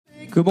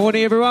Good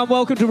morning, everyone.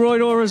 Welcome to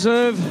Roydor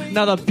Reserve.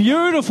 Another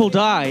beautiful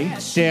day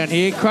down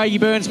here. Craigie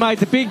Burns made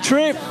the big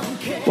trip.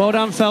 Well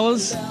done,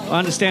 fellas. I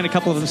understand a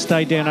couple of them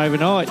stayed down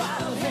overnight.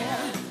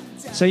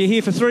 So you're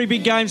here for 3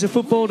 big games of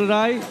football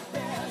today.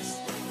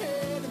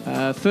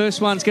 First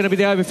one's going to be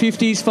the over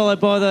 50s, followed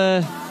by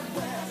the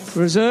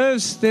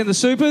reserves, then the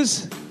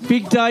supers.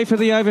 Big day for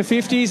the over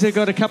 50s. They've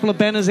got a couple of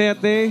banners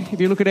out there. If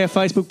you look at our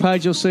Facebook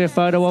page, you'll see a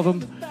photo of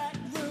them.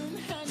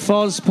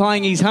 Foz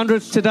playing his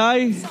 100th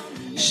today.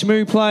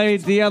 Shmoo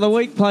played the other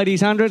week, played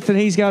his 100th, and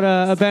he's got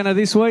a banner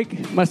this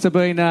week. Must have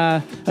been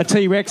a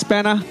T-Rex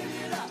banner.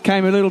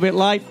 Came a little bit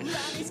late.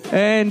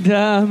 And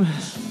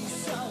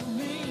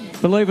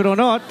believe it or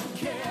not,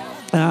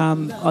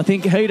 I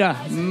think Heater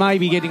may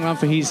be getting one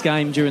for his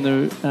game during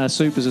the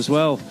Supers as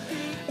well.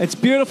 It's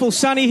beautiful,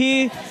 sunny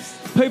here.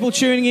 People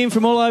tuning in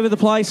from all over the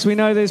place. We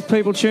know there's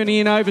people tuning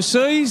in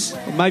overseas,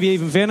 or maybe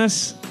even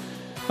Venice.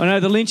 I know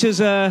the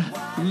Lynches are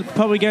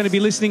probably going to be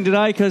listening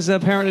today because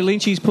apparently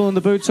Lynchy's pulling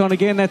the boots on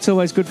again. That's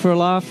always good for a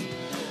laugh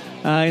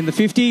in the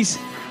 50s.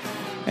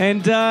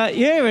 And,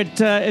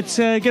 it's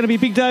going to be a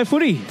big day of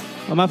footy.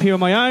 I'm up here on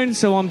my own,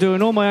 so I'm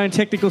doing all my own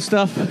technical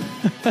stuff,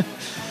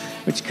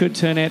 which could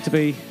turn out to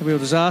be a real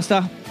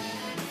disaster.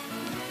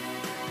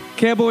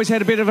 Cowboys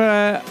had a bit of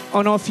a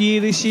on-off year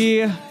this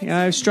year,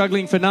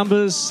 struggling for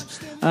numbers.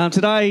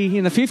 Today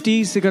in the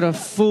 50s, they've got a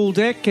full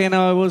deck, and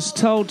I was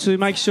told to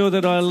make sure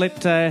that I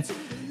let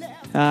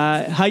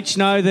H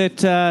know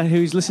that,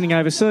 who's listening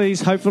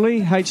overseas,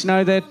 hopefully, H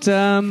know that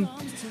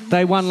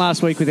they won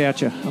last week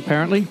without you,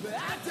 apparently.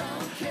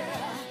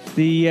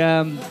 The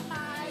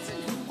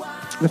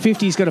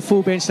 50's got a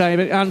full bench today,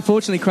 but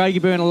unfortunately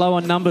Craigieburn are low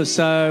on numbers,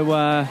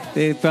 so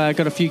they've got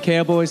a few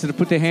Cowboys that have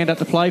put their hand up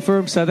to play for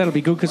them, so that'll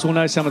be good because we'll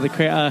know some of the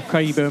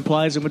Craigieburn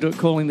players and we're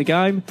calling the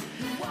game.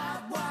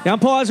 The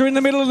umpires are in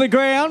the middle of the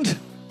ground,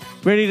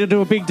 ready to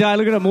do a big day.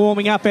 Look at them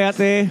warming up out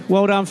there.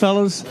 Well done,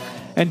 fellas.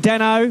 And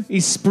Dano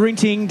is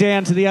sprinting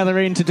down to the other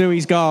end to do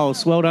his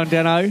goals. Well done,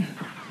 Dano.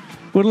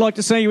 Would like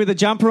to see you with a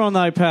jumper on,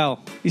 though,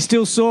 pal. You're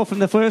still sore from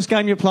the first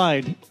game you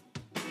played.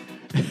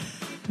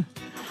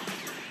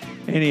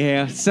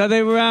 Anyhow, so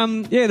they were,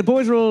 the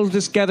boys are all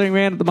just gathering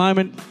around at the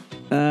moment,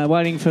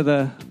 waiting for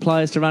the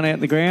players to run out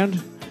in the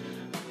ground.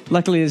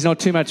 Luckily, there's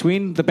not too much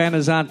wind. The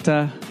banners aren't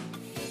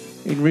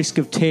in risk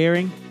of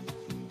tearing.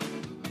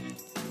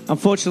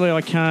 Unfortunately,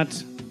 I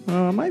can't.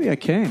 Oh, maybe I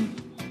can.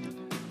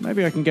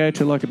 Maybe I can go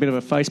to like a bit of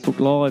a Facebook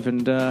Live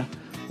and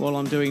while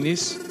I'm doing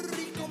this,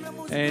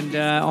 and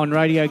on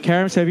Radio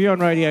Karam. So if you're on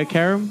Radio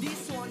Karam,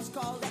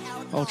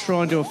 I'll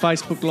try and do a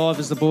Facebook Live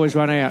as the boys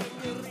run out.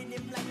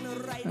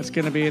 That's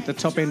going to be at the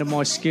top end of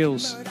my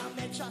skills.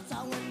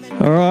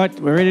 All right,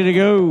 we're ready to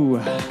go.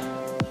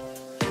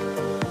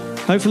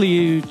 Hopefully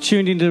you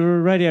tuned into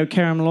Radio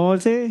Karam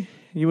Live there.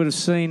 You would have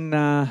seen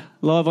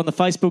live on the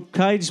Facebook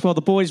page while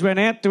the boys ran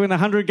out doing the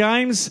 100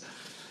 games.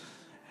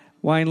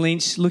 Wayne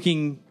Lynch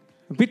looking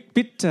a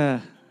bit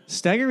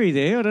staggery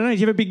there. I don't know. Did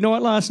you have a big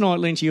night last night,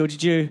 Lynchy, or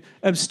did you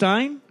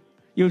abstain?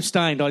 You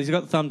abstained. Oh, he's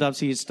got the thumbs up,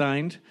 so he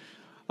abstained.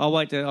 I'll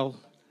wait. I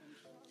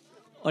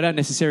don't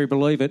necessarily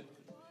believe it.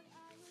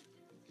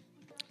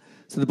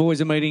 So the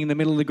boys are meeting in the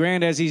middle of the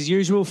ground, as is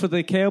usual for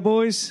the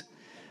Cowboys,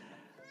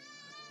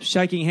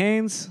 shaking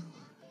hands,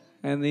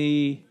 and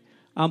the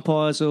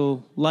umpires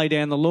will lay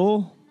down the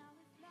law.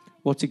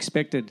 What's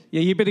expected?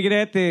 Yeah, you better get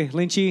out there,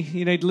 Lynchy.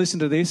 You need to listen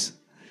to this.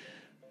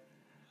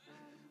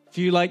 A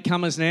few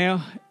latecomers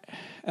now.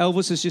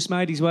 Elvis has just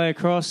made his way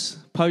across.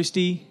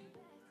 Posty.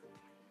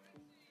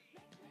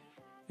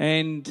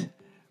 And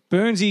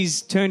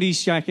Burnsy's turned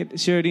his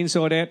shirt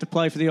inside out to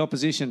play for the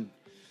opposition.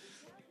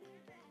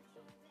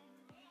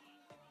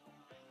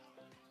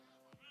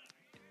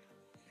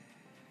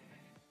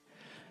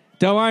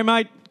 Don't worry,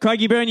 mate.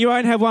 Craigieburn, you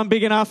won't have one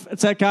big enough.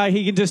 It's okay.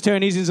 He can just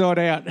turn his inside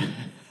out.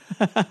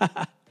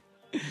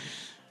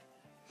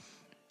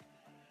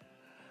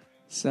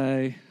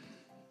 So,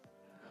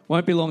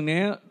 won't be long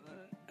now.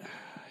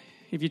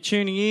 If you're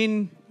tuning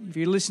in, if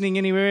you're listening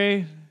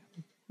anywhere,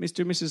 Mr.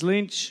 and Mrs.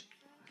 Lynch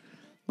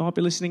might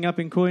be listening up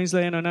in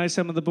Queensland. I know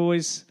some of the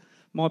boys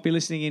might be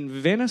listening in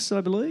Venice, I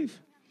believe.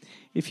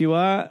 If you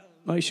are,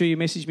 make sure you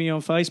message me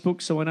on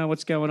Facebook so I know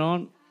what's going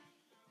on.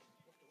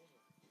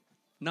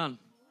 None.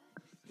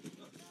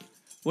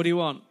 What do you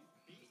want?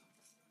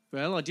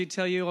 Well, I did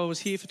tell you I was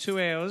here for 2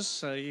 hours,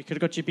 so you could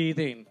have got your beer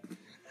then.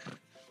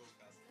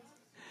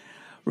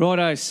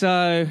 Righto,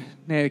 so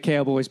now the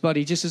Cowboys,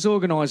 buddy, just as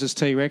organised as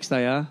T-Rex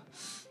they are.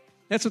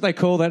 That's what they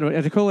call that.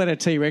 They call that a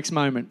T-Rex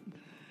moment.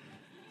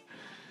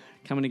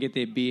 Coming to get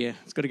their beer.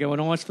 It's got to go on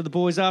ice for the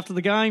boys after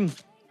the game.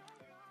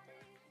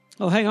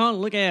 Oh, hang on,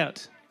 look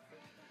out.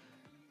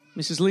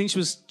 Mrs. Lynch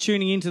was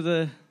tuning into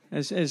the,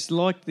 as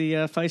liked the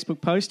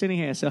Facebook post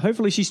anyhow, so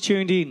hopefully she's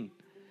tuned in.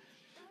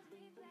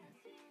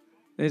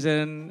 There's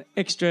an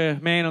extra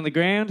man on the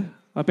ground.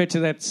 I bet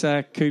you that's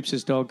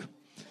Coops' dog.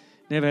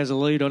 Never has a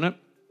lead on it.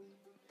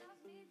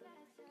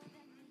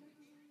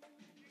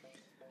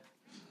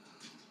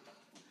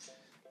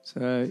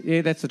 So,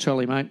 yeah, that's the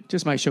trolley, mate.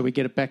 Just make sure we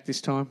get it back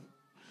this time.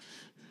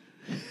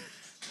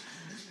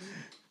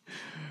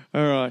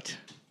 All right.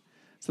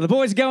 So the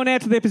boys are going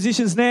out to their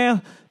positions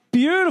now.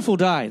 Beautiful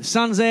day. The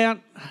sun's out.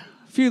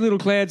 A few little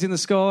clouds in the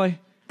sky.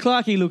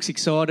 Clarkie looks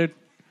excited.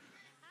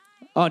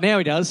 Oh, now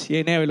he does.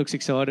 Yeah, now he looks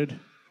excited.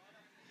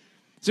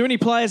 Is there any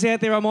players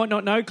out there I might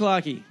not know,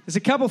 Clarkie? There's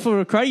a couple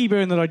for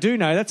Craigieburn that I do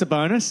know. That's a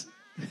bonus.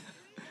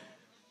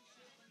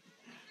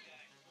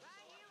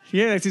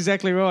 Yeah, that's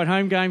exactly right.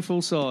 Home game,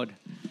 full side.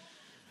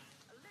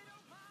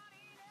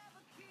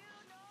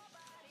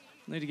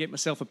 Need to get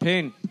myself a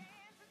pen.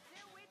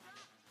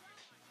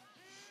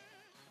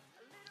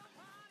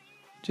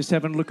 Just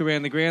having a look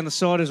around the ground. The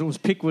side as it was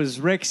picked was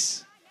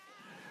Rexy,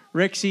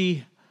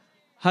 Huggy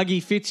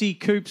Fitzy,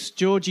 Coops,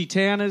 Georgie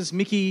Towners,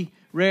 Mickey,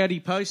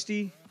 Rowdy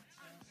Posty.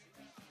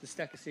 The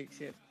stack of 6,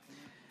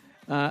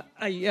 yeah.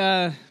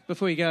 Hey,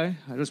 before you go,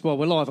 just while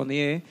we're live on the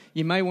air,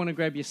 you may want to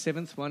grab your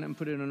 7th one and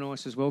put it in an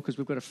ice as well, because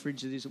we've got a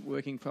fridge that isn't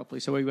working properly,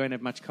 so we won't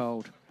have much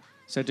cold.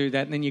 So do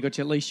that, and then you've got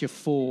at least your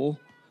 4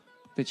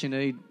 that you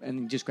need,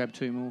 and just grab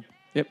 2 more.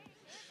 Yep.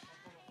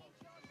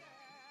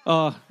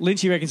 Oh,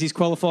 Lynchy reckons he's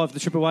qualified for the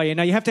trip away.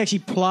 No, you have to actually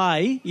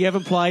play. You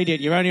haven't played yet.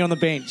 You're only on the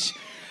bench.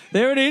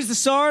 There it is, the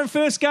siren,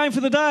 first game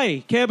for the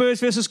day. Cowboys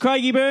versus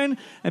Craigieburn.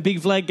 A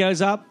big flag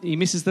goes up. He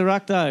misses the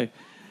ruck, though.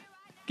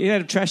 Get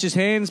out of Trash's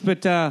hands,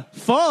 but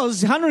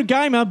Foz, 100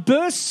 gamer,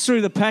 bursts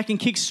through the pack and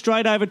kicks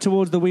straight over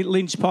towards the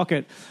Lynch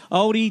pocket.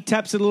 Oldie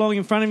taps it along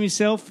in front of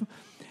himself,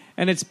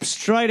 and it's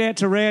straight out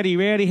to Rowdy.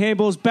 Rowdy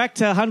handballs back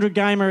to 100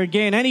 gamer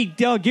again, and he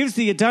gives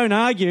the don't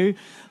argue.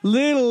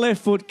 Little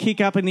left foot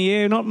kick up in the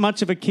air, not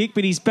much of a kick,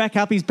 but he's back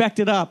up, he's backed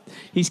it up.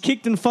 He's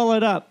kicked and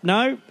followed up.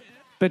 No,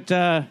 but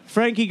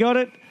Frankie got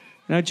it.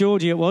 No,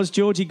 Georgie it was.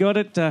 Georgie got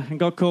it and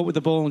got caught with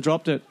the ball and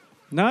dropped it.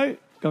 No,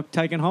 got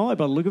taken high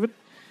by the look of it.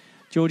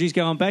 Georgie's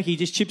going back. He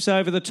just chips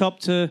over the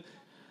top to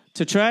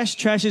Trash.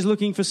 Trash is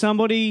looking for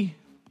somebody.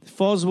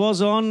 Foz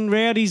was on.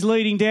 Rowdy's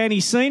leading down.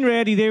 He's seen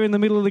Rowdy there in the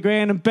middle of the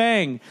ground and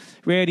bang.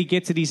 Rowdy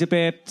gets it. He's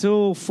about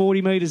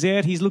 40 metres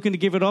out. He's looking to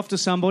give it off to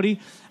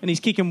somebody and he's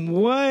kicking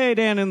way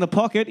down in the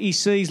pocket. He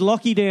sees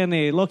Lockie down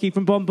there. Lockie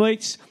from Bomb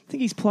Beach. I think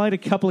he's played a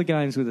couple of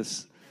games with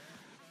us.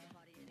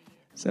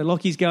 So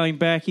Lockie's going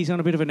back. He's on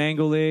a bit of an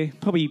angle there.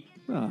 Probably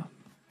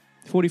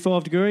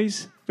 45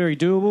 degrees. Very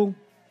doable.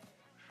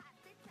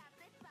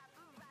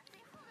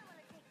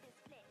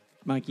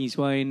 Making his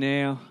way in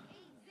now.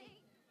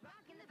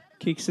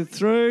 Kicks it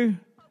through.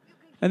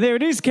 And there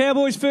it is,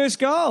 Cowboys' first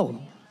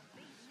goal.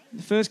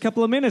 The first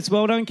couple of minutes.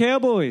 Well done,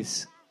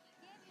 Cowboys.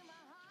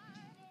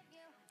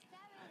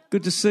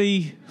 Good to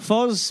see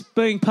Foz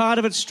being part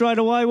of it straight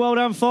away. Well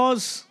done,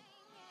 Foz.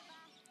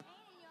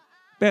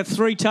 About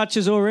 3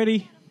 touches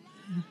already.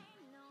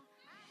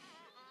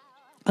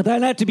 They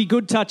don't have to be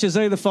good touches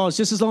either, Foz,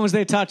 just as long as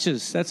they're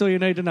touches. That's all you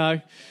need to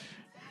know.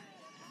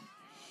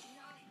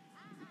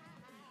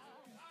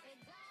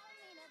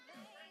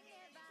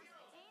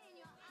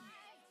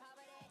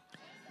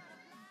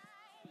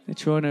 They're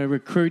trying to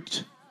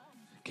recruit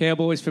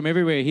Cowboys from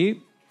everywhere here.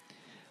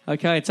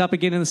 Okay, it's up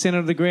again in the centre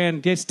of the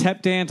ground. Gets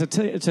tapped down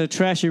to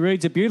Trash, who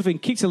reads it beautifully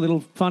and kicks a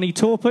little funny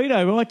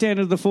torpedo right down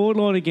to the forward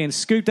line again.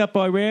 Scooped up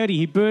by Rowdy.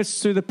 He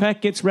bursts through the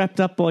pack, gets wrapped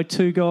up by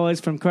 2 guys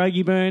from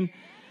Craigieburn.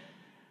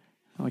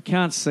 I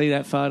can't see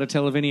that far to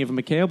tell if any of them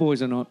are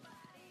Cowboys or not.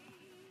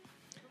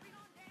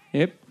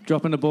 Yep,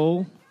 dropping the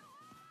ball.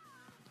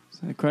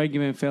 So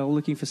Craigieburn fell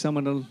looking for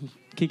someone to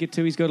kick it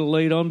to. He's got a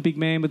lead on. Big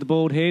man with the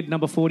bald head,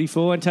 number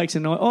 44, and takes a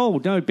night. Oh,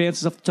 no,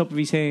 bounces off the top of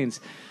his hands.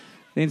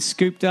 Then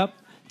scooped up,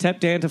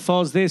 tapped down to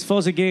Foz. There's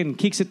Foz again.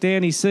 Kicks it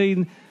down. He's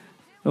seen...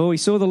 Oh, he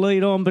saw the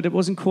lead on, but it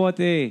wasn't quite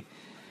there.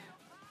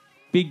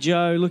 Big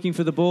Joe looking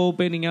for the ball,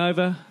 bending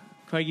over.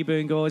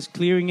 Craigieburn guys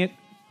clearing it.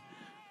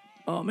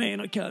 Oh,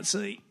 man, I can't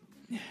see.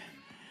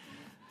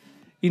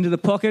 Into the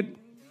pocket.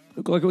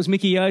 Looked like it was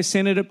Mickey O.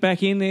 Centred it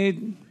back in there.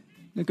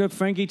 They've got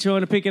Frankie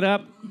trying to pick it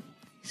up.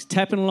 He's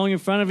tapping along in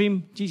front of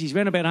him. Geez, he's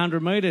ran about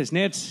 100 metres.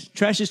 Now it's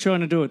Trash is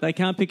trying to do it. They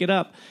can't pick it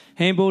up.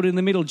 Handballed in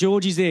the middle.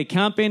 Georgie's there.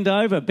 Can't bend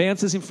over.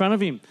 Bounces in front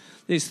of him.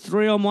 There's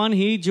 3-on-1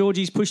 here.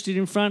 Georgie's pushed it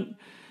in front.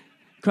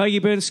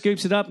 Craigieburn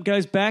scoops it up,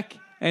 goes back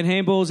and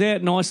handballs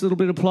out. Nice little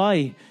bit of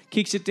play.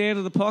 Kicks it down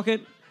to the pocket.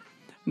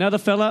 Another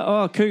fella.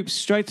 Oh, Coops.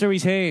 Straight through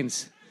his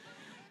hands.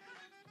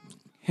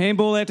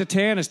 Handball out to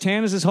Towners.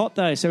 Towners is hot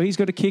though, so he's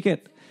got to kick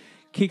it.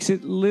 Kicks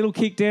it, little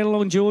kick down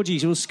along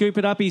Georgie's. He'll scoop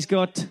it up. He's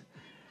got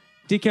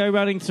Dicko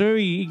running through.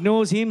 He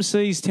ignores him,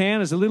 sees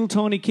Towners. A little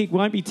tiny kick,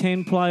 won't be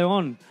 10, play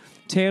on.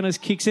 Towners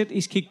kicks it.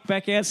 He's kicked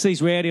back out,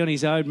 sees Rowdy on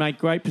his own. Made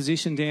great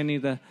position down near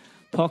the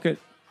pocket.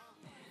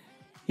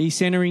 He's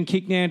centering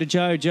kick now to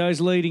Joe.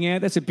 Joe's leading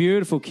out. That's a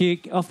beautiful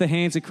kick. Off the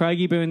hands of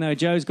Craigieburn though.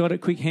 Joe's got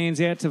it. Quick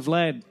hands out to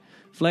Vlad.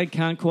 Vlad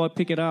can't quite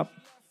pick it up.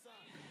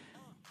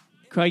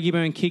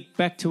 Craigieburn kicked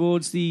back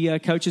towards the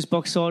coach's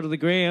box side of the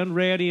ground.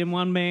 Rowdy and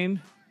one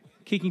man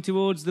kicking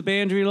towards the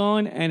boundary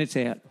line, and it's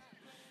out.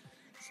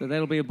 So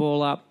that'll be a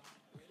ball up.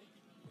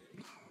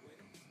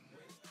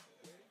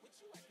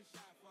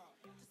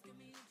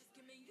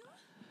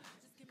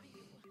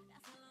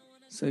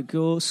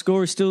 So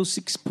score is still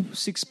 6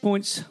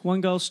 points,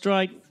 1 goal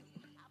straight.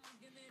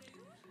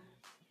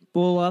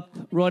 Ball up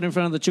right in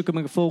front of the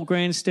Chukamunga Fall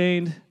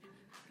grandstand.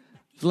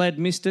 Vlad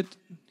missed it.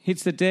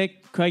 Hits the deck.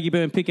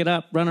 Craigieburn pick it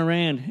up, run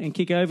around and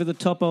kick over the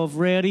top of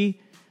Rowdy.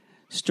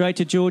 Straight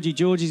to Georgie.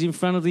 Georgie's in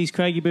front of these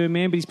Craigieburn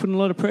man, but he's putting a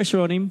lot of pressure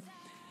on him.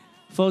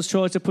 Foz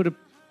tries to put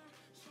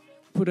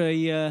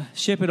a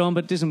Shepherd on,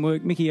 but it doesn't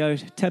work. Mickey O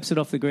taps it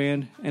off the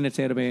ground, and it's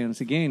out of bounds.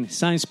 Again,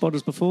 same spot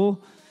as before,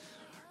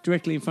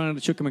 directly in front of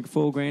the Chuka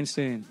McFall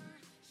grandstand.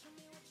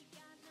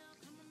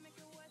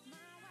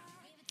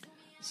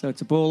 So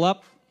it's a ball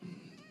up.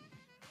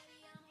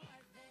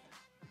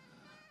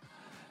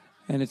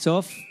 And it's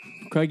off.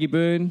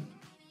 Craigieburn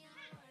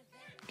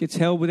gets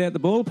held without the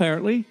ball,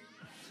 apparently.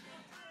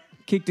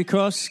 Kicked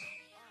across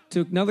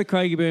to another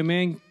Craigieburn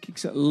man.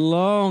 Kicks it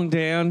long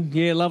down.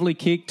 Yeah, lovely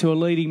kick to a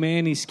leading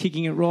man. He's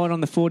kicking it right on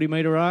the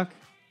 40-metre arc.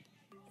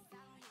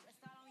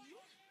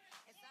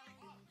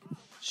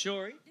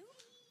 Shorey.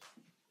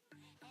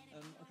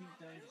 I think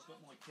Dane's just got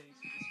my keys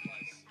for this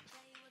place.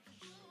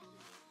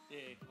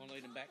 Yeah, I'll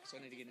need them back, so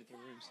I need to get into the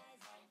rooms.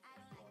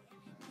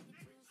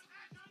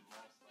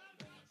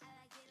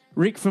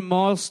 Rick from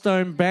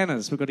Milestone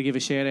Banners, we've got to give a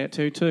shout out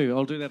to too.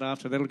 I'll do that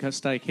after. That'll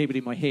keep it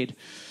in my head.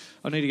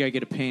 I need to go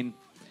get a pen.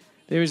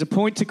 There is a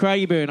point to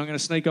Craigieburn. I'm going to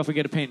sneak off and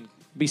get a pen.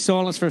 Be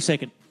silent for a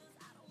second.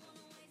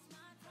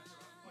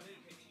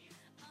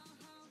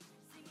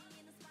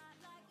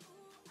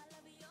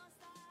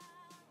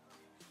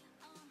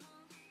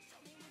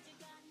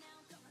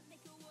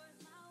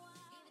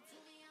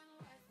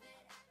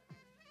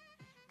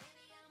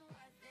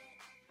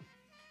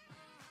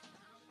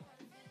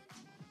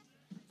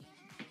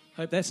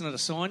 Hope that's not a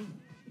sign.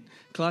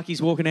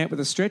 Clarkie's walking out with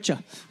a stretcher.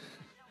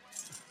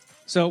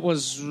 So it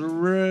was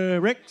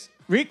Rick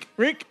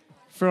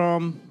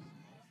from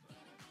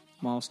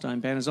Milestone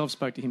Banners. I've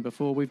spoke to him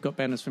before. We've got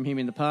banners from him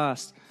in the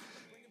past.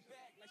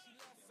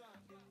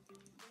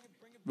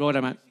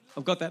 Righto, mate.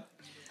 I've got that.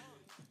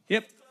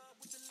 Yep.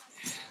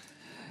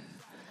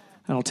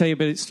 And I'll tell you a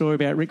bit of a story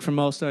about Rick from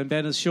Milestone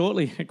Banners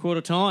shortly at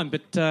quarter time.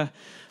 But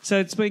so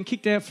it's been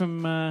kicked out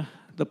from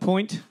the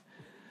point.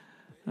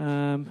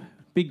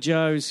 Big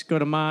Joe's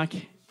got a mark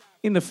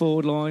in the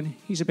forward line.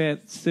 He's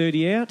about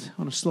 30 out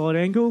on a slight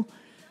angle.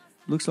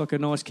 Looks like a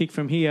nice kick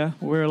from here.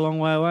 We're a long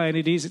way away, and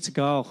it is. It's a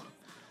goal.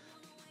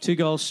 2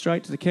 goals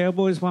straight to the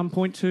Cowboys, 1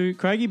 point to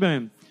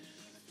Craigieburn.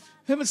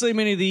 Haven't seen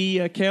many of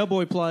the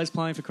Cowboy players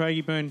playing for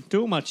Craigieburn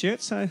do much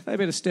yet, so they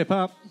better step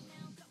up.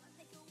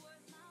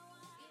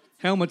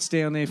 Helmets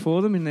down there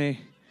for them in their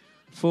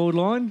forward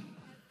line.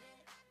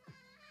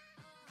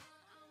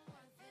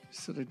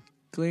 Sort of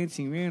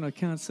glancing around, I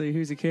can't see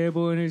who's a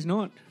Cowboy and who's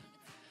not.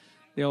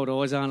 The old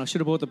eyes aren't. I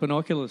should have bought the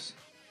binoculars.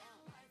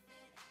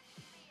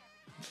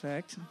 In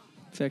fact,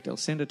 I'll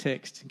send a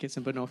text and get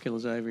some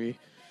binoculars over here.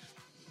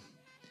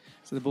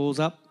 So the ball's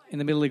up in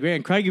the middle of the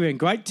ground. Craigieburn,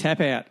 great tap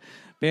out.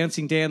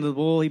 Bouncing down to the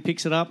ball, he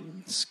picks it up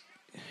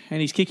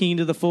and he's kicking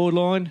into the forward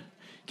line.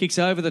 Kicks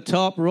over the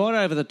top,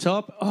 right over the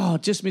top. Oh,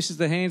 just misses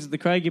the hands of the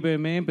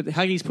Craigieburn man, but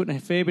Huggy's putting a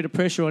fair bit of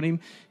pressure on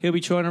him. He'll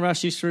be trying to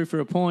rush this through for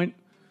a point.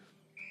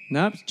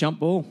 Nope, jump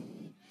ball.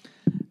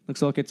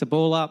 Looks like it's a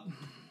ball up.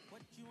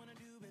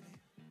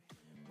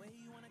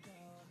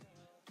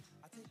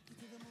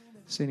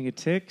 Sending a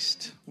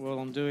text while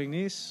I'm doing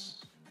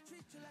this.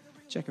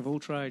 Jack of all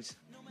trades.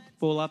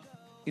 Ball up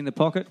in the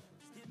pocket.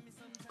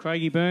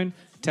 Craigieburn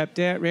tapped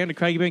out, round to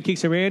Craigieburn,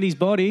 kicks around his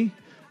body. And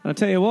I'll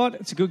tell you what,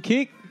 it's a good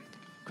kick.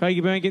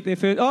 Craigieburn get there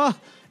first. Oh,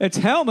 it's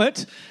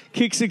Helmet.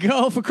 Kicks a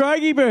goal for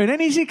Craigieburn,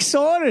 and he's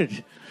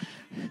excited.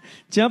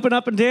 Jumping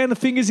up and down, the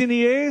fingers in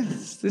the air.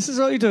 This is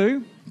what you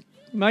do.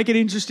 Make it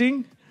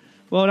interesting.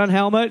 Well done,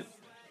 Helmet.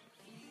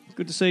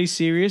 Good to see he's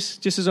serious.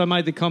 Just as I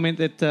made the comment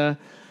that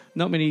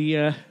not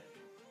many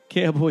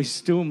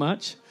Cowboys do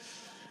much,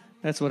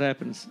 that's what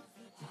happens.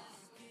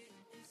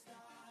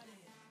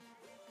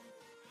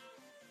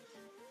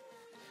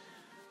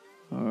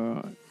 All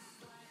right.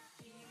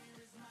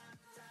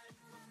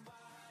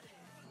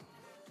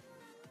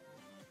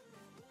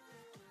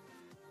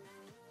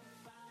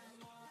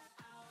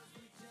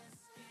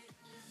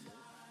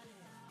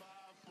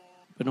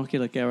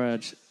 Binocular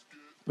garage.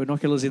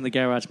 Binoculars in the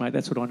garage, mate.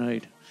 That's what I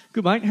need.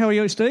 Good, mate. How are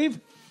you, Steve?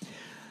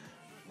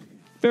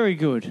 Very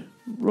good.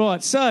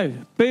 Right, so,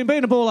 being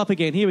a ball up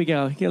again. Here we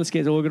go. Okay, let's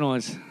get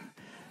organised.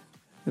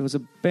 There was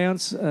a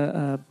bounce,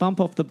 bump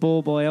off the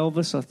ball by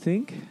Elvis, I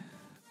think.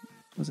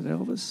 Was it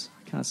Elvis?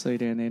 I can't see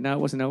down there. No, it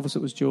wasn't Elvis.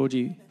 It was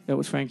Georgie. That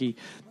was Frankie.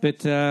 But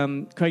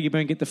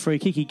Craigieburn get the free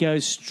kick. He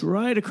goes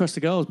straight across the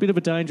goal. It's a bit of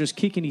a dangerous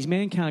kick, and his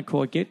man can't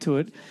quite get to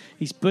it.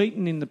 He's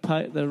beaten in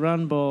the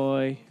run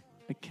by,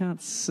 I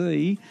can't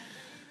see,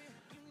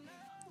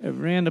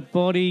 around the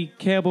body.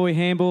 Cowboy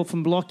handball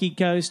from Blocky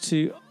goes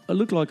to, it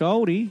looked like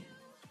Oldie.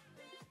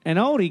 And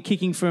Oldie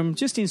kicking from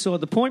just inside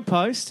the point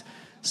post,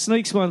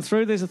 sneaks one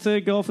through. There's a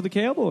third goal for the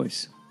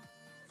Cowboys.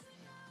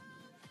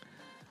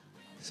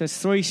 So it's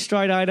 3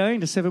 straight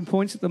 18 to 7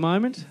 points at the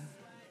moment.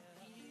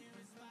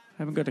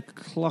 Haven't got a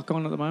clock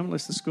on at the moment,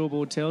 unless the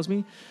scoreboard tells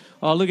me.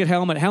 Oh, look at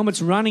Helmet.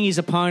 Helmet's running his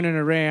opponent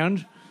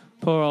around.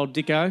 Poor old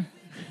Dicko.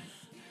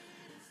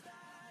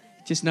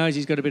 Just knows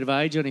he's got a bit of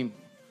age on him.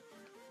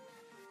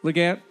 Look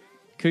out.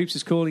 Coops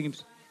is calling him.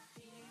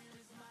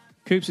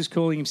 Coops is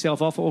calling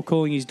himself off or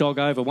calling his dog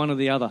over, one or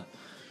the other.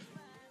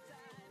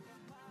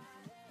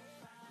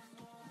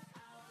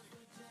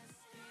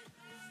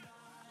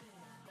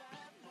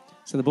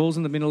 So the ball's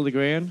in the middle of the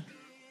ground.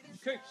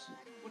 Coops,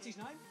 what's his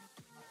name?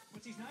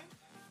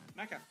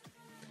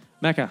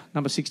 Macca,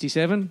 number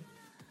 67.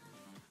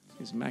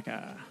 Is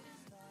Macca.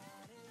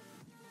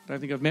 Don't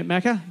think I've met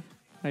Macca.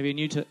 Maybe a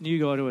new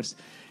guy to us.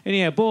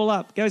 Anyhow, ball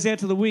up, goes out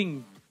to the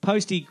wing.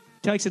 Posty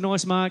takes a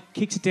nice mark,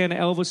 kicks it down to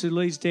Elvis, who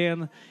leads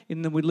down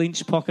in the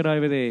Lynch pocket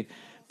over there.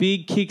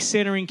 Big kick,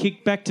 centering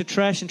kick back to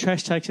Trash, and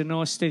Trash takes a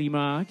nice steady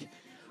mark.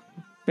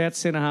 About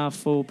centre half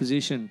forward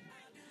position.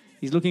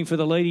 He's looking for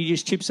the lead. He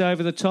just chips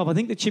over the top. I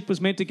think the chip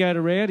was meant to go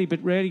to Rowdy,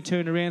 but Rowdy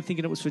turned around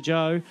thinking it was for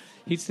Joe.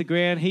 Hits the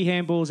ground. He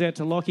handballs out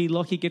to Lockie.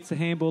 Lockie gets the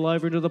handball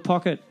over into the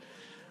pocket.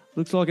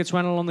 Looks like it's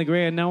running along the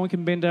ground. No one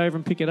can bend over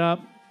and pick it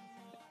up.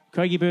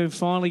 Craigieburn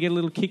finally get a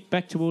little kick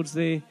back towards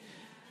their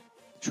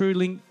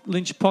true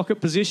Lynch pocket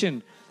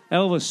position.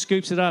 Elvis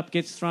scoops it up.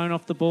 Gets thrown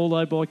off the ball,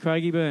 though, by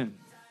Craigieburn.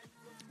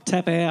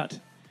 Tap out.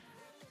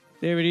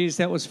 There it is.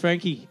 That was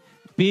Frankie.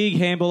 Big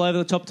handball over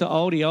the top to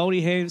Oldie.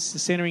 Oldie hands the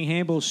centering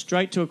handball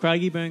straight to a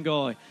Craigieburn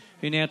guy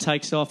who now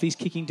takes off. He's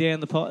kicking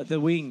down the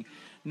wing.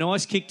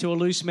 Nice kick to a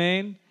loose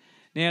man.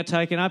 Now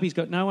taken up. He's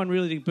got no one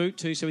really to boot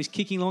to, so he's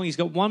kicking long. He's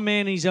got one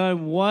man in his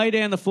own way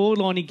down the forward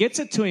line. He gets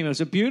it to him. It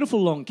was a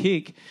beautiful long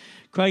kick.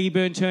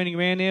 Craigieburn turning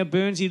around now.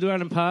 Burnsy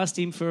running past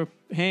him for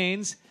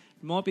hands.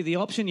 Might be the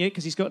option yet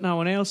because he's got no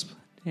one else.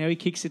 Now he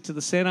kicks it to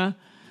the centre.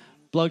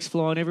 Blokes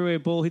flying everywhere.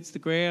 Ball hits the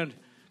ground.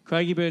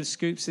 Craigieburn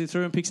scoops it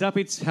through and picks it up.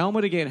 It's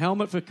Helmet again.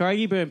 Helmet for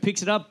Craigieburn.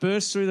 Picks it up,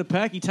 bursts through the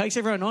pack. He takes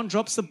everyone on,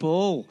 drops the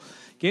ball.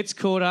 Gets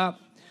caught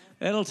up.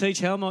 That'll teach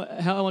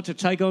Helmet to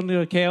take on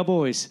the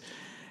Cowboys.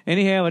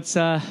 Anyhow, it's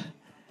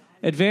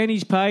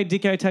advantage paid.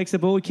 Dicko takes the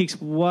ball. He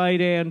kicks way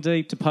down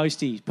deep to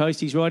Posty.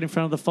 Posty's right in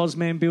front of the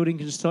Fosman building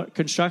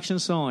construction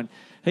sign.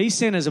 He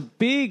centres a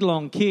big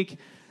long kick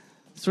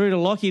through to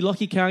Lockie.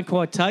 Lockie can't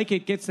quite take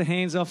it. Gets the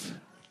hands off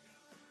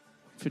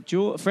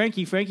for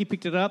Frankie. Frankie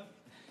picked it up.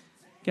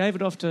 Gave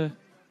it off to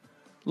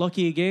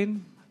Lockie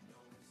again.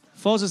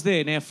 Foz is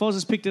there. Now, Foz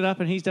has picked it up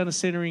and he's done a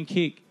centering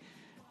kick.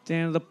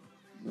 Down to the...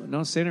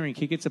 Not a centering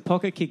kick. It's a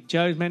pocket kick.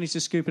 Joe's managed to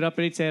scoop it up,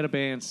 but it's out of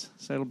bounds.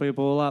 So it'll be a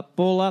ball up.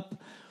 Ball up.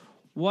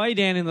 Way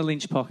down in the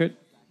Lynch pocket.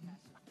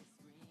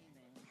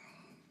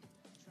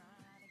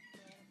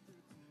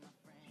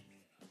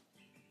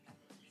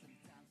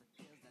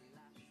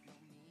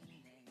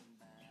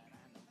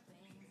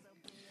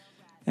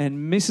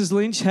 And Mrs.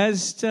 Lynch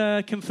has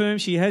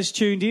confirmed she has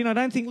tuned in. I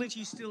don't think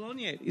Lynchy's still on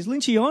yet. Is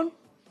Lynchy on?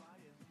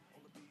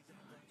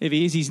 If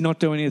he is, he's not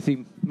doing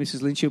anything.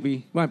 Mrs. Lynch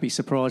won't be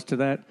surprised to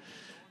that.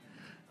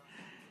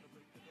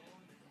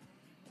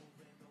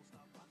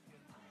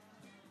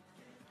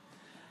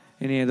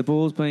 Anyhow, the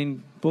ball's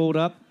been balled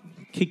up,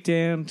 kicked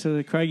down to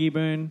the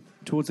Craigieburn,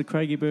 towards the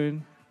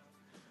Craigieburn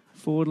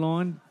forward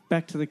line,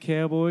 back to the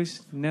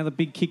Cowboys. Now the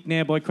big kick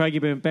now by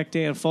Craigieburn, back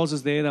down. Foz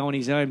is there, though, on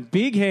his own.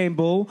 Big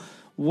handball.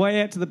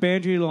 Way out to the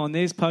boundary line.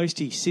 There's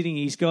Posty sitting.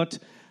 He's got...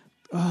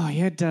 Oh, he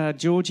had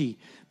Georgie,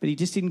 but he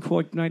just didn't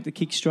quite make the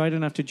kick straight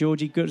enough to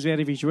Georgie. Got it out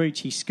of his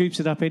reach. He scoops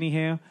it up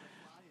anyhow.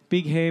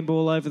 Big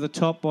handball over the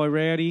top by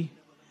Rowdy.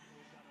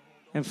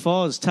 And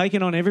Foz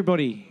taking on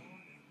everybody.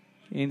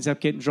 Ends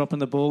up dropping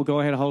the ball.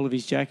 Guy had a hold of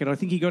his jacket. I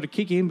think he got a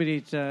kick in, but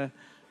it's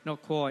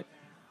not quite.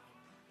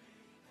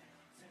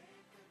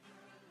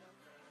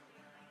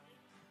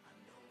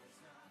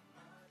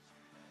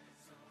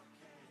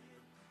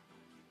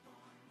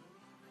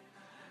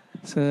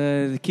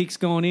 So the kick's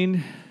gone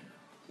in,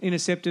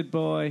 intercepted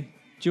by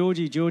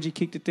Georgie. Georgie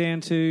kicked it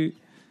down to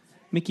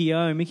Mickey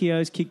O. Mickey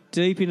O's kicked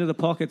deep into the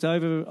pockets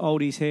over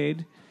Oldie's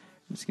head.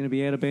 It's going to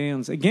be out of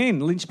bounds.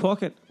 Again, Lynch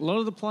pocket. A lot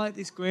of the play at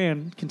this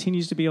ground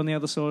continues to be on the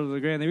other side of the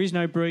ground. There is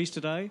no breeze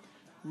today,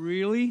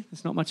 really.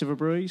 There's not much of a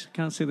breeze.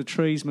 Can't see the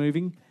trees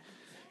moving.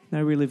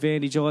 No real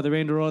advantage either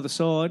end or either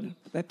side.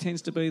 That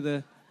tends to be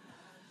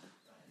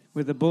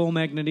where the ball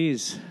magnet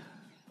is,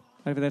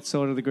 over that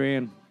side of the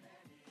ground.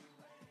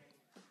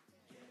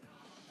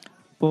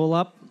 Ball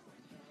up.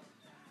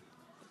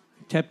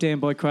 Tap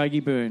down by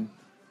Craigieburn.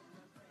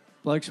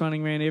 Blokes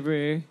running around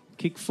everywhere.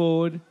 Kick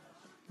forward.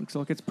 Looks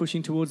like it's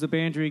pushing towards the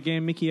boundary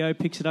again. Mickey O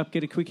picks it up,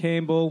 get a quick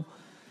handball.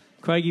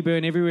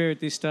 Craigieburn everywhere at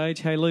this stage.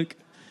 Hey, Luke.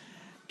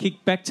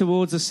 Kick back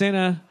towards the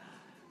centre.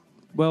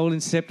 Well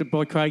intercepted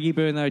by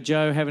Craigieburn, though.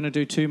 Joe having to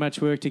do too much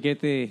work to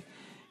get there.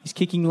 He's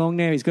kicking long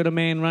now. He's got a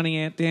man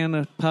running out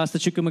down past the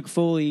Chuka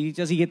McFawley.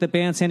 Does he get the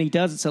bounce? And he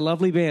does. It's a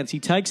lovely bounce. He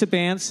takes a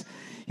bounce.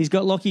 He's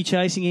got Lockie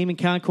chasing him and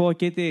can't quite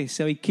get there.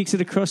 So he kicks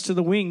it across to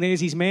the wing. There's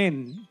his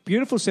man.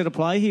 Beautiful set of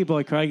play here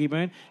by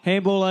Craigieburn.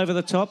 Handball over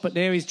the top, but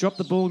now he's dropped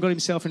the ball and got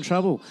himself in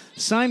trouble.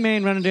 Same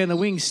man running down the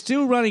wing,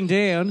 still running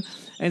down,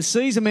 and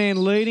sees a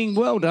man leading.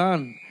 Well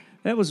done.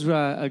 That was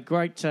a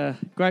great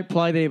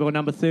play there by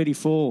number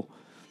 34.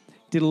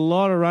 Did a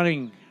lot of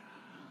running.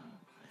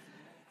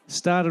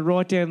 Started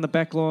right down the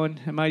back line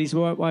and made his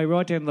way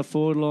right down the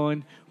forward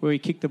line where he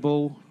kicked the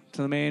ball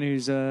to the man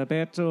who's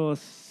about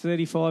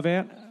 35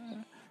 out.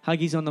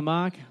 Huggy's on the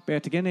mark,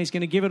 about to get in. He's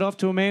going to give it off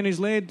to a man who's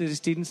led.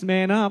 Just didn't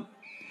man up.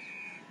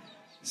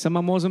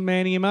 Someone wasn't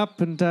manning him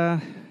up, and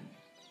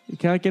you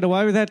can't get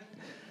away with that.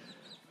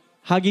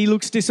 Huggy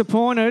looks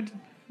disappointed.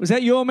 Was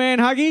that your man,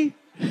 Huggy?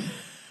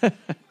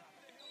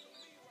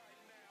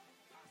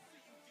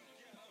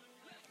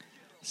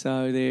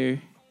 So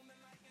they're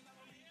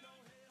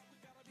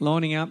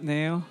lining up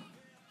now.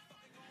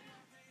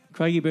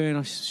 Craigieburn,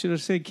 I should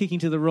have said, kicking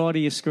to the right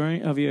of your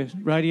screen, of your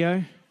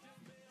radio.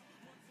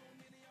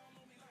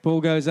 Ball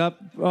goes up.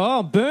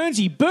 Oh,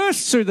 Burnsy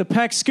bursts through the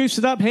pack, scoops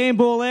it up,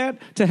 handball out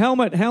to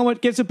Helmet.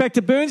 Helmet gets it back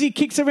to Burnsy,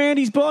 kicks around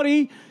his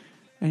body,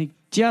 and he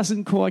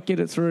doesn't quite get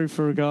it through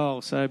for a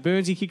goal. So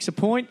Burnsy kicks a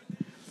point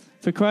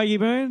for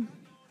Craigieburn.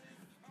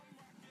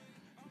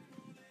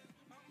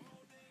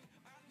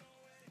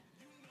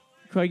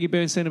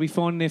 Craigieburn seem to be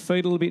finding their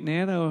feet a little bit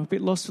now. They were a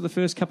bit lost for the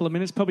first couple of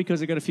minutes, probably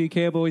because they've got a few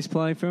Cowboys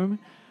playing for him.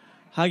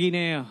 Huggy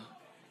now,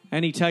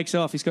 and he takes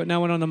off. He's got no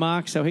one on the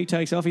mark, so he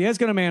takes off. He has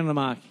got a man on the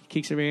mark. He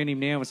kicks around him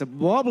now. It's a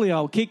wobbly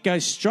old kick,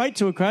 goes straight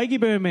to a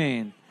Craigieburn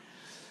man.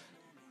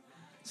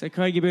 So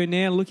Craigieburn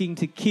now looking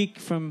to kick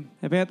from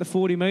about the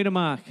 40-metre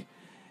mark.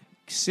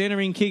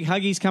 Centering kick,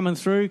 Huggy's coming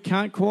through,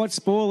 can't quite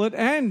spoil it,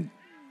 and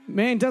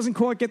man doesn't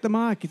quite get the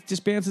mark. It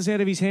just bounces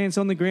out of his hands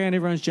on the ground.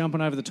 Everyone's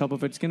jumping over the top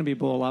of it. It's going to be a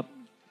ball up.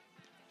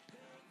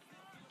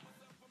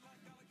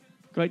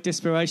 Great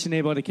desperation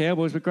there by the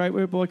Cowboys, but great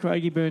work by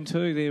Craigieburn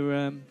too.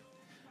 They're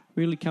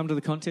really come to the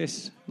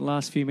contest in the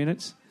last few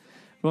minutes.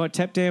 Right,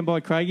 tap down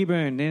by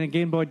Craigieburn, then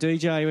again by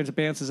DJ as it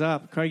bounces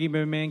up.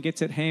 Craigieburn man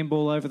gets it,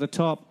 handball over the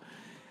top.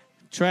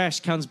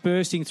 Trash comes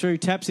bursting through,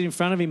 taps it in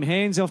front of him,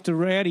 hands off to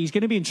Rowdy. He's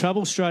going to be in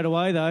trouble straight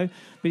away though,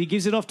 but he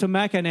gives it off to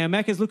Macca. Now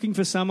Macca's looking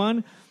for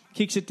someone,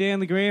 kicks it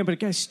down the ground, but it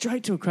goes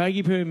straight to a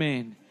Craigieburn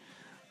man.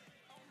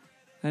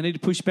 They need to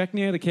push back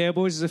now, the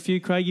Cowboys. There's a few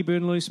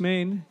Craigieburn loose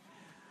men.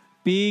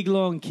 Big,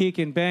 long kick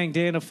and bang,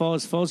 down to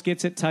Foz. Foz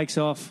gets it, takes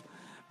off.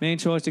 Man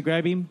tries to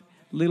grab him.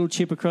 Little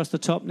chip across the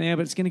top now,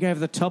 but it's going to go over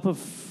the top of...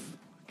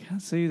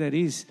 Can't see who that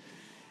is.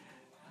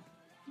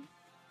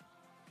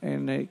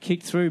 And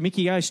kicked through.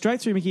 Mickey O,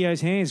 straight through Mickey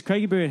O's hands.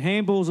 Craigieburn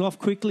handballs off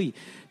quickly.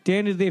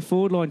 Down into their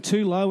forward line.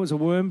 Too low as a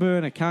worm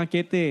burner. Can't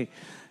get there.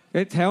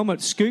 That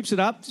Helmet scoops it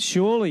up,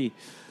 surely.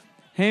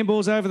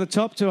 Handballs over the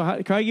top to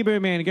a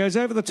Craigieburn man. It goes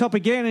over the top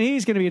again, and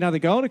here's going to be another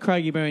goal to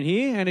Craigieburn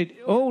here. And it,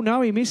 oh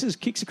no, he misses.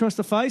 Kicks across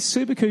the face.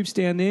 Super Coops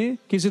down there.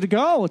 Gives it a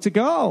goal. It's a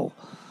goal.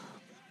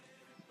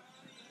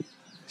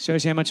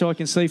 Shows how much I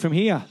can see from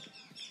here.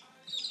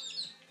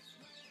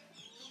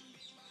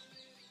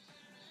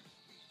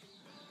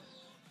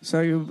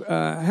 So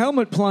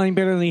Helmet playing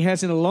better than he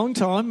has in a long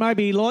time.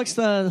 Maybe he likes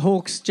the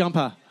Hawks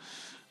jumper.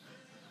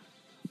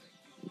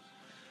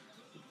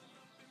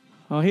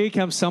 Oh, here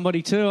comes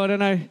somebody too. I don't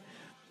know.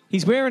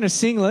 He's wearing a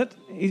singlet.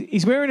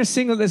 He's wearing a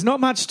singlet. There's not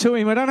much to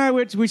him. I don't know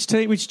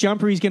which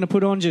jumper he's going to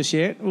put on just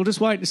yet. We'll just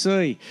wait to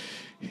see.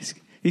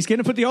 He's going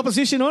to put the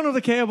opposition on or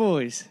the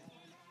Cowboys?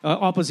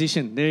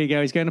 Opposition. There you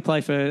go. He's going to play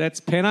for... That's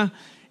Penner.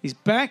 He's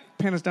back.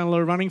 Penner's done a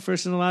lot of running for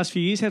us in the last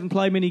few years. Hasn't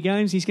played many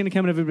games. He's going to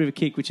come and have a bit of a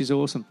kick, which is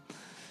awesome.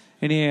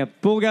 Anyhow,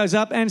 ball goes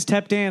up and it's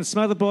tapped down.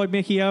 Smothered by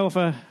Mickey O off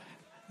a...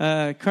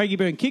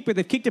 Craigieburn kick, but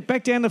they've kicked it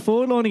back down the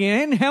forward line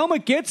again. And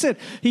Helmet gets it.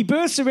 He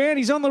bursts around.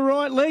 He's on the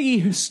right leg. He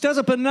does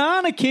a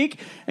banana kick.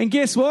 And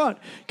guess what?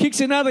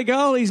 Kicks another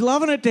goal. He's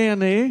loving it down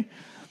there.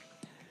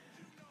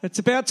 It's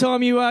about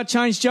time you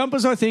change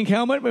jumpers, I think,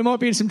 Helmet. We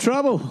might be in some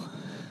trouble.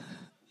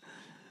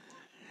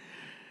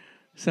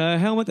 So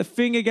Helmet, the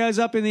finger goes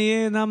up in the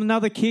air, and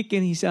another kick,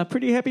 and he's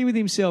pretty happy with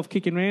himself,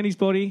 kicking around his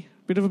body.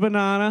 Bit of a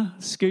banana,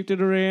 scooped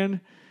it around.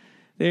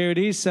 There it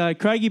is. So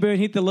Craigieburn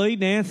hit the lead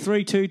now,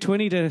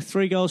 3-2-20 to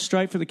 3 goals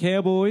straight for the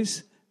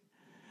Cowboys.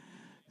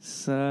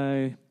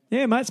 So,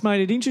 yeah, mate's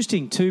made it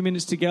interesting. 2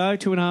 minutes to go,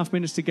 2.5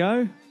 minutes to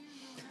go.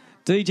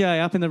 DJ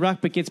up in the ruck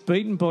but gets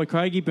beaten by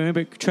Craigieburn,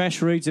 but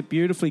Trash reads it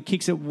beautifully,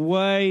 kicks it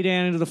way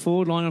down into the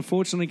forward line.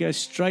 Unfortunately, goes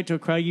straight to a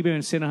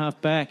Craigieburn centre-half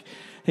back.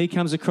 He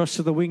comes across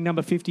to the wing,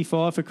 number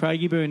 55 for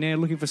Craigieburn now,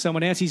 looking for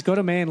someone else. He's got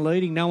a man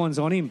leading. No one's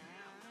on him.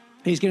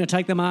 He's going to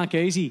take the mark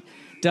easy.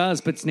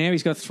 Does, but now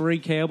he's got 3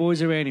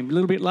 Cowboys around him. A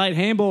little bit late.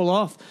 Handball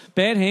off.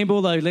 Bad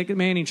handball, though. Let the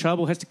man in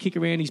trouble. Has to kick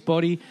around his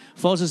body.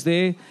 Foz is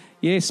there.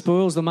 Yeah,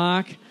 spoils the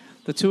mark.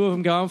 The two of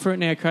them going for it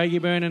now,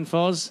 Craigieburn and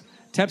Foz.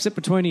 Taps it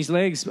between his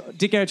legs.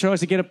 Dicko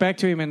tries to get it back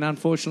to him and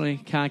unfortunately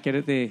can't get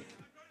it there.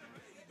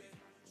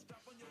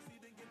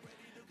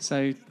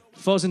 So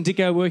Foz and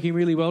Dicko working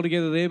really well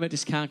together there, but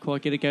just can't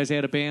quite get it. Goes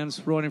out of bounds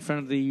right in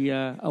front of the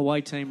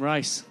away team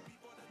race.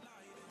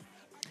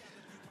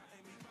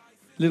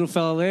 Little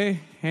fella there,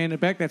 hand it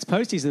back. That's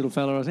Posty's little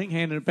fella, I think.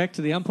 Handing it back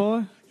to the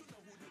umpire.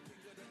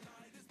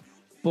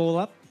 Ball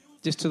up,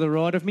 just to the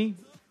right of me.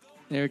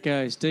 There it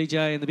goes.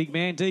 DJ and the big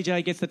man.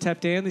 DJ gets the tap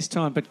down this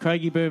time, but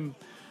Craigieburn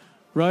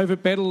rove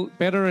it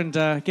better and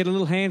get a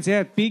little hands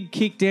out. Big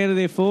kick down to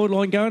their forward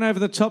line, going over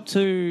the top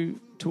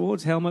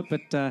towards Helmet,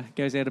 but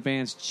goes out of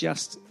bounds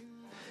just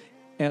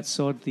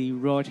outside the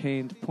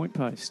right-hand point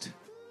post.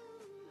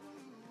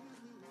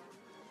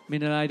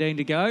 Minute 18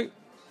 to go.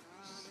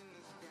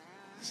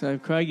 So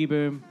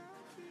Craigieburn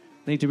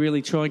need to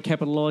really try and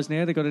capitalise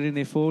now. They've got it in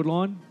their forward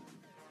line.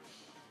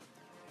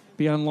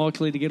 Be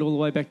unlikely to get all the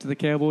way back to the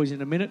Cowboys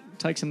in a minute. It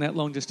takes them that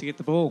long just to get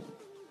the ball.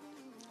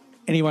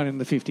 Anyone in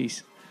the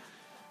 50s.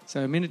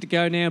 So a minute to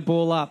go now,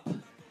 ball up.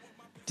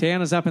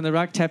 Towner's up in the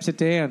ruck, taps it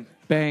down.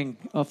 Bang,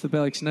 off the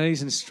Bellick's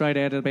knees and straight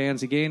out of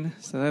bounds again.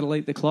 So that'll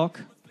eat the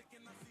clock.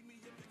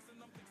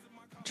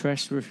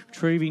 Trash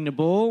retrieving the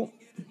ball.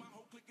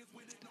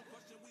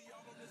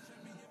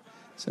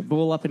 So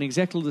ball up in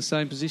exactly the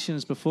same position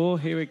as before.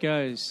 Here it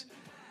goes.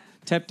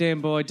 Tap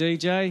down by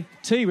DJ.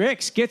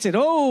 T-Rex gets it.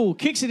 Oh,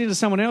 kicks it into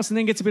someone else and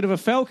then gets a bit of a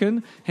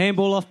falcon.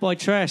 Handball off by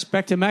Trash.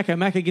 Back to Macca.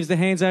 Macca gives the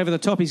hands over the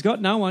top. He's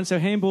got no one, so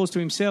handballs to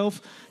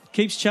himself.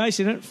 Keeps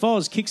chasing it.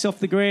 Foz kicks off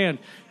the ground.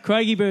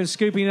 Craigieburn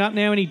scooping it up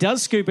now, and he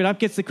does scoop it up.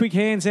 Gets the quick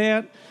hands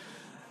out.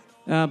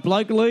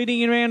 Bloke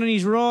leading around on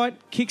his right.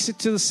 Kicks it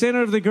to the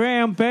centre of the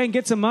ground. Bang,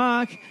 gets a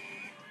mark.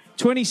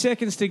 20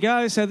 seconds to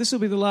go, so this will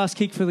be the last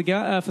kick for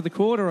the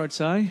quarter, I'd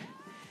say.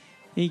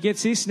 He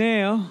gets this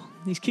now.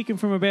 He's kicking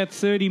from about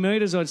 30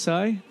 metres, I'd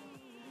say.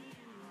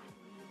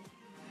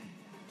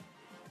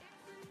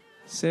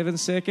 7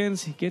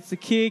 seconds. He gets the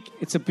kick.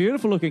 It's a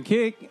beautiful-looking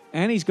kick,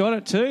 and he's got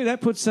it too. That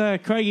puts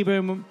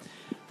Craigieburn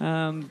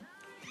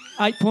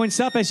 8 points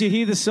up as you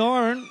hear the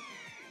siren.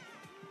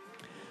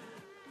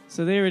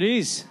 So there it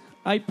is.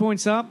 8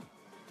 points up.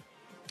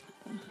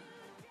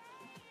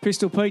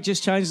 Pistol Pete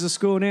just changes the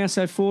score now,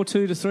 so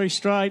 4-2 to 3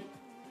 straight.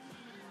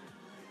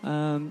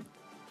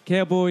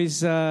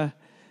 Cowboys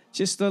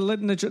just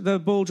letting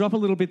the ball drop a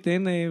little bit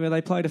then.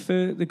 They played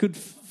the good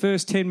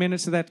first 10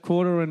 minutes of that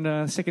quarter,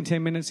 and second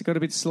 10 minutes it got a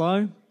bit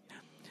slow.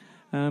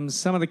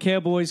 Some of the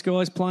Cowboys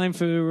guys playing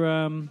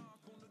for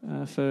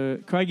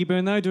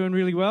Craigieburn, though, doing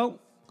really well.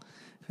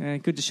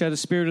 Good to show the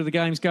spirit of the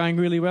game's going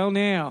really well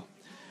now.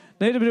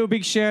 Need to do a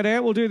big shout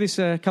out. We'll do this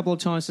a couple of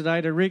times today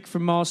to Rick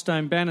from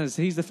Milestone Banners.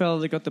 He's the fellow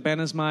that got the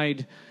banners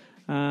made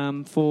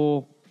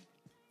for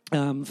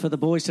the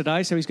boys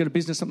today. So he's got a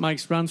business that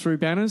makes run-through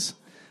banners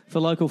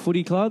for local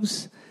footy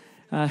clubs.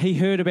 He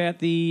heard about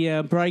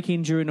the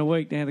break-in during the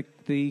week. Now,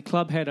 the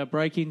club had a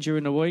break-in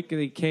during the week.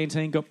 The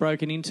canteen got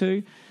broken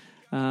into.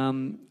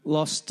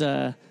 Lost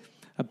a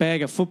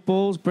bag of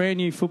footballs, brand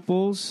new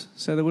footballs.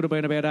 So there would have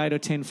been about 8 or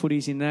 10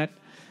 footies in that.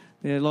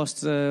 They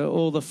lost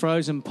all the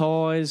frozen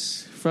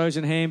pies,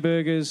 frozen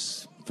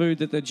hamburgers, food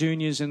that the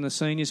juniors and the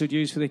seniors would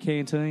use for their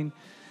canteen,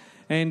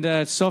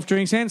 and soft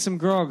drinks and some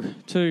grog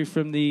too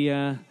from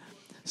the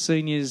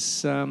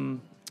seniors'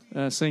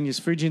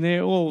 fridge in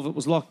there. All of it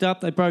was locked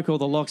up. They broke all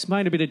the locks,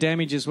 made a bit of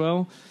damage as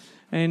well.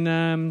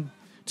 And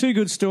 2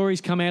 good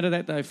stories come out of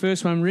that though.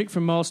 First one, Rick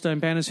from Milestone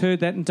Banners heard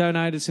that and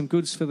donated some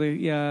goods for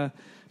the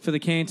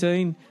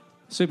canteen.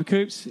 Super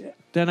Coops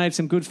donated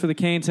some goods for the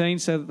canteen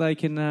so that they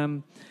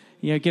can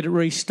get it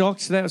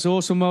restocked. So that was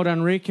awesome. Well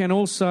done, Rick. And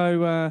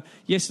also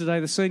yesterday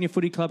the senior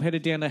footy club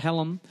headed down to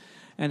Hallam,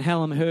 and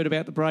Hallam heard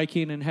about the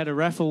break-in and had a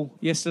raffle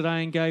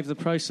yesterday and gave the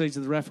proceeds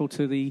of the raffle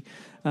to the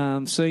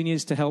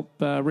seniors to help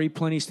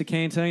replenish the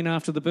canteen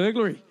after the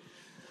burglary.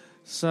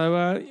 So,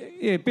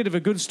 a bit of a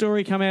good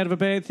story come out of a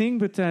bad thing,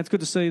 but it's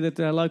good to see that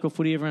local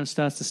footy, everyone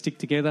starts to stick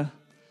together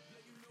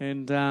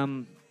and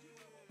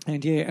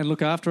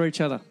look after each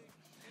other,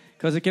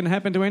 because it can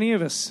happen to any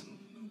of us.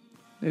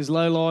 There's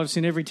low lives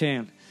in every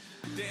town.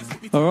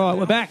 All right,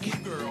 we're back.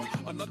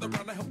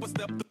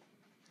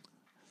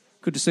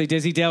 Good to see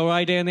Desi Del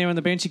Rey down there on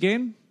the bench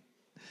again.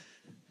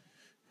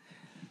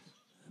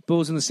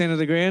 Ball's in the centre of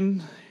the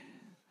ground.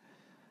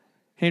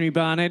 Henry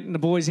Barnett and the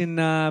boys in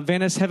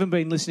Venice haven't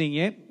been listening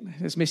yet.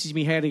 Just messaged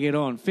me how to get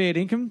on. Fair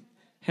dinkum.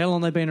 How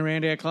long they've been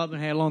around our club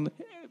and how long...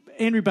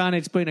 Henry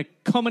Barnett's been a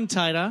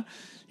commentator.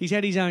 He's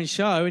had his own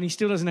show and he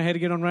still doesn't know how to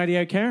get on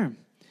Radio Carrum.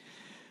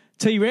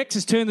 T-Rex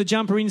has turned the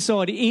jumper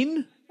inside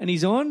in and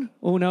he's on.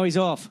 Oh, no, he's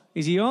off.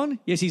 Is he on?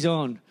 Yes, he's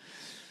on.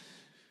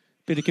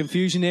 Bit of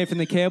confusion there from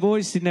the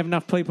Cowboys. Didn't have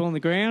enough people on the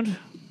ground.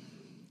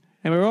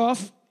 And we're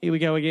off. Here we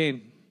go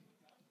again.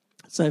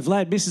 So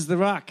Vlad misses the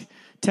ruck.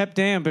 Tap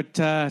down, but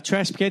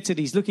Trash gets it.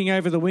 He's looking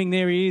over the wing.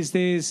 There he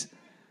is.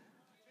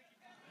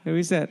 Who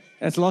is that?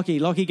 That's Lockie.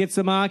 Lockie gets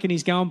the mark and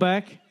he's going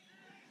back.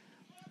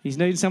 He's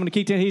needing someone to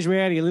kick down. Here's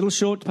Rowdy. A little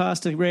short pass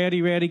to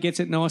Rowdy. Rowdy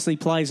gets it nicely,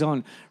 plays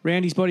on.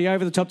 Roundy's body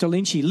over the top to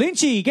Lynchy.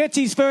 Lynchy gets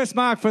his first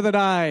mark for the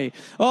day.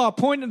 Oh,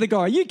 pointing at the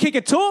guy. You kick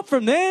a taunt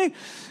from there.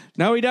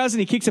 No, he doesn't.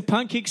 He kicks a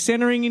punt kick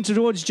centering into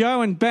towards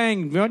Joe and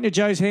bang, right into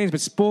Joe's hands,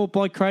 but spoiled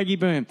by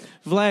Craigieburn.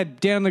 Vlad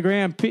down the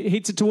ground,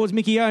 hits it towards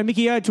Mickey O.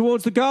 Mickey O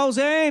towards the goal's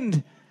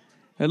end.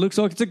 It looks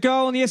like it's a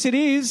goal, and yes, it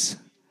is.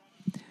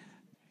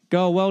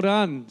 Goal, well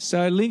done.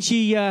 So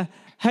Lynchy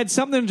had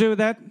something to do with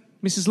that.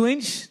 Mrs.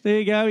 Lynch, there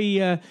you go.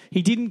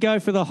 He didn't go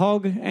for the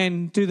hog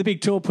and do the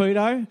big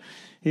torpedo.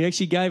 He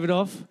actually gave it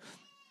off.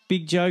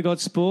 Big Joe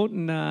got sport,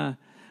 and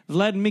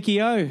Vlad and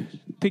Mickey O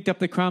picked up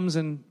the crumbs,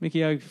 and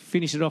Mickey O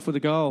finished it off with a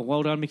goal.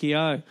 Well done, Mickey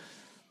O.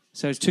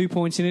 So it's 2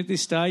 points in at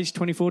this stage,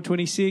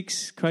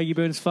 24-26,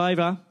 Craigieburn's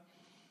favour.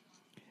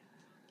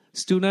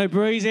 Still no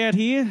breeze out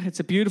here. It's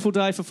a beautiful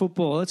day for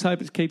football. Let's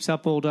hope it keeps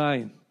up all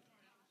day.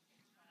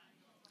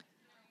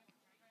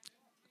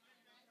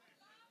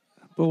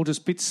 Ball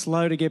just a bit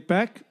slow to get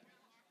back.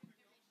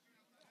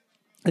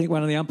 I think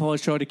one of the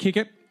umpires tried to kick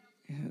it,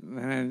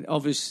 and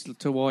obvious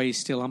to why he's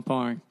still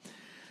umpiring.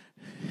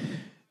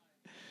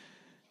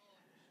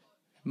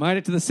 Made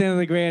it to the centre of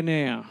the ground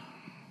now.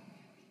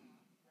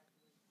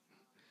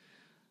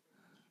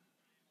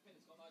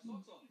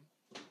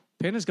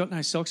 Penner's got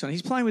no socks on.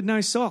 He's playing with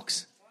no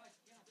socks.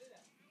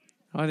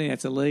 I think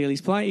that's illegal.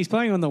 He's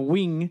playing on the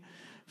wing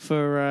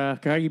for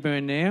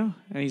Craigieburn now,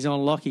 and he's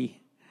on Lockie.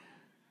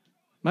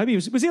 Maybe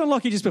was he on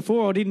Lockie just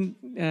before or didn't?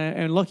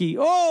 And Lockie,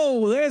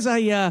 there's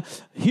a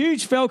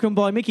huge falcon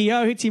by Mickey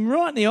O. Hits him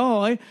right in the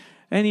eye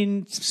and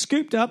he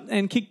scooped up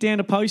and kicked down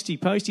to Posty.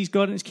 Posty's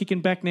got it and it's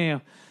kicking back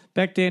now.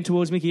 Back down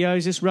towards Mickey O.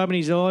 He's just rubbing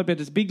his eye, but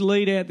it's a big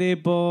lead out there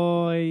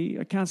by...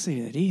 I can't see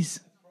who that is.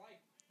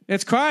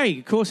 That's Craig.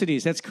 Of course it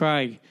is. That's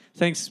Craig.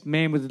 Thanks,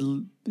 man with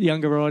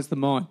younger eyes than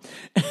mine.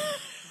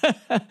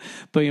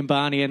 Being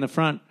Barney in the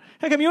front.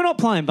 How come you're not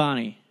playing,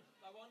 Barney?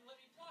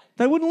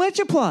 They wouldn't let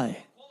you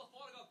play.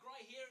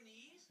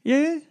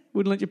 Yeah,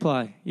 wouldn't let you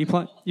play. You're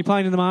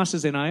playing in the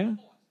Masters then, are you?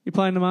 You're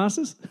playing the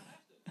Masters?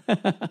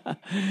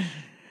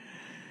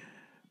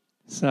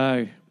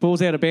 So,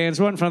 ball's out of bounds,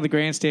 right in front of the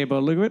grandstand by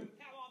the look of it.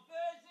 Come on,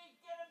 Burnsy,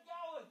 get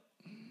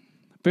him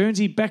going.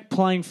 Burnsy back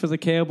playing for the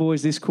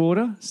Cowboys this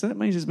quarter, so that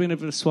means there's been a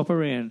bit of swap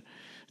around.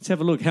 Let's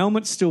have a look.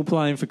 Helmet's still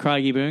playing for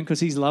Craigieburn because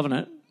he's loving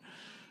it.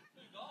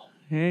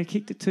 Yeah,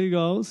 kicked it 2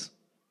 goals.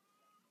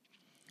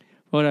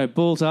 Righto,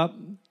 ball's up,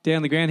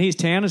 down the ground. Here's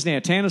Towners now.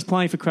 Towners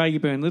playing for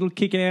Craigieburn. Little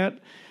kick out.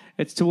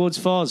 It's towards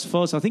Foz.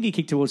 Foz, I think he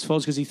kicked towards Foz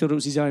because he thought it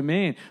was his own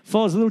man.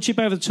 Foz, a little chip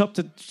over the top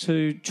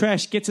to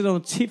Trash. Gets it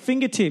on the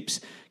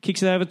fingertips.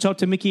 Kicks it over the top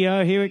to Mickey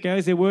O. Here it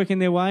goes. They're working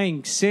their way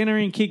in.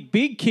 Centering kick.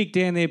 Big kick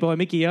down there by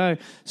Mickey O.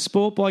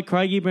 Sport by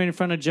Craigieburn in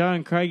front of Joe.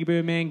 And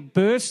Craigieburn, man,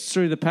 bursts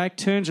through the pack,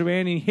 turns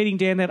around and heading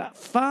down that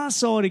far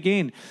side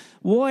again.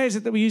 Why is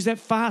it that we use that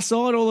far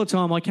side all the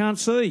time? I can't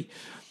see.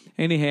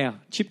 Anyhow,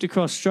 chipped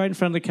across straight in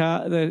front of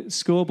the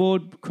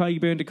scoreboard.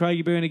 Craigieburn to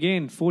Craigieburn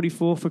again.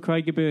 44 for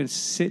Craigieburn.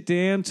 Set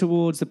down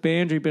towards the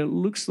boundary, but it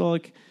looks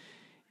like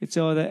it's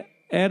either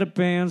out of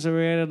bounds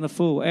or out on the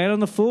full. Out on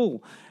the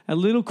full. A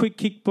little quick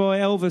kick by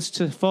Elvis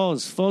to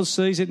Foz. Foz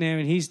sees it now,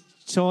 and he's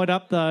tied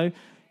up, though.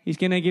 He's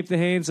going to give the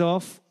hands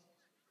off.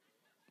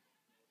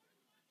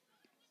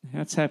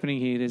 What's happening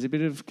here? There's a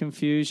bit of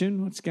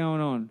confusion. What's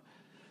going on?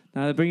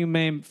 No, they're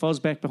bringing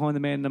Foz back behind the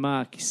man in the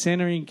mark.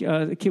 Centering,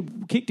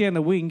 kick down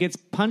the wing, gets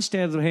punched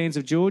out of the hands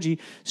of Georgie,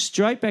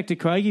 straight back to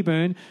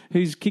Craigieburn,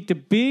 who's kicked a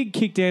big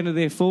kick down to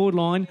their forward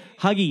line.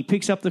 Huggy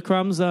picks up the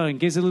crumbs, though, and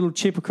gives a little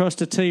chip across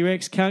to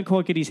T-Rex. Can't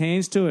quite get his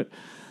hands to it.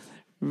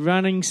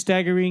 Running,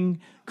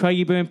 staggering,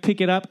 Craigieburn pick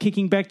it up,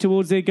 kicking back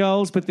towards their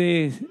goals, but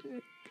they're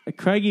a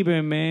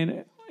Craigieburn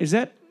man. Is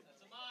that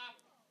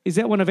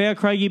one of our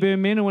Craigieburn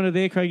men or one of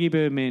their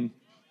Craigieburn men?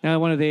 No,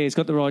 one of theirs. He's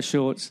got the right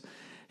shorts.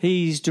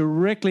 He's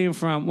directly in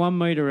front, 1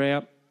 metre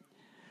out.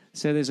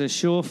 So there's a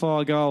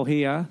surefire goal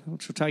here,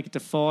 which will take it to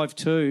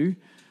 5-2,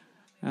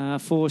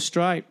 4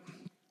 straight.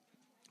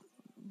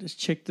 Just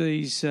check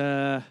these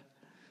Facebook.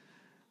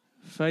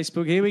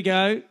 Here we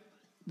go.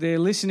 They're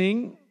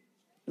listening.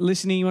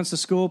 Listening wants to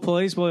score,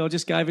 please. Well, I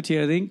just gave it to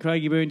you, I think.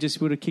 Craigieburn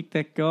just would have kicked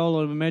that goal,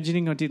 I'm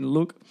imagining. I didn't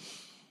look.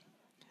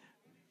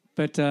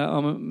 But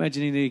I'm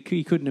imagining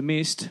he couldn't have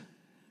missed.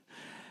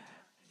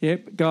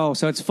 Yep, goal.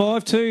 So it's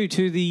 5-2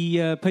 to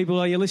the people.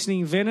 Are you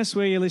listening, Venice?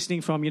 Where are you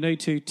listening from? You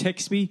need to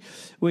text me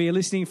where you're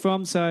listening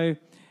from. So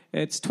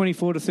it's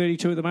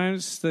 24-32 at the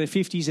moment. The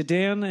 50s are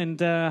down.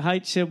 And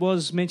H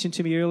was mentioned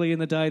to me earlier in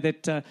the day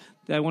that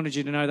they wanted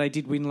you to know they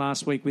did win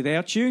last week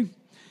without you.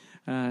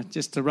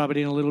 Just to rub it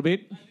in a little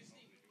bit.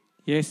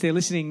 Yes, they're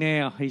listening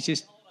now. He's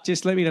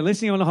just let me know.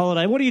 Listening on a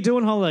holiday. What do you do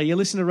on holiday? You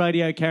listen to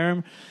Radio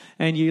Karam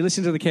and you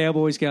listen to the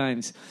Cowboys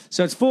games.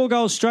 So it's 4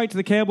 goals straight to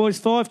the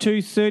Cowboys.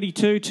 5-2,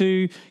 32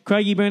 to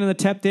Craigieburn, and the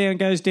tap down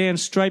goes down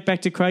straight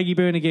back to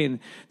Craigieburn again.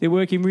 They're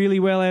working really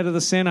well out of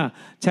the centre.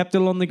 Tapped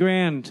it on the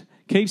ground.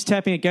 Keeps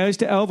tapping it. Goes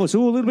to Elvis.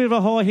 Oh, a little bit of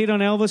a high hit on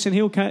Elvis, and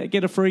he'll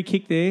get a free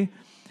kick there.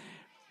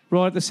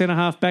 Right at the centre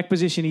half back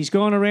position. He's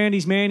gone around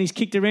his man. He's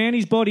kicked around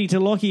his body to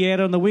Lockie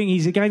out on the wing.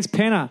 He's against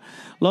Penner.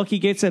 Lockie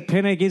gets it.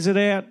 Penner gives it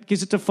out.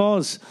 Gives it to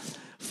Foz.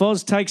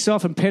 Foz takes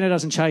off and Penner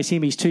doesn't chase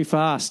him. He's too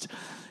fast.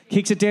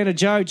 Kicks it down to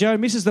Joe. Joe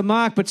misses the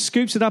mark but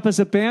scoops it up as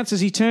it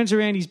bounces. He turns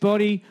around his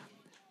body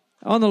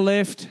on the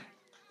left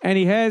and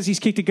he's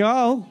kicked a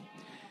goal.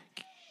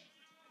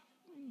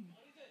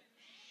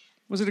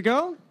 Was it a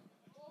goal?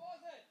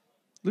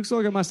 Looks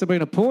like it must have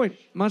been a point.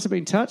 Must have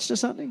been touched or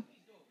something.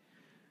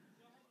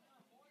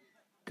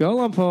 Goal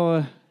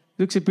umpire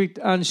looks a bit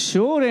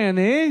unsure down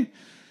there.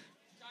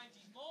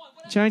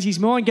 Changed his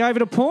mind, gave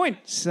it a point.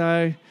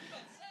 So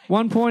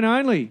 1 point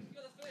only.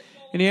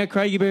 And now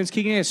Craigieburns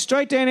kicking out.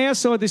 Straight down our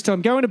side this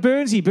time. Going to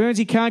Burnsy.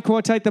 Burnsy can't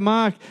quite take the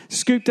mark.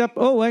 Scooped up.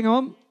 Oh, hang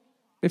on.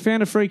 They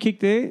found a free kick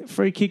there.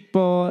 Free kick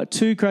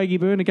to Craigie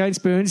Byrne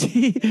against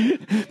Burnsy.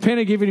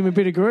 Penner giving him a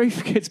bit of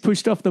grief. Gets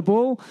pushed off the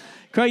ball.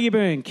 Craigie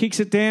Byrne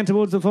kicks it down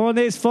towards the line.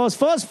 There's Foz.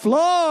 Foz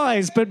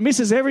flies but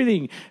misses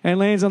everything and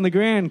lands on the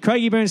ground.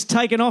 Craigie Byrne's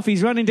taken off.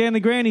 He's running down the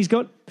ground. He's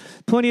got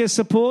plenty of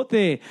support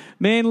there.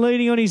 Man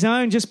leading on his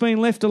own, just being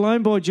left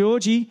alone by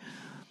Georgie.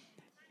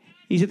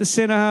 He's at the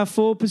centre half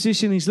forward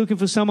position. He's looking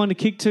for someone to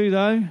kick to,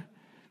 though.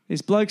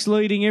 There's blokes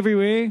leading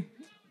everywhere.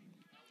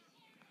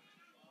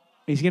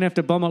 He's going to have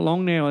to bomb it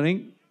long now, I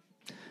think.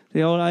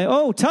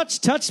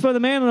 Touched by the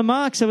man on the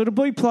mark, so it'll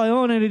be play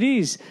on, and it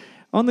is.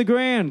 On the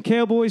ground,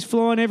 Cowboys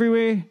flying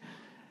everywhere.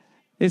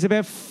 There's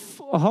about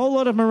a whole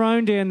lot of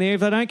maroon down there.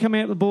 If they don't come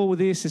out the ball with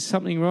this, there's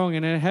something wrong,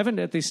 and they haven't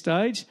at this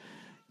stage.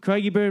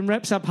 Craigie Byrne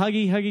wraps up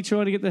Huggy. Huggy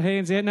trying to get the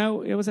hands out. No,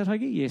 was that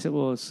Huggy? Yes, it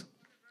was.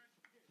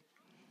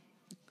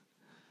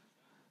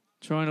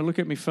 Trying to look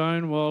at my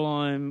phone while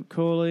I'm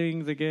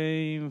calling the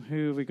game.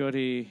 Who have we got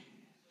here?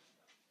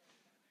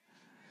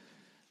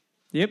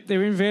 Yep,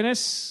 they're in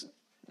Venice.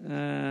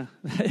 They're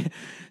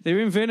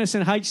in Venice,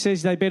 and H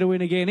says they better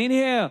win again.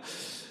 Anyhow,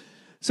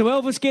 so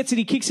Elvis gets it.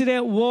 He kicks it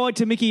out wide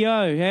to Mickey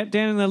O, out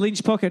down in the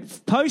Lynch pocket.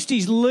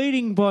 Postie's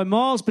leading by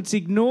miles, but it's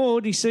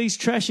ignored. He sees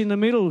Trash in the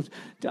middle.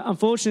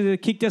 Unfortunately, the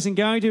kick doesn't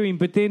go to him,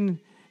 but then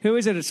who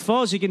is it? It's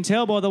Foz. You can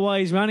tell by the way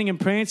he's running and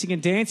prancing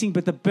and dancing,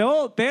 but the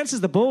ball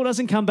bounces the ball,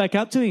 doesn't come back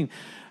up to him.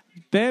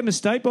 Bad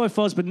mistake by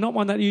Foz, but not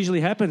one that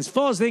usually happens.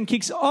 Foz then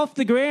kicks off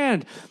the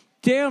ground.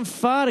 Down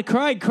far to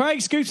Craig.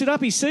 Craig scoops it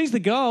up. He sees the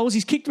goals.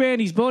 He's kicked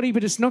around his body,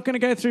 but it's not going to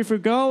go through for a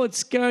goal.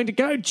 It's going to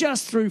go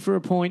just through for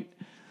a point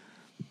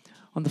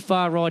on the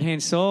far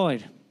right-hand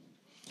side.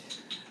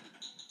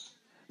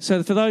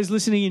 So for those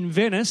listening in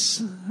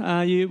Venice,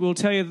 you will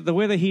tell you that the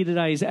weather here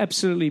today is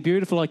absolutely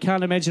beautiful. I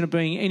can't imagine it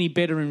being any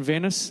better in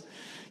Venice.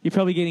 You're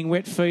probably getting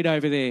wet feet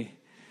over there.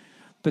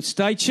 But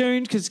stay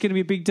tuned because it's going to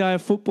be a big day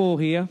of football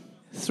here.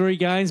 3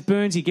 games.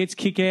 Burnsy gets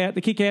kick out.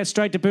 The kick out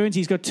straight to Burnsy.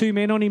 He's got 2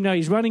 men on him. No,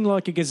 he's running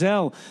like a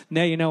gazelle.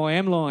 Now you know I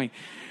am lying.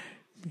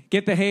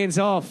 Get the hands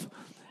off.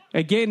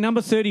 Again,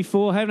 number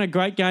 34, having a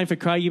great game for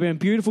Craigie Byrne.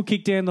 Beautiful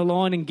kick down the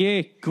line. And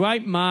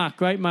great mark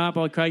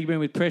by Craigie Byrne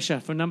with pressure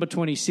from number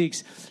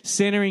 26.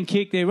 Centering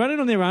kick. They're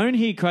running on their own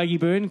here, Craigie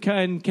Byrne,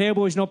 and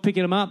Cowboys not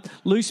picking them up.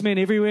 Loose men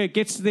everywhere.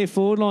 Gets to their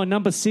forward line.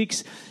 Number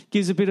 6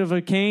 gives a bit of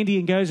a candy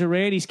and goes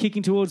around. He's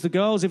kicking towards the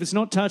goals. If it's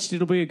not touched,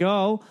 it'll be a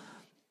goal.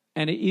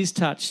 And it is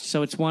touched,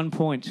 so it's 1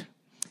 point.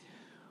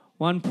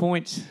 1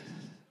 point.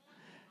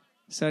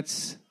 So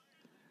it's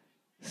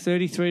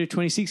 33 to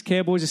 26.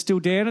 Cowboys are still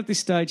down at this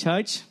stage,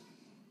 H.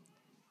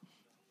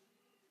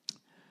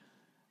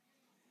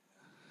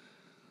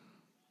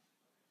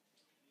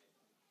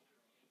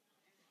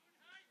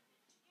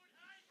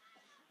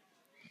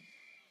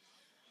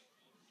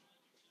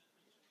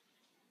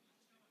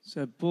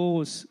 So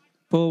ball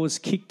was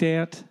kicked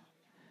out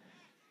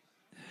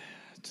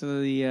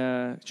to the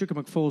Chuka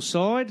McFall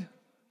side.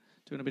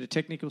 Doing a bit of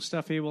technical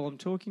stuff here while I'm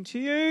talking to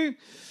you.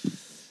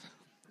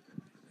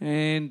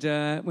 And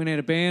went out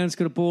of bounds,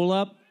 got a ball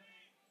up.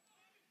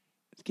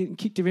 It's getting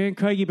kicked around.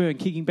 Craigie Byrne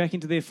kicking back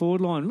into their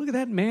forward line. Look at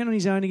that man on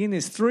his own again.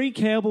 There's 3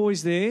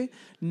 Cowboys there.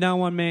 No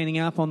one manning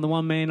up on the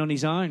one man on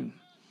his own.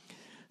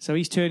 So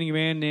he's turning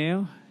around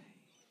now.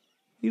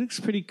 He looks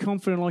pretty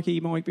confident like he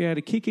might be able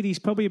to kick it. He's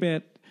probably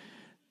about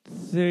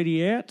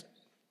 30 out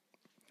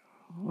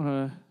on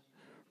a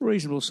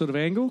reasonable sort of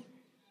angle.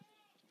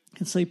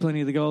 Can see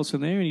plenty of the goals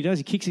from there, and he does.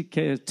 He kicks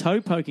a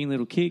toe-poking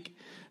little kick,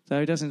 though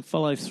he doesn't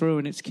follow through,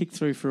 and it's kicked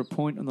through for a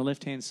point on the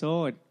left-hand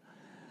side.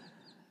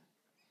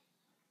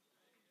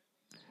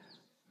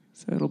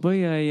 So it'll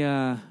be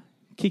a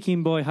kick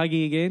in by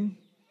Huggy again.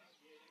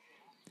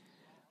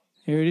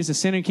 Here it is, a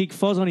centre kick.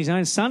 Foz on his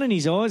own. Sun in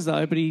his eyes,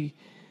 though, but he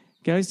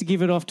goes to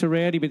give it off to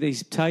Rowdy, but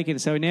he's taken.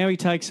 So now he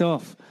takes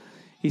off.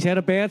 He's had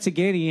a bounce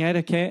again. He had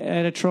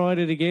a try at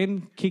it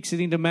again. Kicks it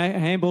into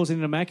handballs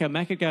into Macca.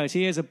 Macca goes.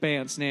 He has a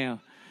bounce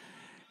now.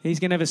 He's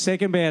going to have a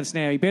second bounce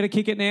now. He better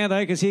kick it now, though,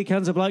 because here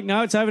comes a bloke.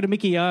 No, it's over to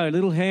Mickey O.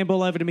 Little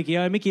handball over to Mickey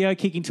O. Mickey O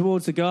kicking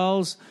towards the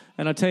goals.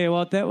 And I tell you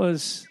what, that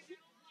was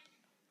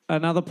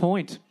another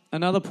point.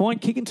 Another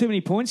point. Kicking too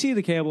many points here,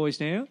 the Cowboys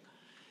now.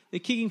 The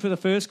kicking for the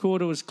first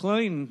quarter was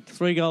clean.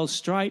 3 goals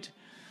straight.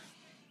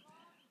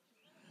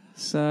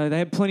 So they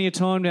had plenty of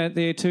time out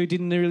there too.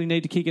 Didn't really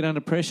need to kick it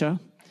under pressure.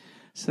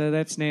 So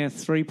that's now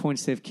 3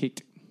 points they've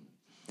kicked.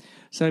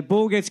 So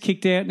ball gets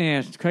kicked out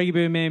now. Craigie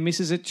Byrne man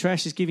misses it.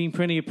 Trash is giving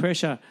plenty of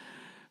pressure.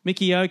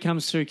 Mickey O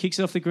comes through, kicks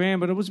it off the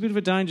ground, but it was a bit of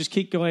a dangerous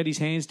kick. Guy had his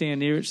hands down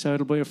near it, so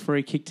it'll be a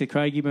free kick to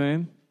Craigie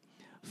Byrne.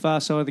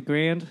 Far side of the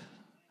ground,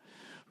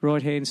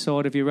 right-hand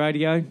side of your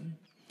radio.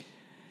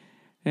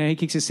 Now he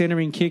kicks a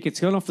centering kick. It's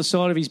gone off the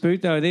side of his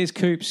boot, though. There's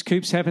Coops.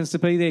 Coops happens to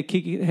be there.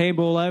 Kick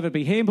handball over. It'll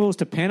be handballs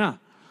to Penner.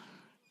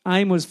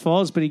 Aim was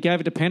Foz, but he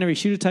gave it to Penner. He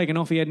should have taken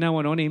off. He had no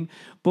one on him.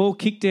 Ball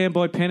kicked down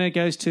by Penner,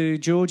 goes to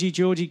Georgie.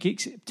 Georgie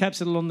kicks,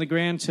 taps it along the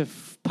ground to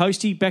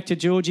Posty, back to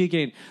Georgie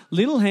again.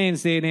 Little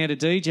hands there now to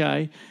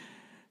DJ.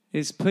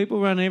 There's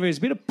people running everywhere. There's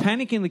a bit of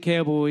panic in the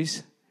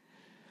Cowboys.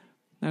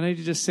 They need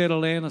to just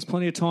settle down. There's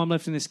plenty of time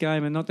left in this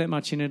game and not that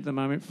much in it at the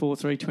moment.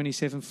 4-3,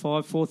 27-5,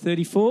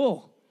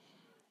 4-34.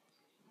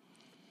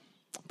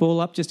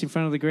 Ball up just in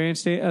front of the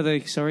grandstand.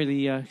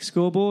 The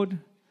scoreboard.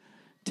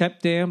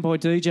 Tapped down by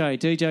DJ.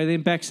 DJ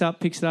then backs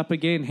up, picks it up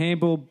again.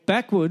 Handball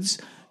backwards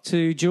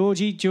to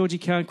Georgie. Georgie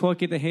can't quite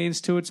get the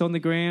hands to it. It's on the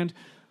ground.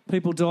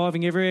 People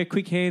diving everywhere.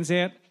 Quick hands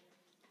out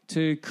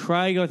to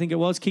Craig, I think it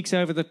was. Kicks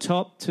over the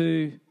top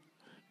to...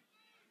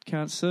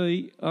 Can't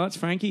see. Oh, it's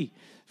Frankie.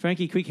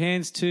 Frankie, quick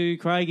hands to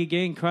Craig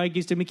again. Craig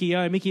gives to Mickey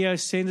O. Mickey O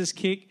sends his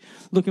kick.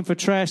 Looking for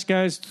Trash.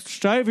 Goes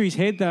straight over his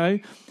head, though.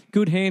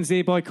 Good hands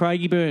there by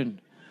Craigie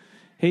Byrne.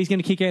 He's going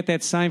to kick out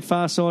that same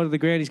far side of the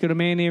ground. He's got a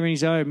man there in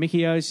his own.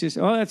 Mickey O's just...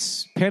 Oh,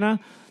 that's Penner.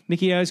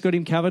 Mickey O's got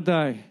him covered,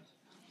 though.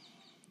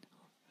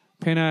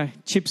 Penner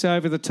chips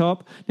over the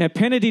top. Now,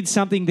 Penner did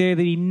something there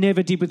that he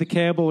never did with the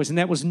Cowboys, and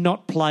that was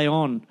not play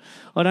on.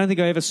 I don't think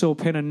I ever saw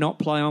Penner not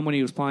play on when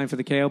he was playing for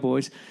the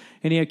Cowboys.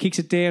 Anyhow, kicks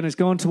it down, has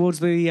gone towards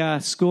the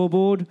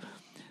scoreboard.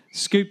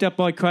 Scooped up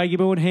by Craigie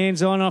Byrne,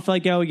 hands on, off they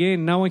go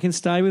again. No one can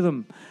stay with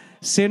him.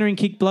 Centering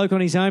kick bloke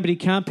on his own, but he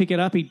can't pick it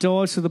up. He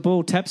dives for the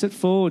ball, taps it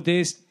forward.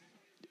 There's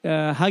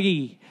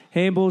Huggy.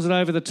 Handballs it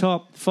over the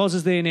top. Foz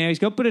is there now. He's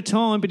got a bit of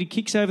time, but he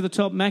kicks over the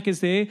top. Mack is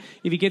there.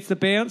 If he gets the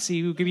bounce,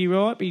 he will give you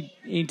right.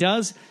 He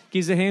does.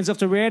 Gives the hands off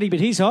to Rowdy, but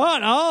he's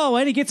hot. Oh,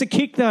 and he gets a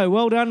kick, though.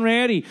 Well done,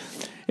 Rowdy.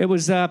 It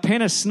was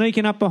Penner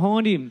sneaking up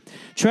behind him.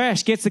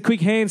 Trash gets the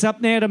quick hands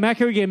up now to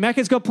Macca again.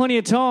 Macca's got plenty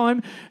of time.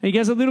 And he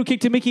gives a little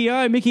kick to Mickey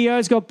O. Mickey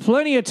O's got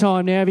plenty of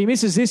time now. If he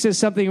misses this, there's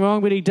something wrong,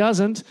 but he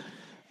doesn't.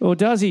 Or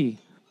does he?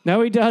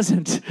 No, he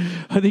doesn't.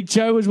 I think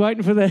Joe was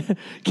waiting for the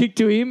kick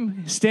to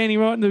him, standing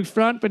right in the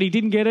front, but he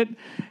didn't get it.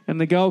 And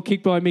the goal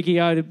kicked by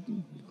Mickey O.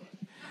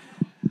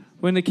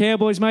 When the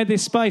Cowboys made their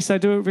space, they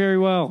do it very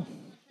well.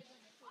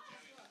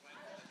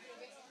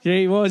 Yeah,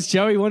 he was.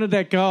 Joey wanted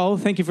that goal.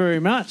 Thank you very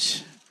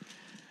much.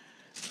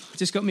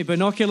 Just got me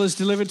binoculars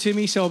delivered to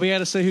me, so I'll be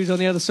able to see who's on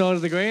the other side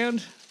of the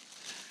ground.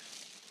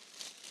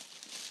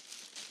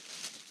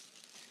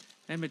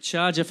 And my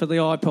charger for the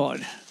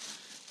iPod.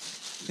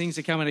 Things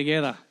are coming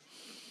together.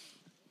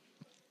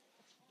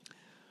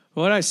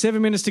 Righto, 7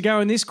 minutes to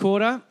go in this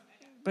quarter,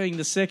 being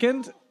the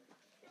second.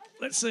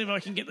 Let's see if I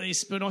can get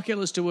these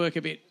binoculars to work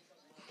a bit.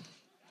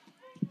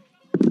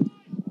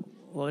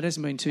 Well, it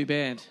hasn't been too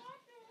bad,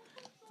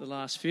 the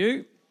last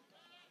few.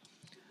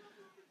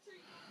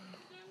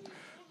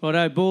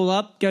 Righto, ball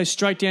up, goes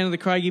straight down to the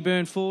Craigie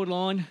Byrne forward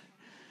line.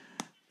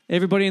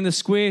 Everybody in the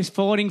square is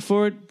fighting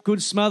for it.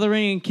 Good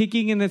smothering and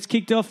kicking, and it's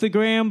kicked off the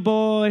ground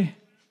by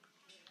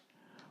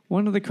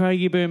one of the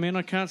Craigie Byrne men.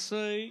 I can't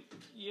see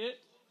yet.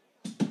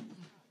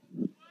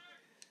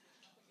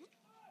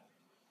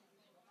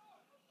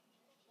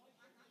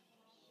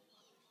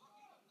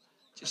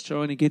 Just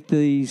trying to get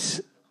these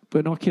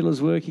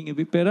binoculars working a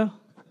bit better.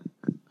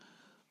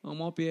 I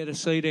might be able to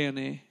see down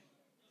there.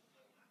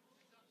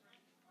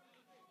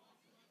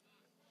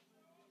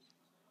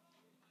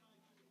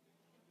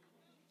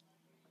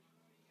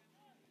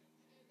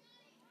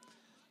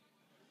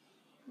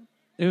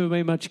 Never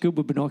been much good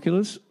with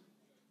binoculars.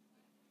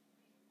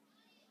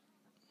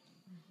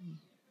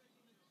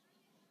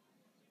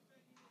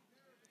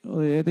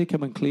 Oh, yeah, they're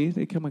coming clear.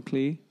 They're coming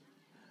clear.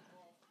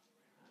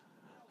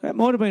 That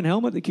might have been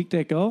Helmet that kicked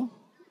that goal.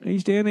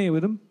 He's down there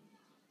with him.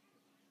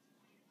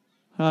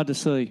 Hard to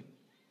see.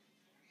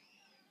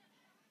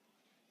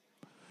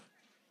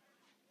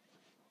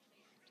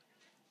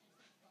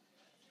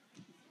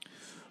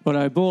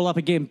 Righto, ball up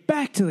again.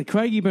 Back to the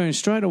Craigie Byrne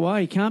straight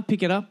away. He can't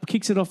pick it up.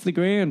 Kicks it off the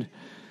ground.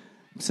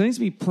 Seems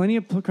to be plenty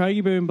of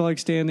Craigie Byrne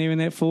blokes down there in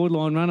that forward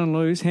line running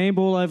loose.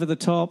 Handball over the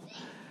top.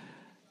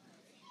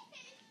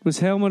 It was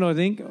Helmet, I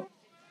think.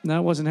 No,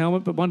 it wasn't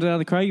Helmet, but one to the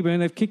other Craigie Byrne.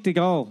 They've kicked a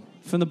goal.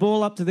 From the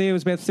ball up to there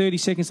was about 30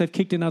 seconds. They've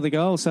kicked another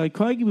goal. So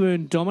Craigie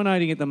Byrne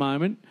dominating at the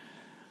moment.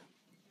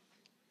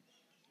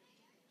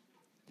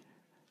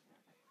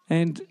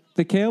 And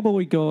the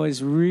Cowboy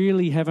guys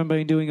really haven't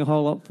been doing a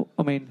whole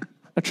lot.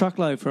 A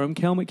truckload for them.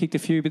 Helmet kicked a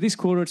few, but this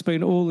quarter it's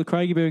been all the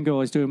Craigie Byrne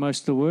guys doing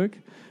most of the work,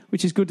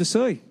 which is good to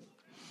see.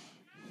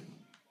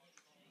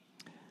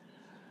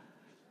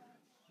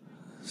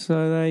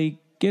 So they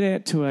get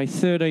out to a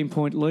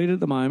 13-point lead at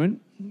the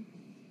moment.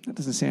 That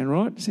doesn't sound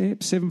right.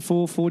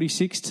 7-4,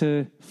 46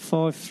 to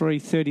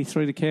 5-3,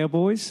 33 to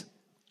Cowboys.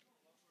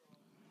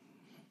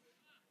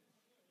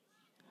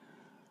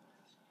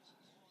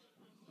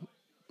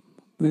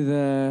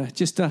 With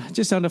just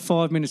under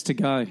 5 minutes to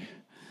go.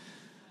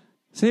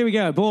 So here we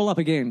go. Ball up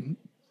again.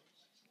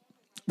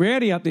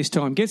 Rowdy up this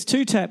time. Gets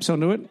two taps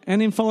onto it and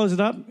then follows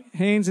it up.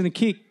 Hands and a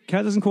kick.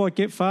 Doesn't quite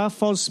get far.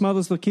 Foz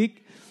smothers the kick.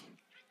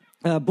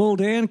 Ball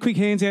down, quick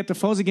hands out to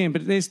Foz again,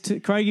 but there's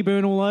Craigie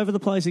Byrne all over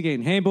the place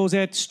again. Handballs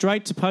out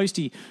straight to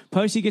Posty.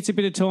 Posty gets a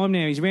bit of time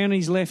now. He's round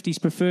his left, his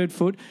preferred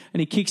foot, and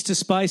he kicks to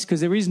space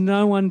because there is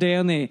no one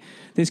down there.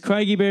 There's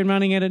Craigie Byrne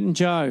running at it and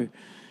Joe.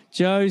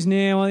 Joe's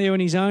now there on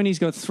his own. He's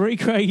got three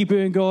Craigie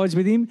Byrne guys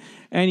with him,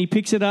 and he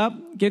picks it up,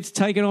 gets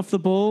taken off the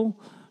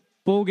ball.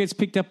 Ball gets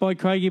picked up by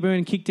Craigie Byrne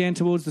and kicked down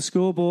towards the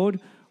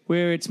scoreboard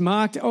where it's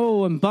marked,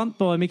 and bumped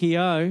by Mickey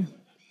O.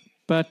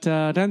 but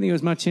I don't think there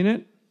was much in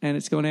it, and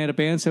it's gone out of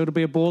bounds, so it'll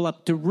be a ball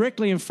up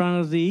directly in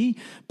front of the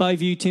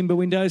Bayview Timber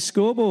Windows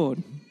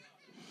scoreboard.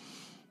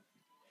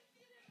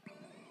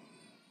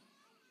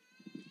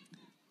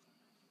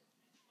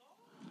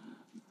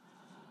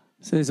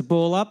 So there's a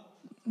ball up,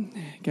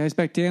 goes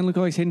back down, look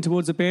like he's heading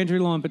towards the boundary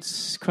line, but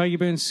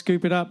Craigieburn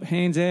scoop it up,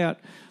 hands out.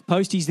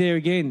 Postie's there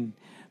again,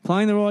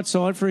 playing the right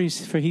side for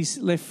his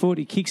left foot.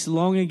 He kicks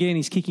long again,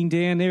 he's kicking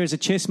down. There is a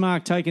chest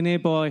mark taken there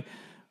by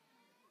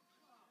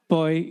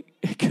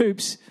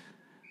Coops.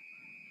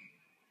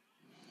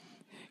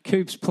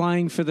 Coops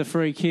playing for the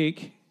free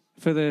kick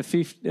for the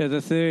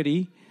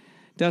 30.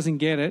 Doesn't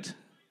get it.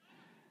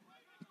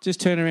 Just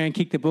turn around and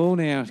kick the ball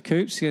now,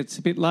 Coops. It's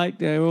a bit late.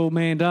 They're all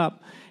manned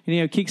up.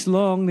 Anyhow, kicks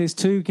long. There's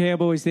two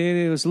Cowboys there.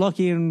 There was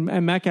Lockie and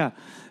Macca.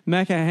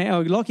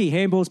 Lockie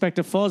handballs back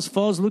to Foz.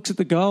 Foz looks at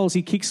the goals.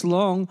 He kicks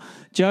long.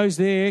 Joe's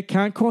there.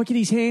 Can't quite get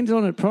his hands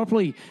on it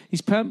properly.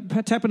 He's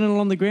tapping it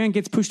along the ground.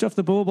 Gets pushed off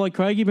the ball by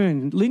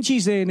Craigieburn.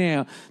 Lynchy's there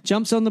now.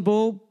 Jumps on the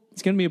ball.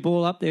 It's going to be a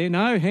ball up there.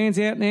 No, hands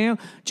out now.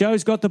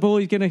 Joe's got the ball.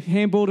 He's going to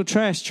handball to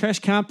Trash. Trash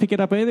can't pick it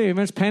up either.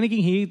 Everyone's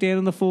panicking here down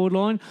on the forward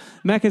line.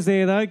 Macca's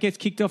there, though. Gets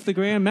kicked off the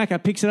ground.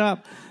 Macca picks it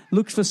up.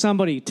 Looks for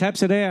somebody.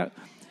 Taps it out.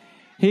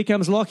 Here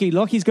comes Lockie.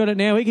 Lockie's got it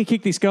now. He can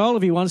kick this goal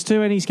if he wants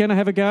to, and he's going to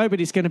have a go, but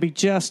it's going to be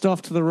just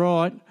off to the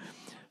right.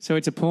 So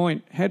it's a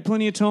point. Had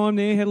plenty of time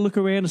there. Had a look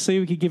around to see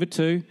who we could give it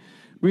to.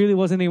 Really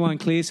wasn't anyone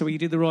clear, so he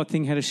did the right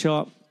thing, had a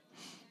shot.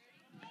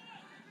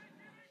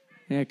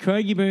 Now,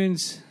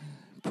 Craigieburns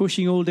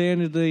pushing all down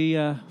to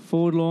the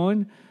forward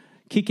line.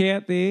 Kick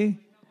out there.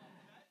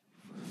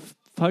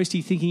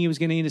 Postie thinking he was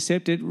going to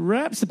intercept it.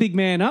 Wraps the big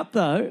man up,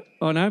 though.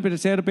 Oh, no, but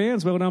it's out of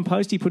bounds. Well done,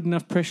 Postie. Put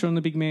enough pressure on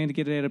the big man to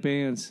get it out of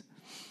bounds.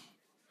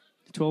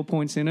 12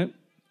 points in it.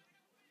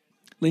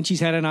 Lynchy's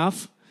had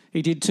enough.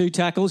 He did 2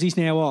 tackles. He's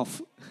now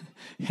off.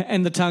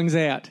 And the tongue's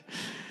out.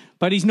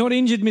 But he's not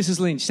injured, Mrs.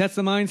 Lynch. That's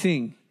the main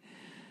thing.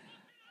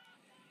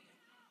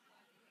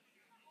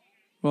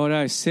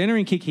 Righto,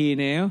 centering kick here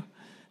now.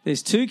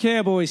 There's 2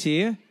 Cowboys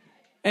here.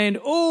 And,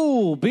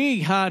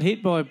 big hard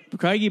hit by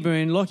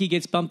Craigieburn. Lockie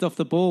gets bumped off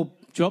the ball,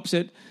 drops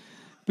it.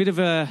 Bit of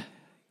a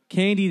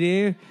candy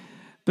there.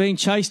 Being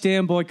chased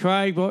down by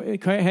Craig.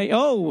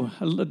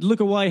 Look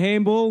away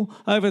handball.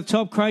 Over the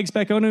top, Craig's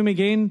back on him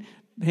again.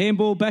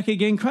 Handball back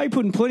again. Craig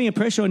putting plenty of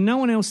pressure on. No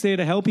one else there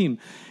to help him.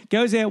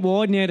 Goes out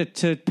wide now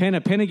to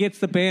Penner. Penner gets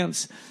the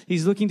bounce.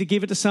 He's looking to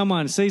give it to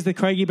someone. Sees the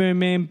Craigieburn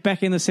man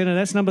back in the centre.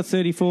 That's number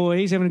 34.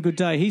 He's having a good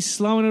day. He's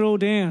slowing it all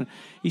down.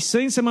 He's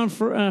seen someone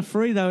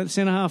free, though, at the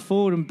centre half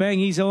forward, and bang,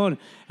 he's on.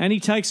 And he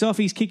takes off.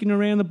 He's kicking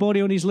around the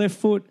body on his left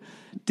foot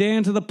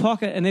down to the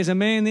pocket. And there's a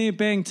man there.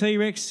 Bang,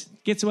 T-Rex.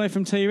 Gets away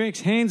from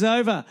T-Rex. Hands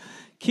over.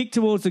 Kick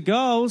towards the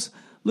goals.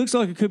 Looks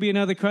like it could be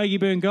another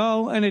Craigieburn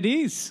goal, and it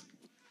is.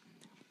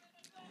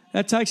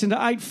 That takes him to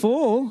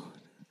 8-4.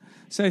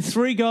 So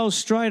 3 goals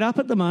straight up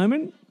at the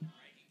moment.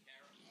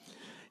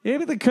 Yeah,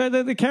 but the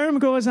Carrum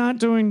guys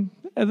aren't doing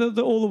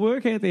all the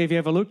work out there, if you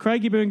have a look.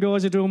 Craigieburn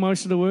guys are doing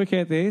most of the work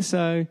out there,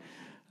 so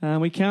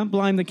we can't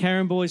blame the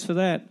Carrum boys for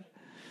that.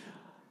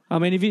 I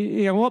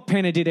mean, what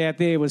Penner did out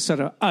there was sort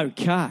of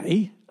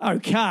okay. I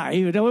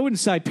wouldn't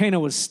say Penner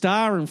was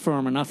starring for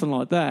him or nothing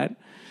like that.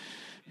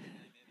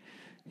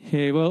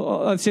 Yeah,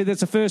 well, I'd say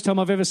that's the first time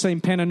I've ever seen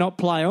Penner not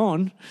play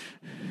on.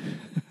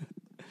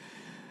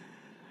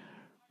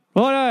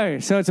 Righto,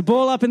 so it's a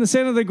ball up in the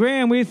centre of the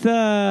ground with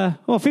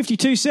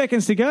 52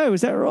 seconds to go.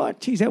 Is that right?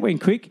 Geez, that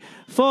went quick.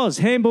 Foz,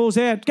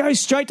 handballs out. Goes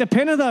straight to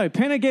Penner, though.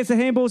 Penner gets the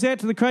handballs out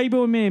to the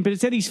Craigieburn man, but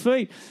it's at his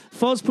feet.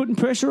 Foz putting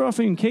pressure off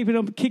him.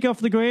 Kick off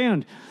the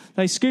ground.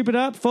 They scoop it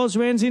up. Foz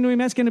runs into him.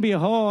 That's going to be a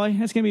high.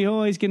 He's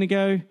going to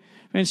go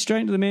ran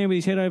straight into the man with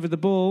his head over the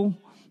ball.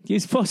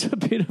 Gives Foz a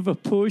bit of a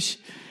push.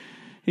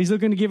 He's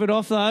looking to give it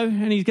off, though,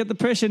 and he's got the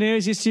pressure now.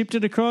 He's just chipped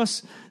it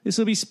across. This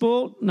will be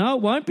sport. No,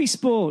 it won't be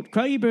sport.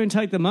 Craigieburn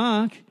take the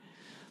mark.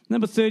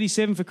 Number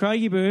 37 for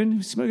Craigieburn.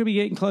 It's going to be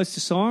getting close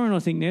to siren, I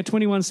think, now.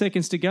 21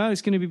 seconds to go.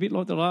 It's going to be a bit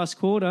like the last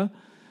quarter.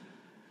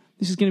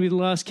 This is going to be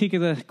the last kick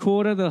of the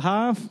quarter, the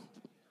half.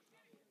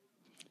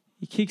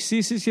 He kicks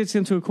this. This gets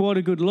them to quite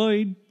a good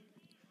lead.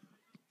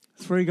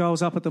 3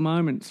 goals up at the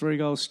moment. 3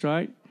 goals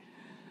straight.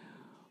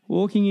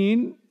 Walking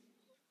in.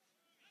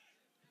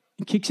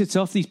 Kicks it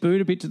off his boot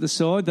a bit to the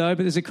side, though.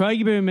 But there's a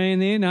Craigieburn man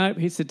there. No,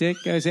 hits the deck,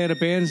 goes out of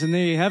bounds, and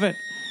there you have it.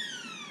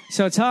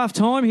 So it's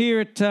half-time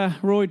here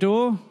at Roy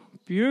Dore.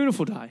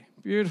 Beautiful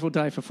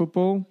day for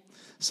football.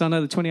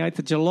 Sunday the 28th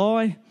of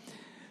July,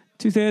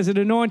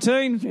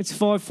 2019. It's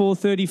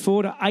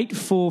 5-4-34 to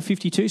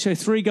 8-4-52. So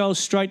 3 goals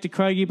straight to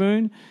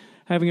Craigieburn.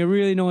 Having a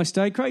really nice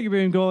day.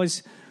 Craigieburn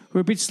guys were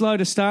a bit slow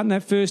to start in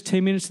that first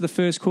 10 minutes of the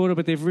first quarter,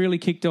 but they've really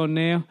kicked on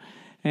now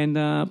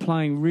and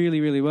playing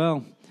really, really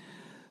well.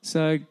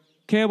 So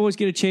Cowboys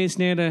get a chance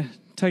now to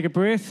take a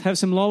breath, have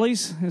some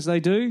lollies, as they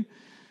do.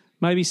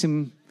 Maybe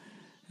some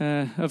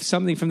of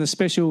something from the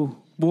special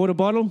water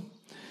bottle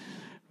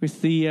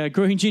with the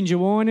green ginger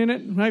wine in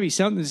it. Maybe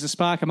something to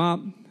spark them up.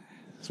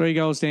 3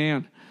 goals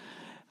down.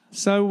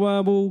 So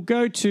we'll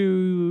go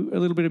to a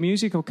little bit of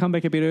music. I'll come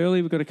back a bit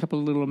early. We've got a couple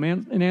of little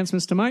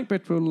announcements to make,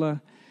 but we'll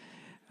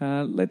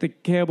let the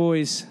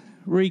Cowboys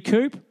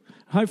recoup.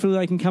 Hopefully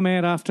they can come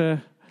out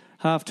after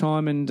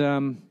half-time and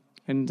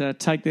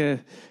take the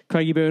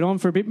Craigieburn on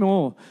for a bit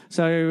more.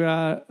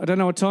 So I don't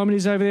know what time it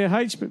is over there,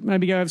 H, but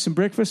maybe go have some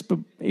breakfast. But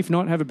if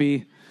not, have a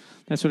beer.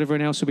 That's what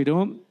everyone else will be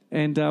doing.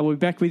 And we'll be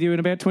back with you in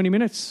about 20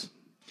 minutes.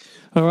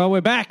 All right,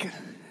 we're back.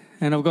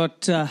 And I've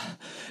got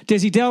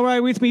Desi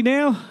Delray with me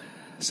now.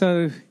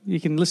 So you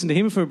can listen to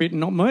him for a bit and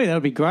not me. That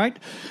would be great.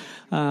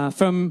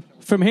 From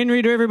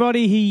Henry to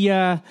everybody,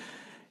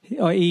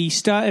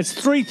 it's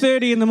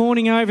 3:30 in the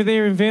morning over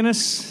there in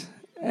Venice,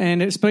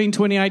 and it's been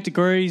 28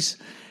 degrees.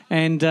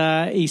 And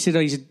he said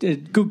he's a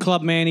good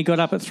club man. He got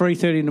up at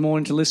 3:30 in the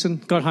morning to listen,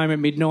 got home at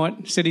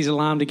midnight, set his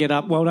alarm to get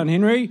up. Well done,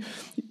 Henry.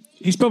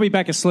 He's probably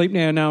back asleep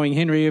now, knowing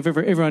Henry.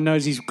 Everyone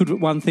knows he's good at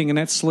one thing, and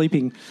that's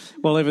sleeping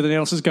while everything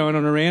else is going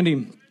on around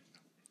him.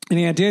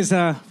 Anyhow,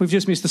 Des, we've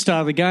just missed the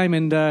start of the game,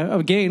 and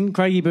again,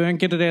 Craigieburn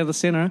get it out of the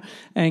centre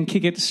and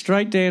kick it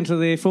straight down to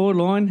their forward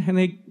line, and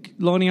they're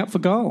lining up for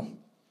goal.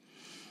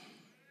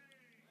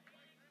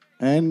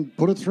 And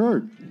put it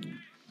through.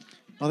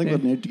 I think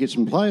we need to get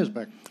some players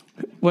back.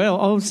 Well,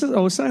 I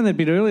was saying that a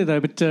bit earlier,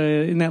 though, but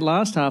in that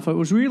last half, it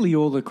was really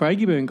all the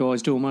Craigieburn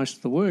guys doing most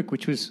of the work,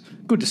 which was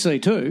good to see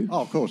too.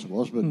 Oh, of course it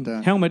was.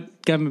 But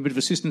Helmet gave him a bit of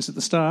assistance at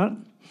the start.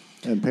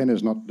 And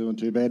Penner's not doing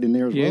too bad in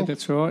there as well. Yeah,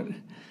 that's right.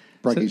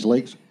 Break his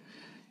legs.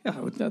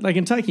 Yeah, they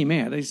can take him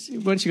out.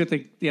 Once you've got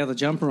the other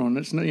jumper on,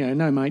 it's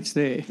no mates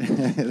there.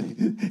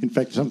 In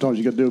fact, sometimes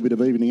you've got to do a bit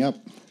of evening up.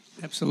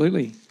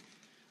 Absolutely.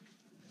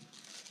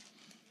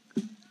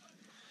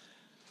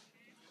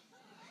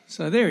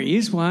 So there he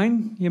is,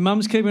 Wayne. Your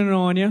mum's keeping an eye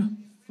on you.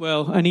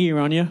 Well, an ear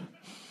on you.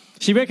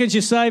 She reckons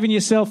you're saving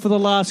yourself for the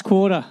last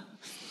quarter.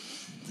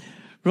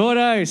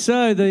 Righto,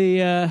 so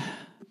the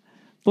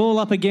ball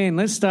up again.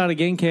 Let's start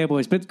again,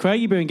 Cowboys. But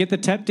Craigieburn get the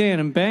tap down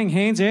and bang,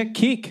 hands out,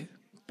 kick.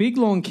 Big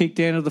long kick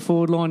down to the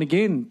forward line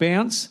again.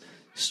 Bounce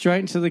straight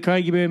into the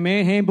Craigieburn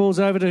man. Handball's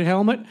over to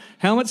Helmet.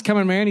 Helmet's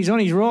coming around. He's on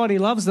his right. He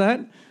loves that.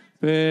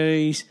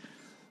 But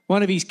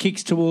one of his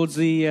kicks towards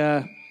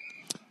the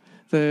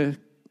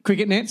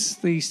cricket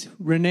nets. He's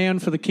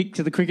renowned for the kick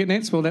to the cricket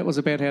nets. Well, that was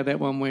about how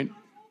that one went.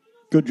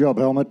 Good job,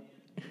 Helmet.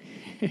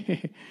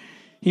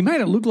 He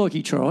made it look like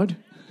he tried.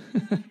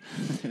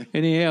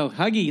 Anyhow,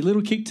 Huggy,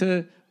 little kick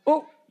to...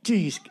 Oh,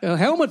 geez.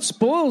 Helmet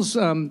spoils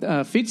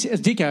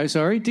Dicko.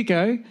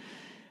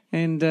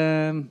 And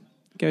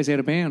goes out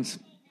of bounds.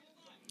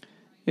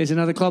 There's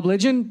another club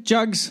legend.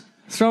 Jugs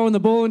throwing the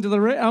ball into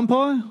the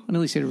umpire. I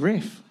nearly said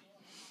ref.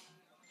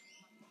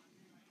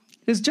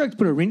 Does Jugs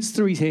put a rinse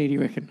through his hair, do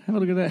you reckon? Have a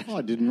look at that.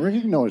 I didn't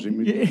recognise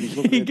him. Yeah, he's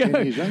looking at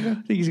 10 years younger. I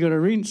think he's got a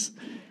rinse.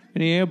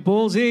 Anyhow,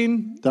 ball's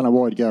in. Don't know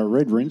why he'd go a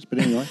red rinse, but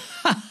anyway.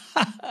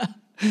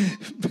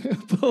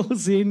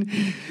 Ball's in.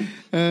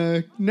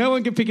 No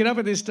one can pick it up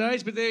at this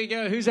stage, but there you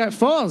go. Who's that?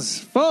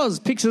 Foz.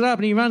 Foz picks it up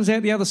and he runs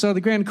out the other side of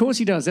the ground. Of course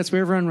he does. That's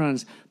where everyone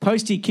runs.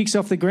 Posty kicks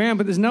off the ground,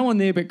 but there's no one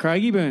there but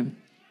Craigieburn.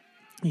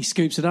 He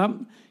scoops it up,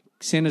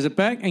 centres it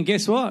back, and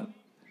guess what?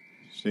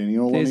 Standing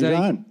all on his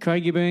own.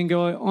 Craigieburn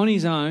guy on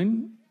his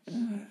own.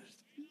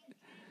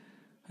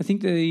 I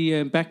think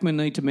the backmen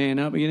need to man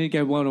up. You need to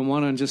go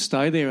one-on-one and just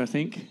stay there, I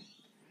think.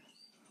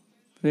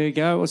 There you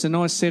go. It was a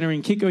nice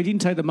centering kick. He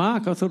didn't take the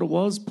mark. I thought it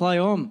was. Play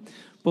on.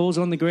 Ball's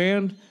on the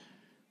ground.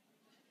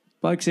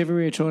 Blokes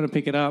everywhere trying to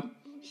pick it up.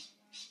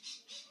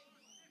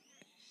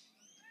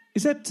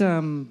 Is that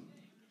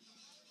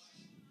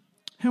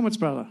Helmet's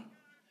brother?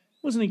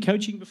 Wasn't he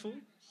coaching before?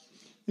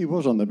 He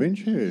was on the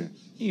bench, yeah.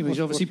 He's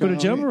obviously put a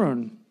jumper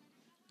on.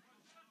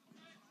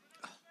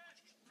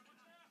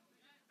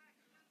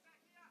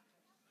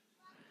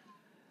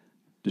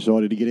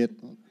 Decided to get out.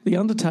 The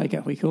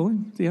Undertaker, we call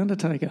him. The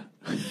Undertaker.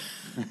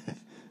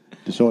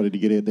 Decided to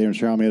get out there and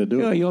show him how to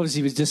do it. He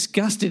obviously was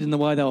disgusted in the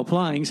way they were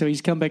playing, so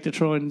he's come back to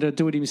try and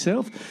do it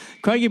himself.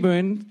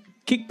 Craigieburn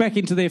kicked back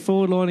into their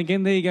forward line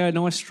again. There you go,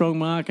 nice strong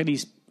mark, and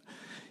he's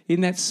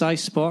in that safe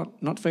spot,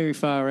 not very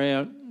far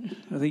out.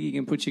 I think you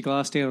can put your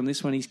glass down on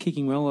this one. He's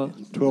kicking well.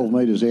 12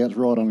 metres out,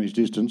 right on his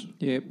distance.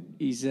 Yep,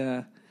 he's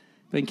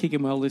been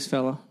kicking well, this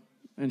fella.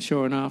 And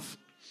sure enough,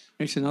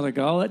 it's another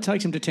goal. That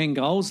takes him to 10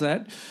 goals,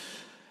 that.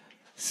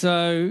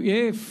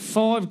 So,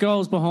 5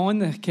 goals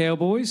behind the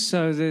Cowboys,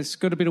 so there's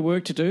got a bit of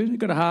work to do. They've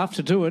got a half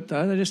to do it,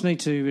 though. They just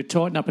need to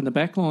tighten up in the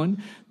back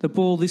line. The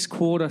ball this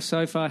quarter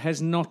so far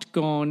has not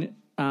gone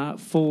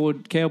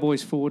forward,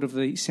 Cowboys forward of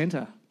the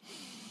centre.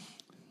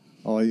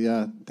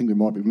 I think we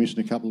might be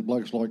missing a couple of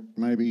blokes like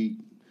maybe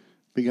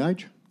Big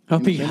H. Oh,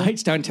 Big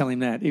H, don't tell him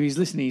that. If he's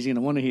listening, he's going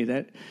to want to hear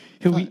that.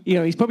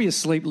 He's probably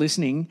asleep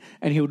listening,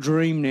 and he'll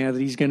dream now that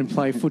he's going to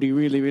play footy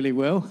really, really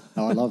well.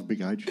 Oh, I love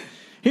Big H.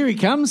 Here he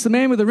comes, the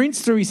man with the rinse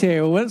through his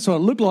hair. Well, that's what it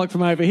looked like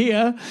from over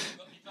here.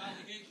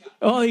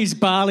 Oh, his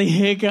barley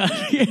haircut.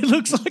 It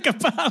looks like a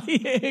barley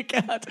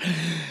haircut.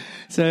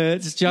 So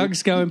it's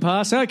Jugs going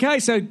past. Okay,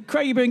 so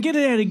Craigieburn get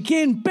it out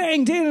again.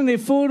 Bang, down in their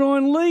forward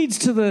line. Leads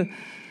to the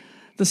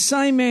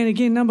same man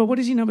again.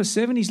 Number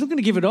 7? He's looking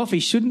to give it off. He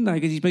shouldn't, though,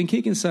 because he's been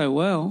kicking so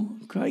well.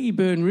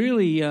 Craigieburn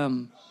really... I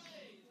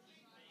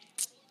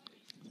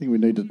think we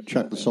need to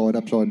chuck the side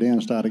upside down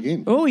and start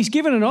again. Oh, he's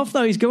given it off,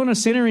 though. He's gone a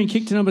centering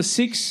kick to number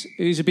 6,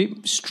 who's a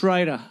bit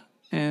straighter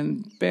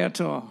and about,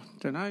 I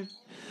don't know,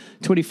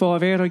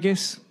 25 out, I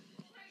guess.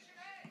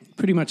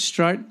 Pretty much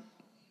straight.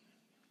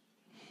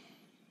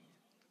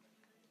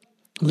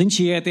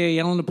 Lynchy out there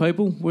yelling to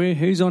people.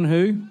 Who's on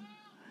who?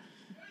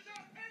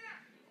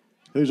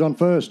 Who's on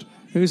first?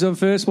 Who's on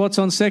first? What's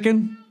on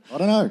second? I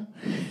don't know.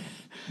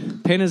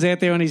 Penner's out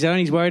there on his own.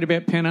 He's worried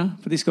about Penner,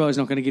 but this guy's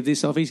not going to give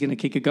this off. He's going to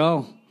kick a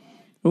goal.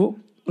 Oh,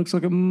 looks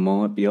like it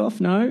might be off.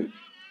 No,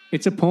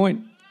 it's a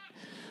point.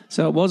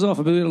 So it was off.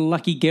 A bit of a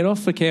lucky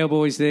get-off for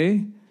Cowboys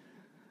there.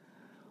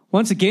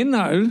 Once again,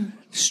 though,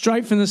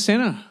 straight from the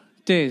centre,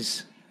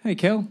 Des. Hey,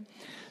 Kel.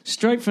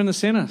 Straight from the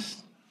centre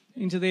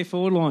into their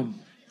forward line.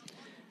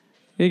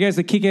 There goes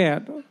the kick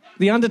out.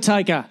 The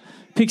Undertaker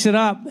picks it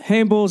up,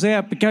 handballs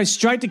out, but goes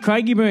straight to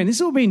Craigieburn. This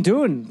is what we've been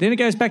doing. Then it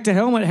goes back to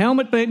Helmet.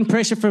 Helmet beating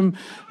pressure from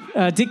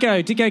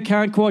Dicko. Dicko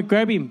can't quite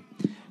grab him.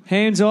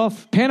 Hands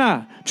off.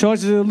 Penner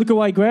tries to look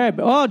away grab.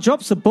 Oh,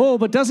 drops the ball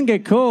but doesn't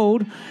get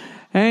called.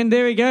 And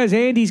there he goes.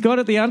 Andy's got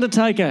it, the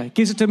Undertaker.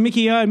 Gives it to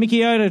Mickey O.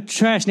 Mickey O to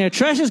Trash. Now,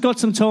 Trash has got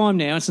some time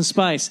now and some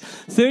space.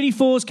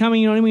 34's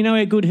coming on him. We know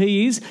how good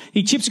he is.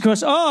 He chips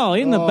across. Oh,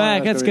 in the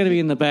back. That's going to be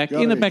in the back.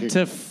 In the back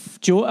to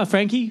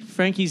Frankie.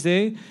 Frankie's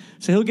there.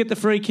 So he'll get the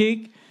free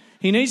kick.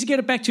 He needs to get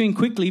it back to him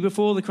quickly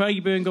before the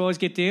Craigieburn guys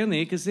get down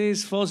there because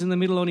there's Foz in the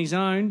middle on his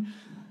own.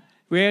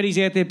 Rowdy's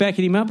out there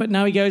backing him up, but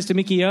no, he goes to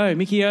Mickey O.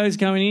 Mickey O's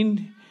going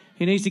in.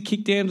 He needs to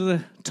kick down to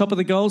the top of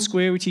the goal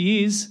square, which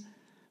he is,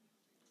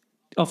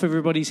 off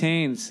everybody's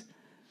hands.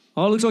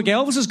 Oh, it looks like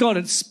Elvis has got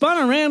it. Spun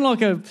around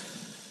like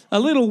a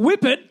little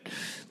whippet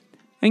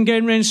and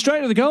ran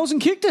straight to the goals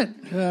and kicked it.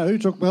 Who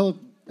took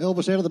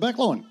Elvis out of the back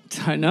line?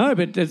 Don't know,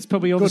 but it's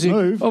probably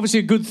obviously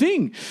a good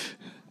thing.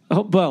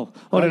 Oh, well,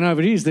 I don't know if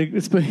it is.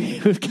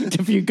 We've kicked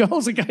a few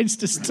goals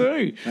against us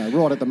too.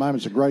 Right at the moment,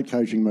 it's a great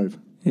coaching move.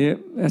 Yeah,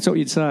 that's what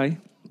you'd say.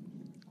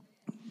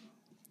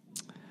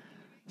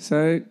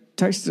 So,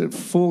 takes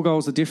 4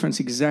 goals the difference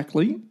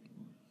exactly.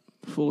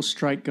 4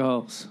 straight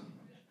goals.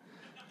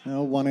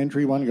 Well, 1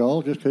 entry, 1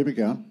 goal. Just keep it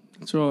going.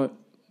 That's right.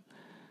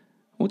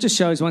 Well, it just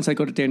shows once they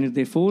got it down into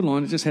their forward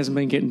line, it just hasn't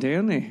been getting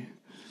down there.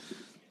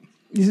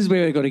 This is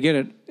where they've got to get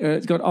it.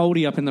 It's got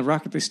Oldie up in the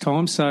ruck at this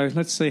time, so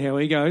let's see how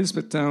he goes.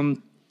 But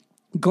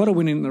got to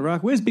win in the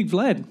ruck. Where's Big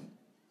Vlad?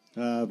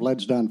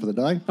 Vlad's done for the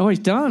day. Oh, he's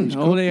done.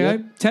 There you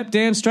go. Tap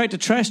down straight to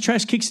Trash.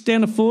 Trash kicks it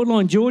down the forward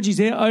line.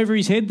 Georgie's out over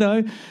his head,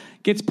 though.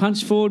 Gets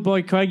punched forward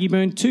by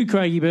Craigieburn to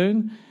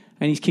Craigieburn,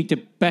 and he's kicked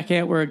it back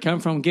out where it come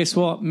from. Guess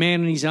what?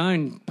 Man on his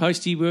own.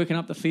 Posty working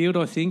up the field,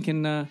 I think,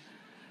 and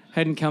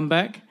hadn't come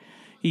back.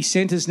 He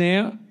centres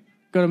now.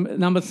 Got a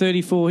number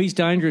 34. He's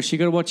dangerous. You've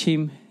got to watch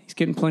him. He's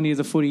getting plenty of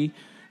the footy.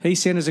 He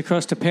centres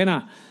across to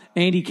Penner.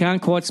 Andy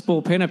can't quite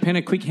spoil Penner.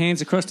 Penner quick hands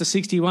across to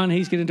 61.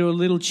 He's going to do a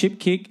little chip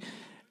kick.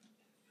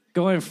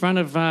 Guy in front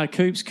of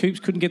Coops. Coops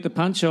couldn't get the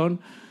punch on.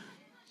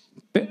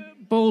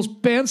 Ball's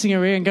bouncing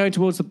around, going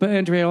towards the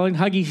boundary line.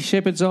 Huggy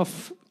Shepherd's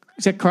off.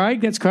 Is that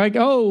Craig? That's Craig.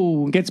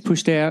 Oh, gets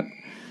pushed out.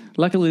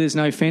 Luckily, there's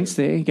no fence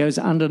there. He goes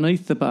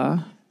underneath the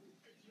bar.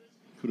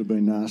 Could have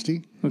been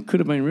nasty. It could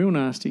have been real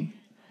nasty.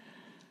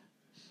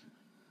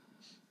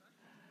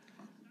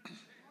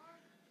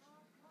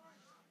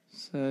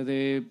 So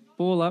they're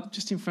ball up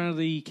just in front of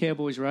the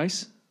Cowboys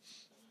race.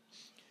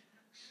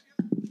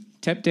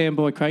 Tap down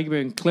by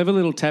Craigieburn. Clever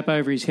little tap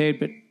over his head,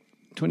 but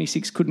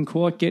 26 couldn't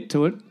quite get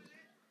to it.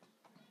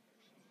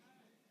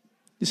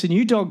 It's a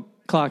new dog,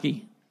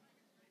 Clarkie.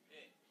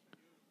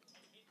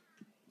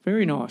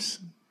 Very nice.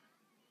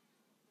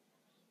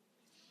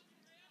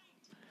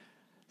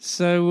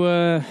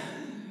 So,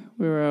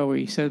 where are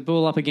we? So,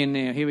 ball up again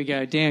now. Here we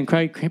go. Down.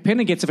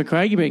 Penner gets it for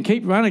Craigieburn.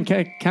 Keep running.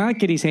 Can't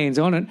get his hands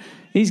on it.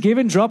 He's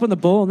given, dropping the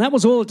ball, and that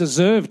was all it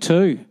deserved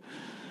too.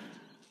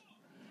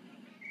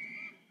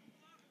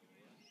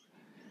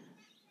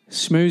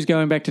 Smooth's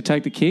going back to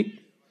take the kick.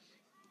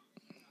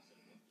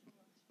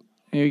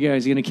 There he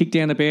goes. He's going to kick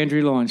down the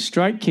boundary line.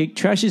 Straight kick.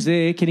 Trash is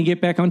there. Can he get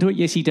back onto it?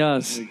 Yes, he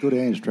does. Yeah, good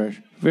hands, Trash.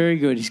 Very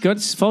good. He's got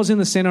Foz in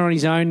the centre on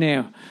his own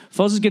now.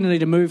 Foz is going to need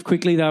to move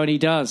quickly, though, and he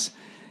does.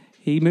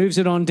 He moves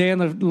it on down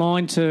the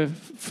line to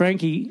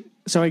Frankie.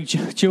 Sorry,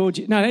 George.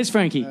 No, that's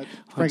Frankie.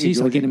 Frankie,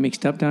 I'm getting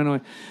mixed up, don't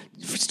I?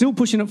 Still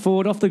pushing it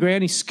forward off the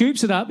ground. He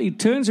scoops it up. He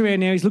turns around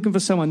now. He's looking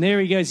for someone.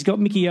 There he goes. He's got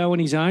Mickey O on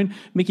his own.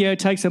 Mickey O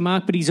takes a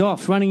mark, but he's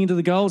off, running into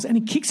the goals, and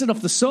he kicks it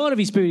off the side of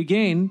his boot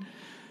again,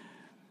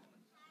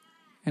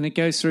 and it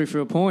goes through for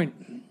a point.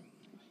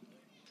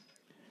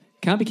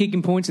 Can't be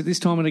kicking points at this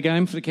time of the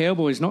game for the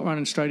Cowboys, not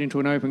running straight into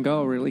an open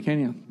goal, really, can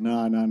you?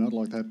 No, not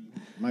like that.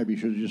 Maybe he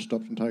should have just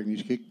stopped and taken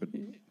his kick, but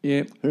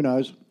yeah, who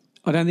knows?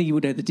 I don't think he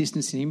would have had the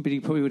distance in him, but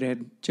he probably would have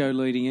had Joe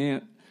leading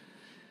out.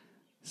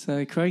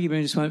 So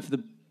Craigieburn just waiting for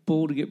the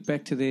ball to get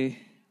back to there.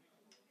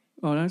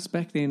 Oh, no, it's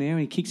back there now, and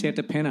he kicks out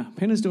to Penner.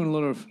 Penner's doing a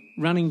lot of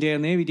running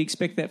down there. You'd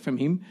expect that from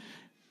him,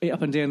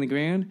 up and down the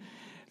ground.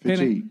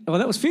 Fitzy. Oh,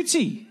 that was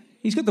Fitzy.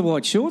 He's got the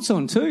white shorts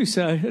on too,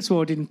 so that's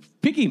why I didn't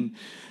pick him.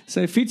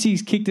 So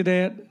Fitzy's kicked it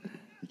out.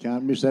 You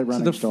can't miss that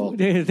running style.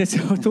 Yeah, I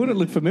thought it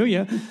looked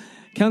familiar.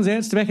 Comes out,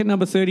 it's back at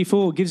number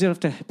 34, gives it off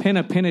to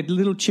Penner. Penner,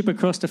 little chip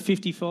across to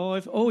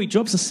 55. Oh, he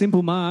drops a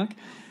simple mark.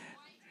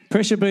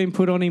 Pressure being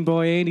put on him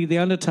by Andy, the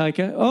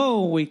Undertaker.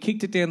 Oh, he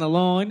kicked it down the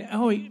line.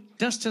 Oh, he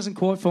just doesn't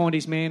quite find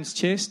his man's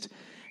chest.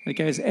 And it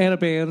goes out of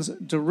bounds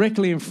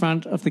directly in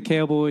front of the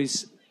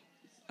Cowboys'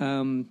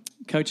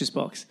 coach's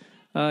box.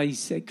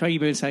 Craigie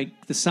Byrne say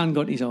the sun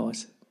got in his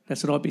eyes.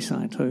 That's what I'd be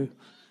saying too.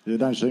 You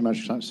don't see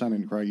much sun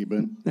in Craigie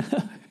Byrne.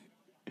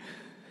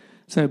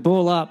 So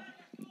ball up.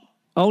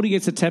 Oldie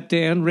gets a tap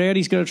down.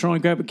 Rowdy's got to try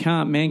and grab it.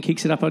 Can't. Man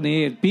kicks it up in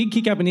the air. Big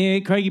kick up in the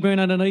air. Craigie Byrne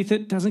underneath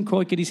it. Doesn't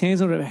quite get his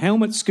hands on it.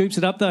 Helmet scoops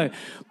it up though.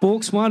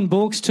 Borks 1,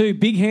 Borks 2.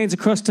 Big hands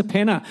across to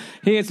Penner.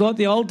 Here it's like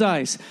the old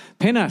days.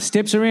 Penner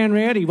steps around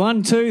Rowdy.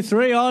 1, 2,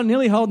 3. Oh,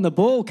 nearly holding the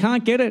ball.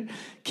 Can't get it.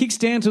 Kicks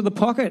down to the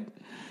pocket.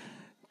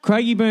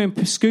 Craigie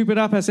Byrne scoop it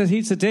up as it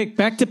hits the deck.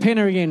 Back to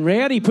Penner again.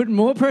 Rowdy putting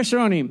more pressure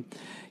on him.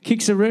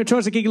 Tries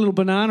to kick a little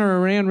banana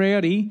around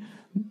Rowdy.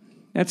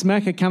 That's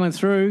Macca coming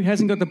through.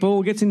 Hasn't got the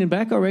ball. Gets in the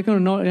back, I reckon. Or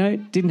not. No,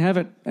 didn't have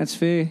it. That's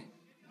fair.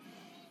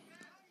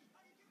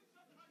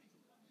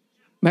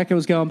 Macca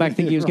was going back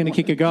thinking he was going to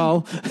kick a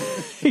goal.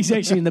 He's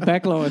actually in the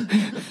back line.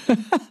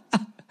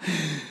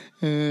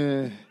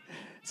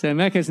 So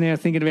Macca's now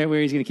thinking about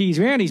where he's going to kick. He's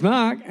round his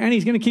mark and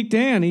he's going to kick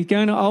down. He's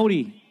going to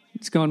Oldie.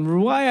 It's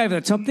gone way over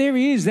the top. There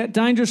he is, that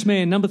dangerous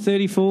man, number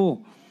 34.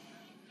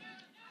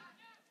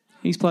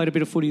 He's played a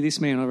bit of footy, this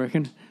man, I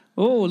reckon.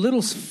 Oh, a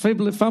little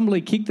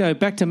fumbly kick, though,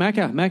 back to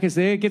Macca. Macca's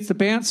there, gets the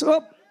bounce.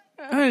 Oh,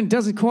 and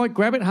doesn't quite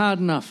grab it hard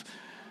enough.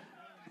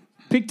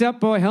 Picked up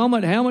by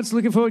Helmet. Helmet's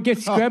looking for it,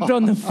 gets grabbed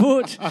on the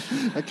foot.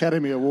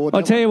 Academy Award.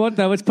 I'll tell you what,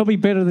 though, it's probably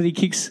better that he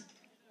kicks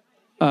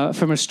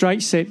from a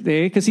straight set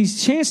there because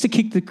he's chance to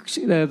kick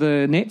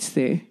the nets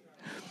there.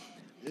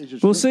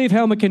 We'll see if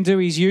Helmet can do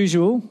his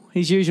usual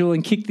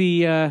and kick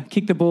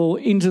the ball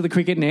into the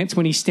cricket nets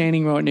when he's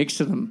standing right next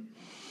to them.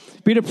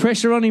 Bit of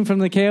pressure on him from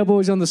the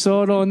Cowboys on the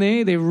sideline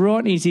there. They're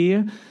right in his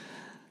ear.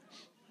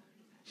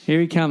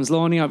 Here he comes,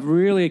 lining up,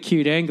 really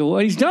acute angle.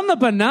 He's done the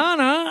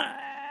banana,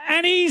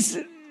 and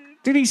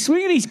did he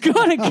swing it? He's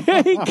got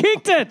it. He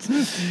kicked it.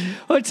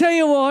 I tell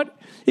you what,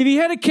 if he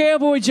had a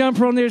Cowboy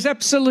jumper on, there's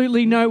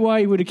absolutely no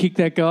way he would have kicked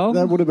that goal.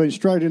 That would have been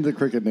straight into the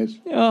cricket nets.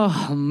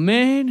 Oh,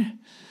 man.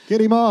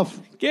 Get him off.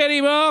 Get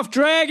him off.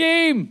 Drag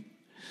him.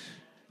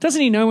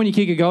 Doesn't he know when you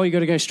kick a goal, you've got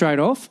to go straight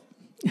off?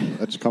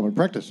 That's common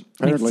practice,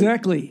 apparently.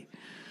 Exactly.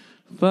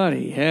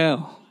 Bloody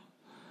hell.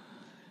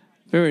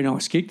 Very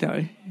nice kick,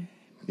 though.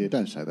 Yeah,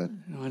 don't say that.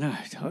 I know.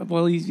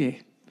 Well, I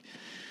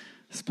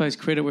suppose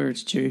credit where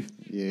it's due.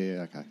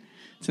 Yeah, okay.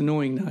 It's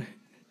annoying, though.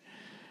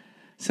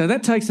 So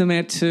that takes them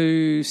out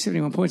to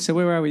 71 points. So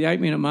where are we?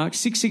 8-minute mark.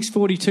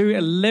 6-6-42,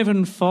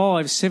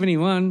 11-5,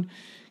 71.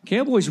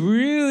 Cowboys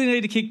really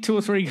need to kick 2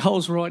 or 3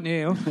 goals right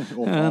now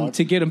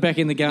to get them back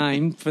in the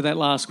game for that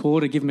last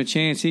quarter, give them a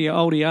chance. Here,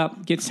 Oldie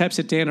up, taps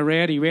it down to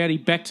Rowdy. Rowdy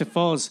back to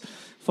Foz.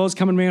 Foz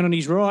coming round on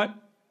his right,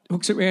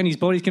 hooks it round his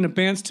body. He's going to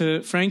bounce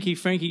to Frankie.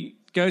 Frankie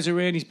goes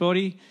around his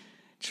body,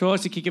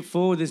 tries to kick it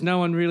forward. There's no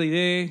one really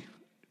there.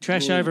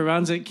 Trash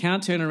overruns it,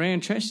 can't turn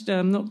around. Trash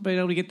not being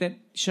able to get that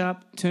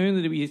sharp turn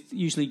that he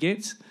usually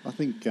gets. I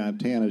think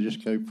Towner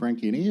just gave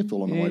Frankie an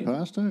earful on the way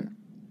past too.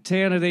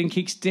 Towner then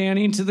kicks down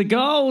into the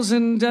goals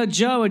and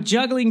Joe, a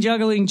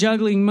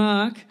juggling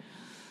mark.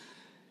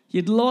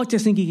 You'd like to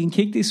think he can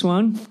kick this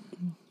one.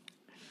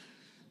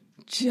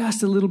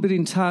 Just a little bit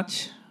in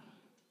touch.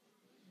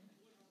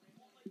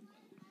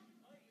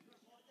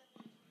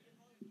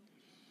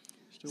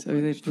 Still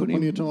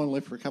plenty of time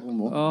left for a couple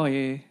more. Oh,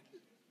 yeah.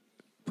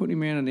 Putting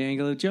him around on the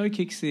angle. If Joe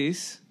kicks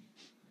this.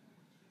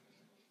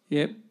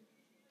 Yep.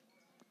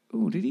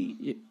 Oh, did he?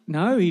 Yeah.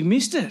 No, he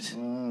missed it.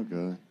 Oh,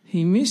 God.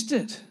 He missed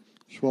it.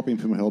 Swap him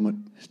from Helmet.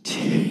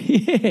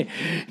 Yeah.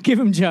 Give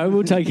him Joe.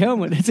 We'll take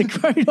Helmet. It's a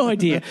great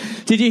idea.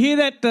 Did you hear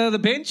that, the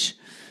bench?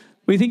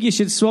 We think you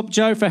should swap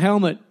Joe for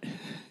Helmet.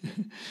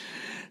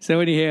 So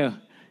anyhow,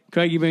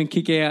 Craigie Byrne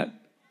kick out.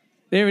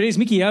 There it is.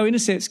 Mickey O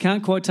intercepts.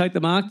 Can't quite take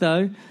the mark,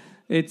 though.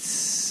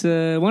 It's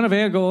one of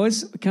our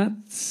guys. I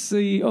can't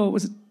see. Oh,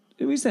 was it?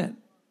 Who is that?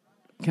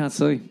 Can't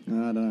see.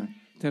 No, I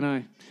don't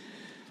know.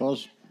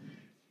 Foz.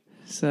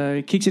 So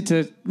he kicks it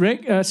to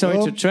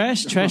to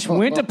Trash. Trash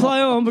went to play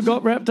on but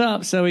got wrapped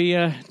up. So he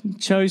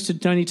chose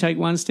to only take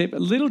one step. A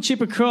little chip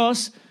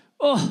across.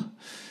 Oh,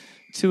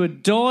 to a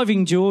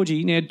diving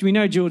Georgie. Now, we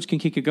know George can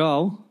kick a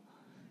goal.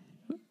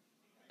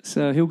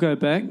 So he'll go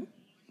back.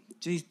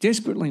 Geez,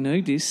 desperately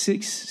need this.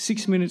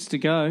 Six minutes to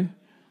go.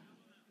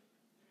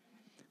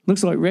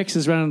 Looks like Rex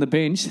is running the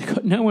bench. They've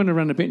got no one to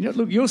run the bench.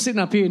 Look, you're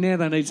sitting up here now.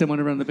 They need someone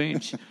to run the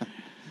bench.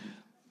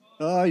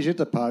 Oh, he's at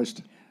the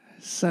post.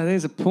 So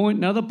there's a point,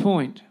 another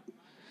point.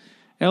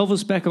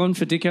 Elvis back on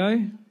for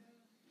Dicko.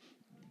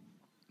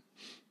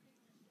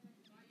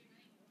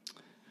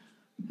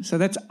 So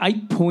that's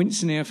 8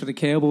 points now for the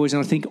Cowboys,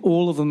 and I think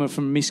all of them are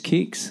from missed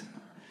kicks.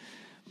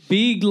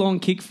 Big long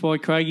kick by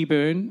Craigie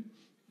Byrne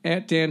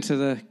out down to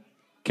the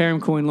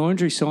Carrum Coin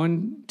Laundry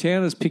sign.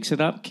 Towers picks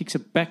it up, kicks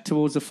it back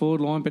towards the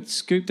forward line, but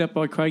scooped up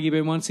by Craigie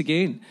Byrne once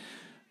again.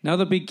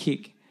 Another big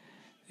kick.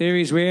 There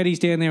he is, Rowdy's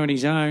down there on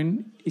his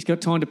own. He's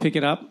got time to pick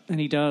it up, and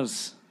he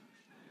does.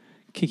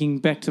 Kicking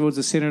back towards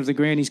the centre of the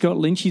ground. He's got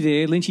Lynchy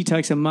there. Lynchy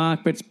takes a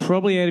mark, but it's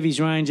probably out of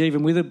his range,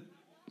 even with a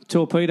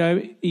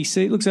torpedo.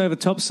 Looks over the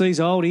top, sees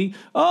Oldie.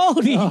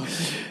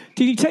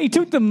 He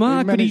took the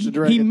mark, but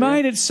he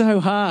made it so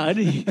hard.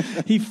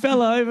 He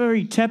fell over,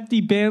 he tapped, he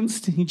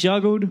bounced, he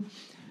juggled,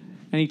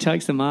 and he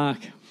takes the mark.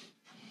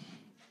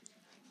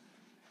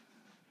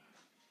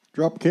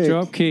 Drop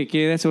kick,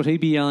 yeah, that's what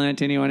he'd be yelling at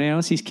to anyone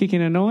else. He's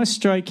kicking a nice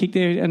straight kick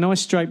there, a nice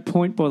straight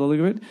point by the look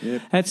of it.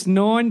 Yep. That's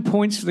 9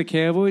 points for the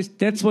Cowboys.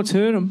 That's what's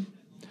hurt them.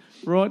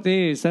 Right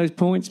there is those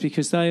points,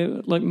 because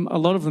a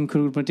lot of them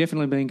could have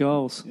definitely been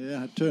goals.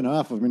 Yeah, 2.5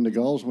 of them into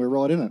goals, and we're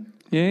right in it.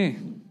 Yeah.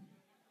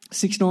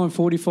 6-9,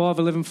 45,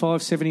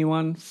 11-5,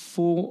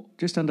 71,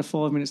 just under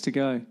 5 minutes to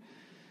go.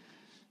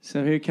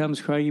 So here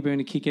comes Craigieburn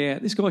to kick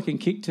out. This guy can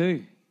kick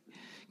too.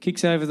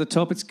 Kicks over the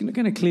top. It's going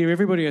to clear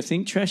everybody, I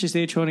think. Trash is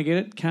there trying to get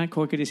it. Can't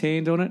quite get his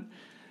hand on it.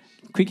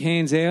 Quick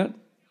hands out.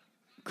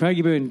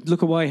 Craigieburn,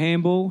 look away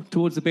handball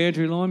towards the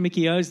boundary line.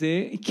 Mickey O's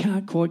there. He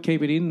can't quite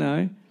keep it in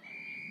though.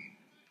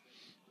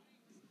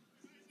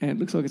 And it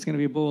looks like it's going to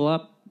be a ball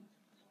up.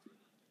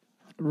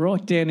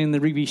 Right down in the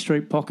Rigby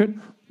Street pocket.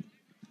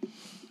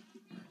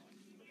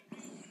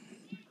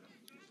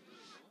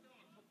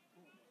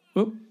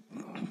 Oop.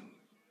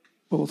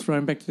 Ball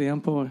thrown back to the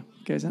umpire.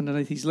 Goes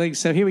underneath his legs.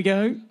 So here we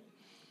go.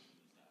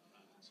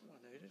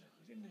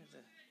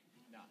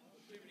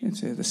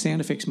 The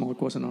sound effects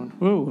mic wasn't on.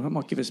 Oh, that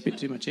might give us a bit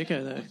too much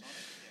echo though.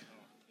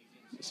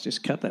 Let's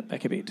just cut that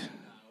back a bit.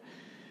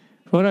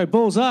 Righto,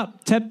 ball's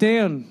up, tap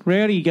down.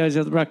 Rowdy goes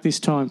out the ruck this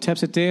time.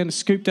 Taps it down,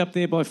 scooped up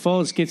there by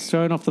Foz, gets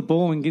thrown off the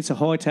ball and gets a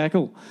high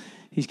tackle.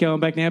 He's going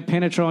back now.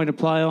 Penner trying to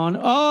play on.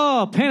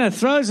 Oh, Penner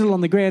throws it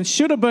on the ground.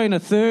 Should have been a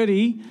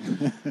 30.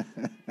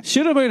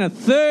 Should have been a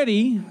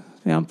 30.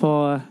 The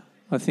umpire,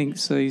 I think,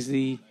 sees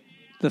the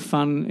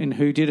fun in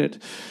who did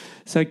it.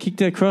 So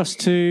kicked it across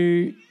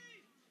to...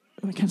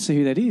 I can't see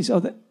who that is. Oh,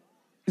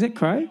 is that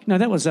Craig? No,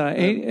 that was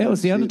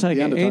the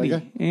Undertaker.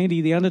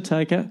 Andy, the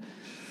Undertaker.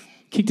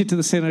 Kicked it to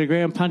the centre of the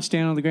ground, punched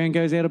down on the ground,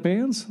 goes out of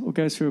bounds or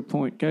goes through a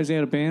point? Goes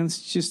out of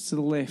bounds just to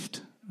the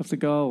left of the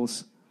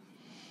goals.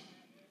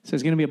 So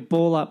there's going to be a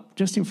ball up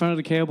just in front of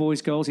the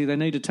Cowboys' goals here. They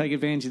need to take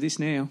advantage of this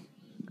now.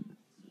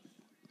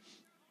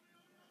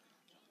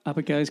 Up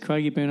it goes.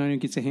 Craigieburn only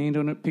gets a hand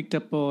on it. Picked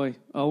up by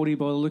Oldie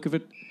by the look of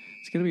it.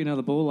 It's going to be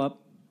another ball up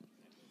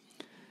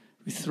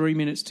with 3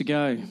 minutes to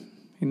go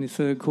in the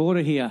third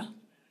quarter here.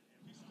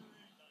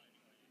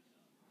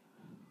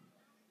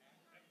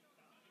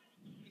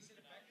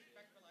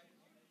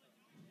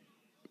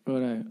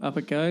 Righto, up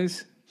it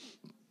goes.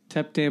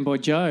 Tapped down by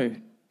Joe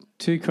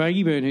to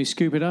Craigieburn, who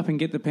scoop it up and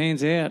get the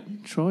pans out.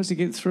 Tries to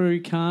get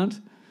through,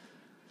 can't.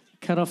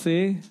 Cut off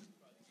there.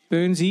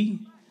 Burnsy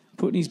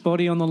putting his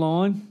body on the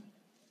line.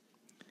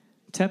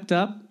 Tapped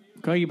up.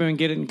 Craigieburn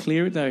get it and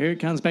clear it though. Here it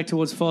comes back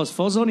towards Foz.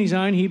 Foz on his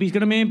own here, but he's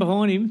got a man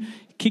behind him.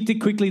 Kicked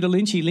it quickly to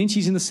Lynchy.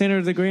 Lynchy's in the centre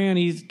of the ground.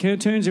 He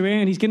turns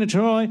around. He's going to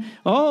try.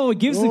 Oh, he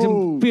gives it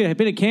a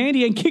bit of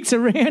candy and kicks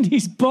around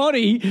his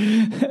body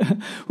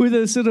with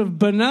a sort of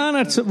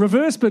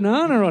reverse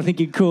banana, I think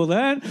you'd call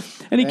that.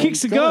 And he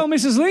kicks the goal.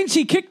 Mrs.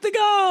 Lynchy kicked the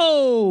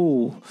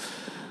goal.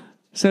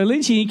 So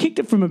Lynchy, he kicked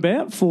it from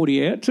about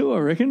 40 out too, I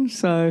reckon.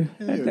 So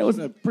that was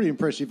pretty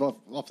impressive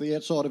off the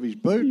outside of his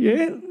boot.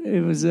 Yeah,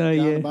 it was.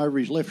 Over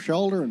his left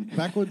shoulder and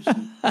backwards.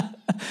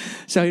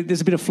 So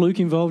there's a bit of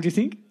fluke involved, you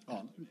think?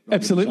 Oh,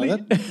 absolutely.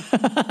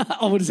 I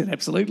would have said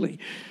absolutely.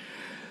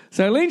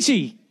 So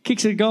Lynchy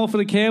kicks a goal for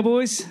the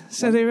Cowboys.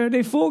 So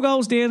they're 4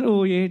 goals down,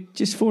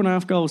 just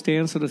 4.5 goals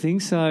down sort of thing.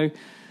 So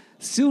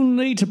still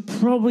need to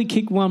probably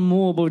kick one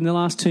more but in the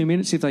last 2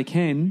 minutes if they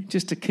can,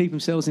 just to keep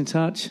themselves in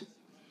touch.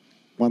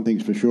 One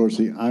thing's for sure, it's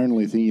the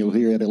only thing you'll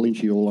hear out of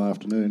Lynchy all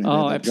afternoon.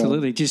 Oh,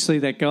 absolutely. Just see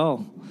that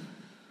goal.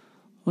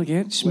 Look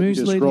out, Smooth's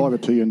describe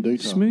it to you in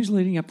detail. Smooth's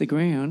leading up the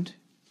ground.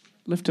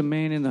 Left a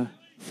man in the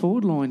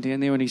forward line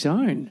down there on his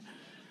own.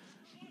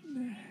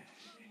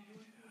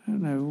 I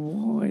don't know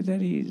why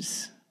that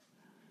is.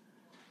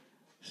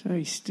 So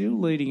he's still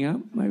leading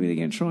up. Maybe they're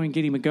going to try and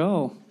get him a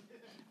goal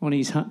on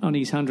his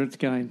 100th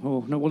game.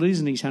 Oh no, well it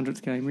isn't his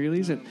 100th game, really,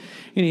 is it?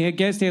 Anyhow, it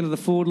goes down to the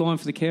forward line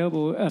for the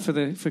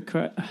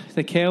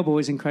the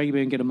Cowboys, and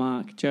Craigieburn get a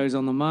mark. Joe's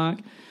on the mark.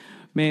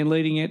 Man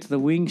leading out to the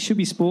wing. Should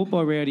be sport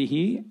by Rowdy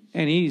here,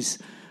 and is.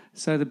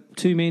 So the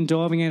 2 men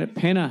diving out at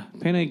Penner.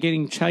 Penner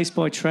getting chased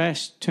by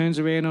Trash, turns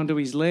around onto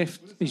his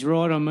left, his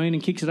right,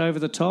 and kicks it over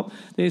the top.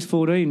 There's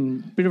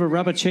 14. Bit of a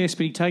rubber chest,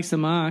 but he takes the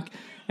mark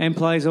and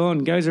plays on.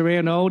 Goes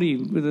around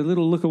Oldie with a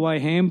little look-away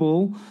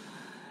handball.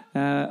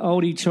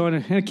 Oldie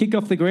trying to kick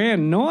off the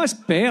ground. Nice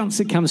bounce.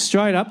 It comes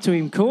straight up to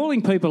him,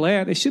 calling people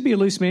out. There should be a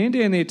loose man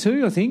down there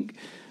too, I think.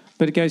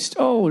 But it goes,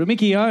 to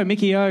Mickey O.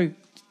 Mickey O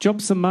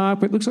drops the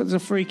mark, but it looks like there's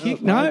a free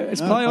kick. No, it's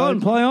play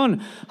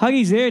on.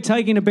 Huggy's there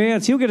taking a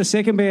bounce. He'll get a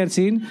second bounce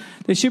in.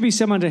 There should be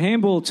someone to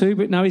handball too,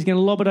 but no, he's going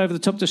to lob it over the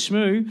top to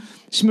Shmoo.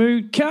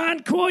 Shmoo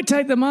can't quite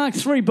take the mark.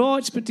 3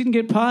 bites, but didn't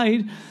get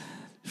paid.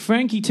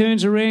 Frankie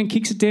turns around,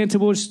 kicks it down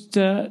towards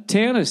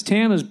Towners.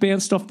 Towners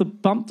bumped off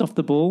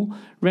the ball,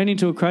 ran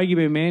into a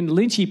Craigieburn man.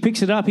 Lynchy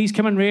picks it up. He's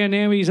coming round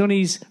now. He's on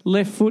his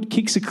left foot,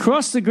 kicks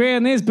across the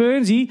ground. There's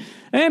Burnsy.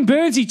 And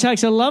Burnsy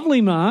takes a lovely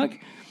mark.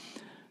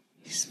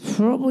 He's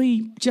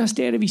probably just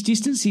out of his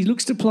distance. He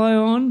looks to play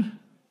on.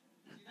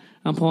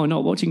 Umpire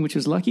not watching, which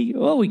was lucky.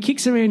 Oh, he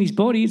kicks around his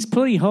body. It's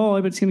pretty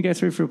high, but it's going to go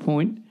through for a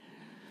point.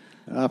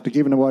 After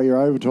giving away your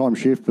overtime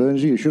shift,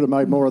 Burnsy, you should have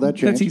made more of that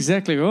chance. That's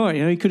exactly right.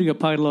 He could have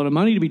got paid a lot of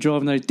money to be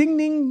driving those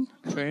ding-ding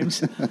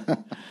trams.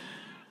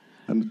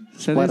 And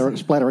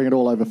splattering it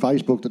all over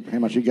Facebook that how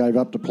much he gave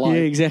up to play.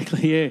 Yeah,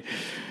 exactly, yeah.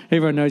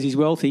 Everyone knows he's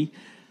wealthy.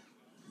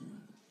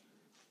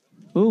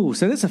 Oh,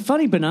 so that's a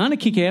funny banana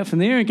kick out from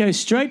there and goes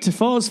straight to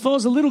Foz.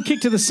 Foz, a little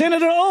kick to the centre.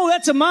 Oh,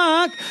 that's a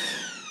mark.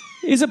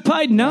 Is it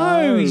paid?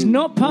 No, he's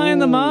not paying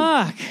the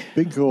mark.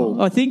 Big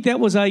call. I think that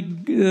was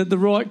the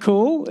right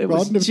call. It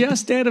was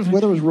just out of...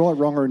 Whether it was right,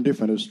 wrong or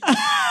indifferent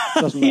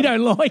doesn't matter. You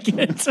don't like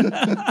it.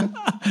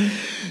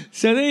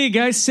 So there you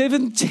go,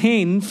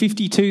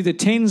 7-10-52. The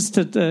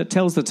 10s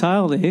tells the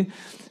tale there.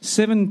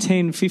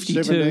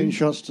 7-10-52. 17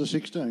 shots to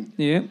 16.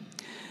 Yeah.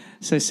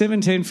 So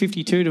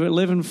 7-10-52 to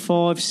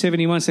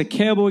 11-5-71. So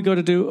Cowboys got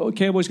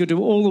to do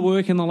all the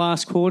work in the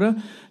last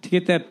quarter to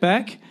get that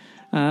back.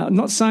 I'm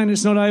not saying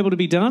it's not able to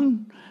be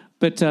done,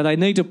 but they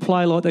need to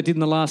play like they did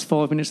in the last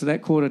 5 minutes of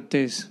that quarter,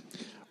 Des.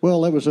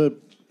 Well, that was a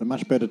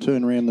much better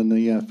turnaround than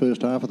the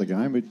first half of the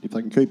game. If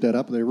they can keep that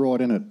up, they're right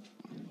in it.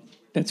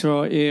 That's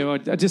right, yeah.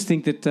 I just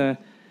think that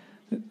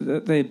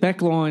their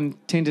back line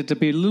tended to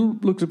be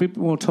looked a bit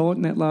more tight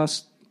in that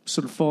last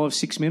sort of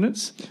 5-6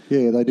 minutes.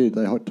 Yeah, they did.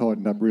 They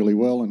tightened up really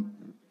well and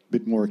a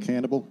bit more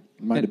accountable.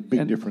 It made a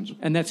big difference.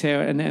 And that's how,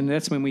 and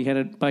that's when we had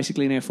it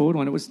basically in our forward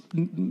line. It was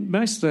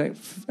most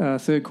of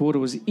that third quarter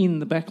was in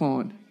the back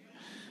line,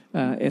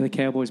 in the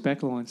Cowboys'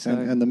 back line. So.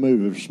 And the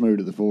move of Smoo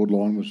to the forward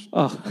line was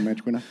a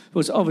match winner. It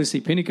was obviously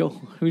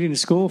pinnacle. We didn't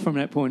score from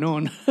that point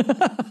on.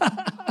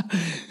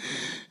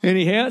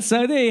 Anyhow,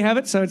 so there you have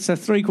it. So it's a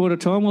 3-quarter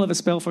time. We'll have a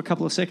spell for a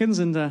couple of seconds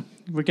and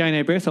regain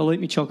our breath. I'll eat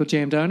my chocolate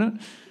jam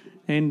donut,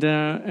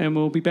 and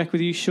we'll be back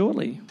with you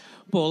shortly.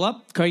 Ball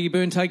up.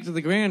 Craigieburn take it to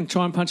the ground.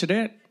 Try and punch it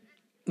out.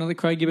 Another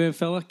Craigieburn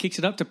fella kicks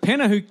it up to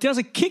Penner, who does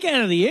a kick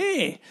out of the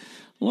air,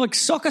 like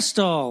soccer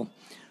style.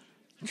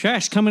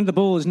 Trash coming to the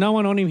ball. There's no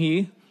one on him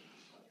here.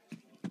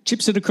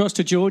 Chips it across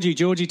to Georgie.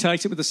 Georgie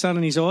takes it with the sun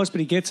in his eyes, but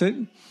he gets it.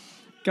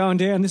 Going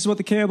down. This is what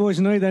the Cowboys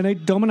need. They need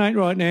to dominate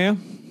right now.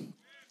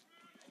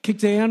 Kick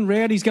down.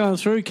 Rowdy's going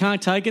through.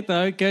 Can't take it,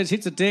 though. Goes,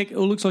 hits the deck.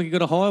 Oh, looks like he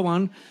got a high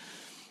one.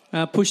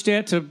 Pushed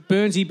out to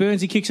Burnsy.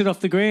 Burnsy kicks it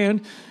off the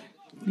ground.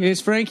 Yes,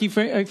 Frankie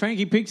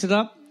picks it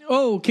up.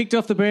 Oh, kicked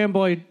off the ground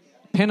by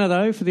Penner,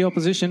 though, for the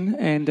opposition,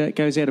 and it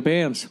goes out of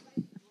bounds.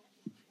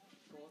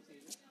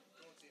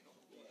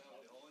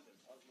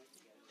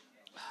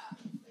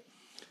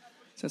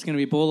 So it's going to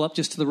be a ball up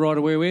just to the right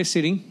of where we're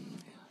sitting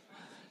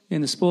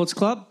in the sports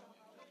club.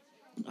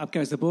 Up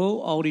goes the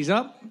ball. Oldie's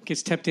up.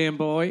 Gets tapped down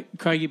by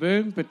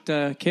Craigieburn,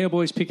 but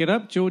Cowboys pick it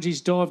up. Georgie's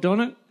dived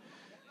on it.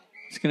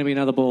 It's going to be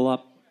another ball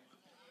up.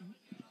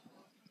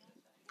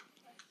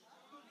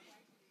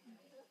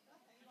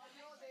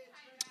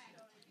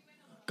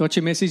 Got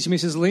your message,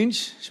 Mrs.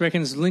 Lynch. She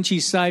reckons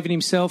Lynchy's saving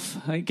himself,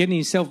 getting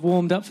himself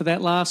warmed up for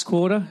that last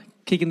quarter,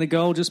 kicking the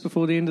goal just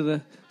before the end of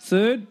the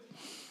third.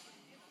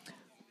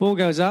 Ball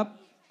goes up.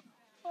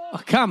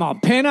 Oh, come on,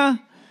 Penner.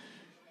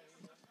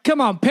 Come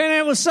on, Penner.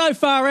 It was so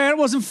far out, it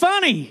wasn't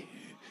funny.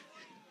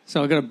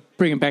 So I've got to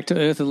bring him back to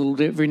earth a little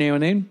bit every now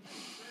and then.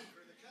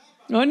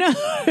 I know.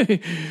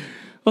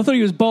 I thought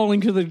he was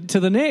bowling to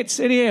the nets.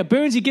 Anyhow,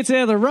 Burnsy gets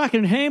out of the ruck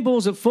and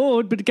handballs it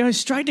forward, but it goes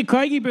straight to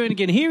Craigieburn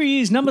again. Here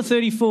he is, number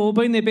 34,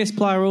 been their best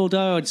player all day,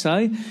 I'd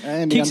say.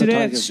 And kicks it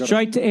out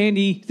straight to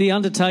Andy, the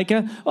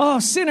Undertaker. Oh,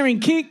 centering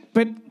kick,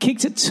 but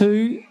kicks it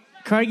to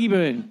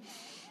Craigieburn.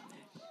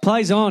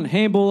 Plays on,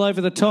 handball over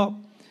the top.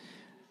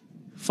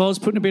 Foz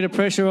putting a bit of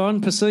pressure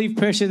on, perceived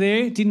pressure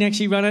there. Didn't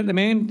actually run at the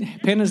man.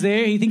 Penner's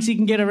there. He thinks he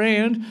can get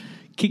around.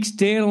 Kicks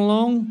down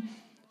along.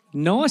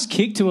 Nice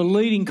kick to a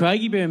leading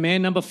Craigieburn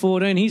man, number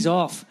 14. He's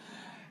off.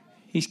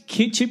 He's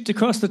chipped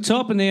across the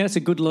top, and there that's a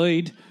good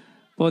lead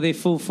by their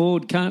full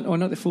forward. Not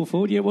their full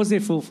forward. Yeah, it was their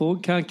full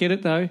forward. Can't get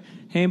it, though.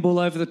 Handball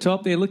over the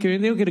top there. Look,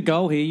 they'll get a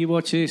goal here. You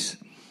watch this.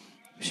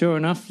 Sure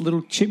enough,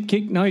 little chip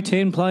kick. No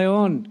 10, play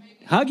on.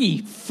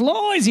 Huggy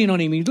flies in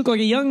on him. He looked like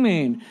a young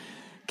man.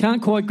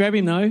 Can't quite grab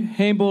him, though.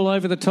 Handball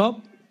over the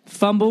top.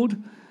 Fumbled.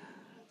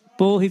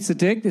 Ball hits the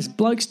deck. There's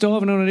blokes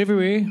diving on it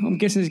everywhere. I'm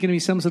guessing there's going to be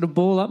some sort of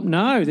ball up.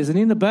 No, there's an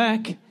in the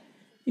back.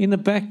 In the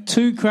back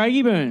to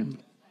Craigieburn.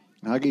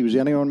 Huggy was the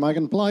only one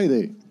making play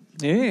there.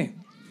 Yeah.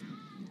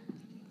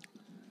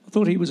 I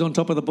thought he was on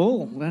top of the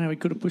ball. I don't know, he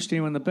could have pushed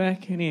anyone in the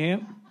back.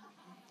 Anyhow,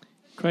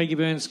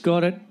 Craigieburn's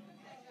got it.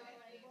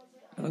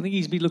 I think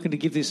he's be looking to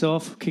give this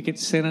off. Kick it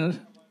centre.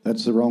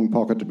 That's the wrong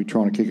pocket to be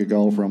trying to kick a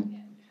goal from.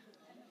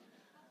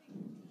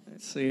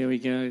 Let's see how he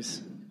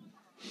goes.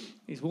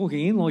 He's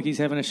walking in like he's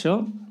having a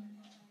shot.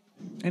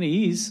 And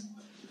he is.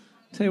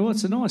 Tell you what,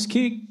 it's a nice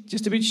kick.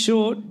 Just a bit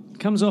short.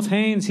 Comes off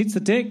hands, hits the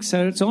deck,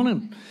 so it's on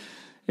him.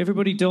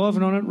 Everybody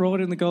diving on it right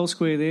in the goal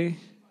square there.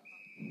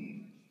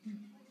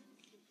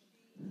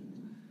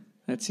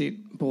 That's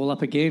it. Ball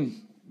up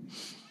again.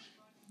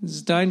 This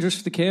is dangerous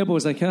for the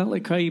Cowboys. They can't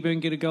let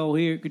Craigieburn get a goal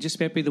here. It could just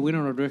about be the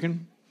winner, I'd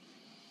reckon.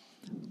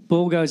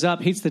 Ball goes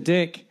up, hits the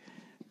deck.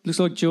 Looks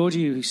like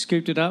Georgie, who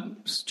scooped it up,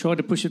 tried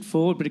to push it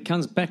forward, but it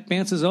comes back,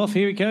 bounces off.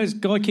 Here he goes.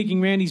 Guy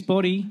kicking round his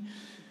body.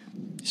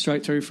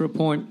 Straight through for a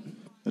point.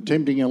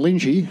 Attempting a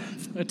Lynchy.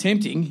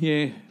 Attempting,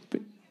 yeah.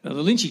 But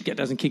the Lynchy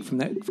doesn't kick from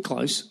that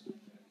close.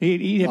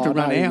 He'd have to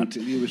run out.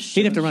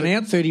 He'd have to run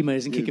out 30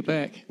 metres and kick it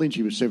back.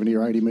 Lynchy was 70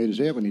 or 80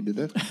 metres out when he did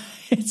that.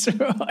 That's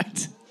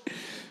right.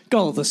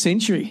 Goal of the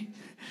century.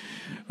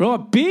 Right,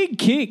 big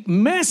kick,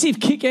 massive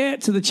kick out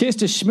to the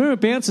chest of Schmur.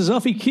 Bounces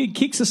off. He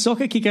kicks a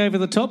soccer kick over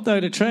the top, though,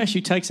 to Trash, who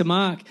takes a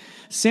mark.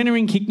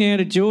 Centering kick now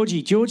to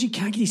Georgie. Georgie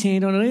can't get his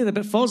hand on it either,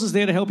 but Foz is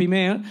there to help him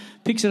out.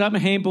 Picks it up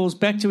and handballs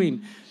back to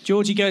him.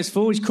 Georgie goes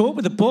forward. He's caught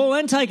with the ball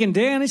and taken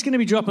down. He's going to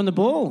be dropping the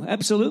ball.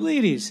 Absolutely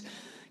it is.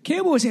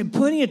 Cowboys had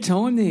plenty of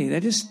time there. I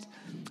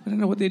don't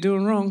know what they're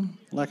doing wrong.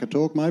 Lack of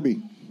talk,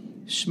 maybe.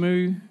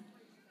 Schmoo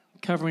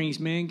covering his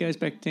man, goes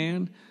back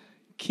down.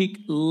 Kick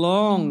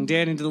long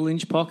down into the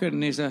Lynch pocket,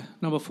 and there's a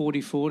number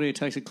 44 there,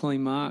 takes a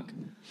clean mark.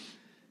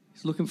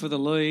 He's looking for the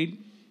lead,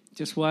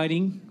 just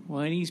waiting.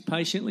 He's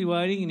patiently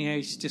waiting, and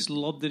he's just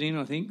lobbed it in,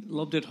 I think.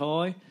 Lobbed it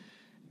high.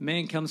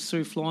 Man comes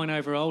through flying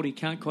over old. He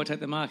can't quite take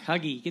the mark.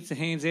 Huggy gets the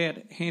hands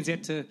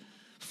out to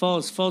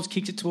Foz. Foz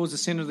kicks it towards the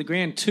centre of the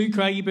ground. 2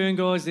 Craigieburn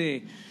guys there.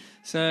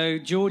 So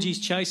Georgie's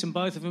chasing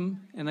both of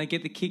them, and they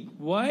get the kick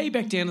way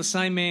back down the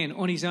same man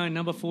on his own,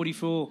 number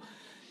 44.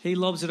 He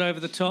lobs it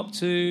over the top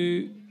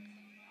to...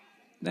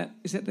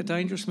 Is that the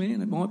dangerous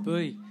man? It might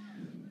be.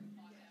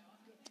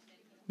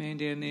 Man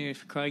down there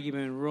for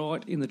Craigieburn,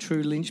 right in the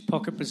true Lynch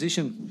pocket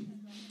position.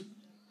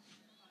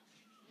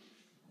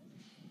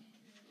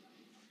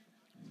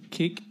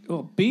 Kick,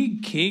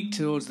 big kick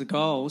towards the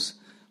goals.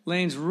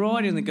 Lands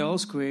right in the goal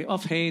square,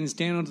 off hands,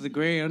 down onto the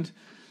ground.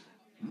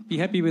 Be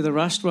happy with a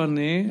rushed one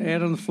there,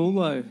 out on the full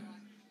low.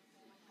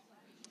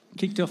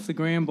 Kicked off the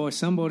ground by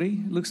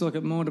somebody. Looks like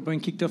it might have been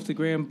kicked off the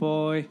ground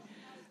by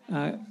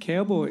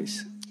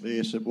Cowboys.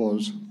 Yes, it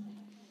was.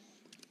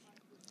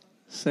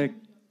 So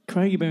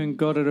Craigieburn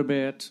got it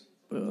about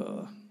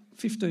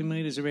 15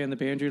 metres around the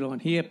boundary line.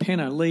 Here,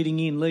 Penner leading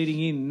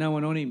in, no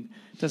one on him.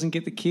 Doesn't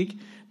get the kick.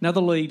 Another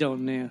lead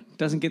on now.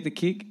 Doesn't get the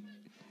kick.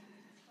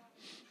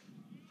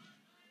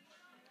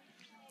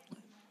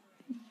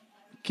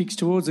 Kicks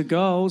towards the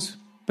goals.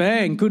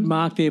 Bang, good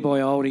mark there by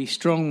Oldie.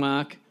 Strong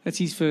mark. That's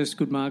his first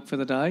good mark for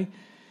the day.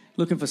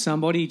 Looking for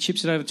somebody. He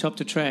chips it over top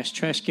to Trash.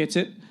 Trash gets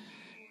it.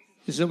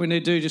 This is what we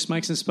need to do, just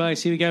make some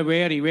space. Here we go,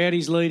 Rowdy.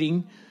 Rowdy's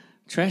leading.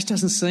 Trash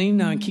doesn't see him,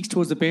 no, and kicks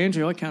towards the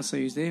boundary. I can't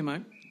see who's there,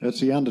 mate. That's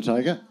the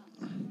Undertaker.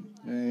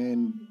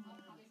 And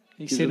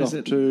he gives it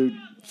off to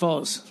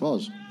Foz.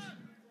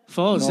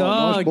 Foz,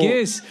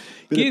 nice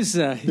gives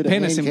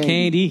Penner some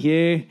candy,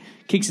 yeah.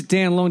 Kicks it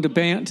down long to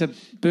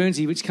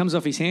Burnsy, which comes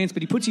off his hands,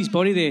 but he puts his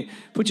body there.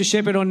 Puts a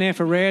shepherd on now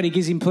for Rowdy,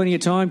 gives him plenty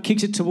of time.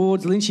 Kicks it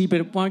towards Lynchy, but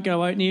it won't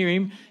go out near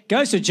him.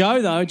 Goes to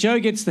Joe, though. Joe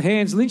gets the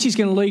hands. Lynchy's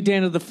going to lead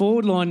down to the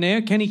forward line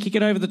now. Can he kick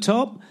it over the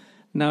top?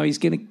 No, he's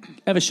going to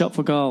have a shot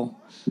for goal.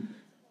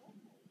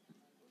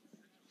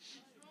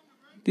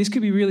 This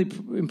could be really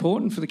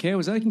important for the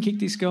Cowboys. They can kick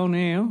this goal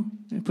now.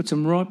 It puts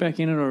them right back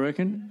in it, I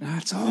reckon.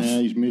 It's off.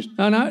 No, he's missed.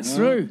 Oh, no, it's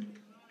through.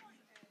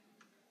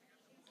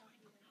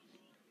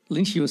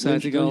 Lynchy will say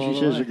it's a goal. Lynchy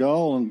says a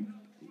goal, and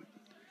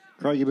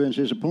Craigieburn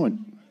says a point.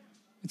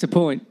 It's a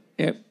point,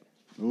 yep.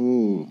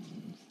 Ooh.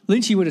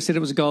 Lynchy would have said it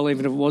was a goal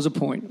even if it was a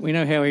point. We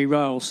know how he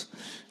rolls.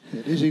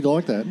 Is he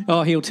like that?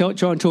 Oh, he'll try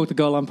and talk the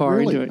goal umpire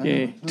really? into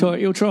it, yeah.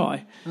 He'll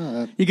try.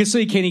 You can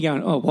see Kenny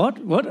going, what?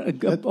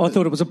 I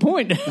thought it was a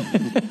point.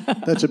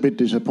 That's a bit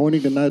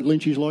disappointing to know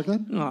Lynchy's like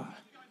that. Oh.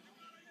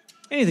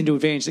 Anything to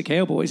advantage the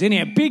Cowboys.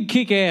 Anyhow, big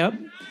kick out.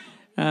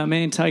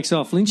 Man takes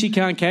off. Lynchy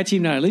can't catch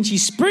him, no.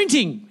 Lynchy's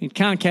sprinting. He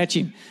can't catch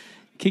him.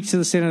 Kicks to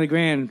the centre of the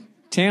ground.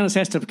 Townsend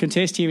has to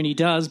contest here, and he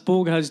does.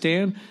 Ball goes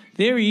down.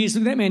 There he is.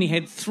 Look at that man. He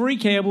had 3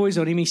 Cowboys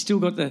on him. He's still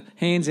got the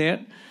hands out.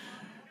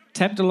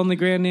 Tapped along the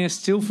ground now,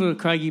 still for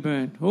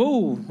Craigieburn.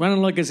 Oh,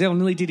 running like gazelle.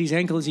 Nearly did his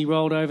ankle as he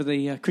rolled over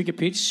the cricket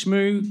pitch.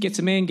 Schmoo gets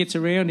a man, gets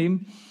around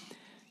him.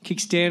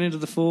 Kicks down into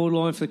the forward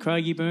line for the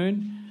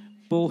Craigieburn.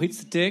 Ball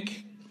hits the deck.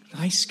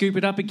 They scoop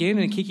it up again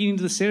and kick it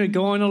into the centre.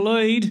 Guy in a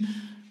lead.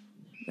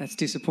 That's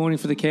disappointing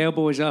for the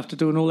Cowboys after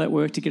doing all that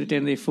work to get it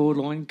down their forward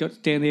line.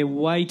 Got down there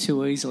way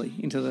too easily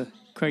into the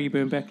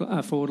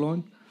Craigieburn forward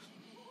line.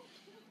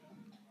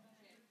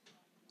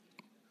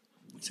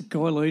 It's a guy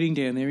leading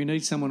down there. He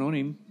needs someone on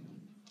him.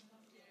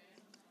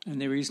 And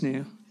there he is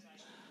now.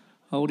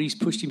 Oldie's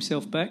pushed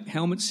himself back.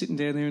 Helmet's sitting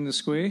down there in the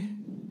square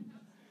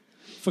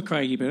for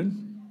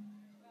Craigieburn.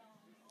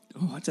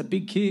 Oh, that's a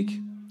big kick.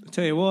 I'll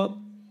tell you what,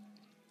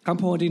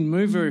 umpire didn't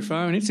move very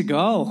far and it's a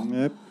goal.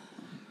 Yep.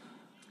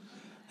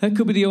 That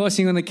could be the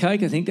icing on the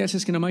cake, I think. That's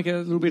just going to make it a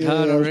little bit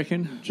hard, I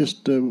reckon.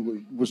 Just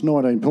was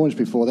 19 points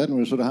before that and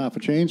was sort of half a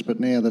chance, but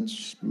now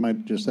that's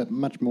made just that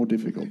much more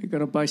difficult. You've got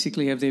to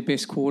basically have their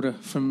best quarter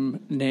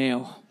from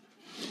now.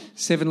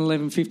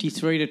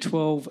 7:11:53 to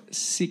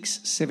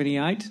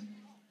 12:6:78.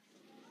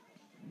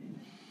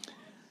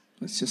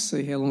 Let's just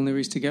see how long there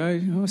is to go.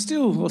 There's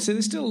still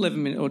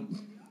 11 minutes.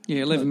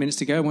 11 minutes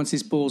to go once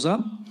this ball's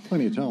up.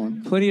 Plenty of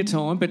time. Plenty of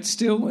time, but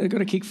still they've got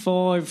to kick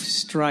 5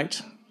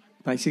 straight,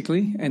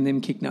 basically, and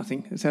then kick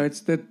nothing. So it's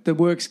the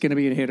work's going to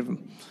be ahead of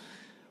them.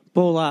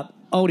 Ball up.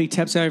 Oldie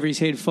taps over his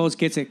head. Foz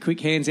gets it.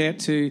 Quick hands out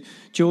to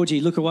Georgie.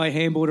 Look away,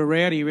 handball to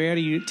Rowdy.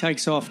 Rowdy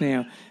takes off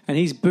now. And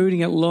he's booting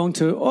it long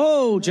to...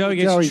 Oh, Joey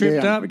gets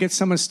tripped up. It gets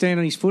someone to stand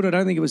on his foot. I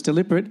don't think it was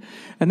deliberate.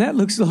 And that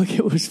looks like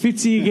it was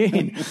Fitzy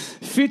again.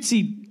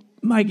 Fitzy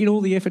making all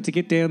the effort to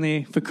get down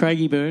there for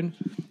Craigieburn.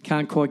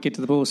 Can't quite get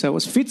to the ball. So it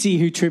was Fitzy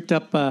who tripped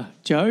up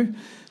Joe.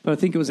 But I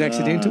think it was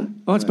accidental.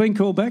 It's been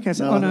called back, has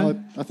it? No.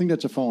 I think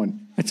that's a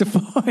fine. It's a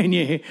fine,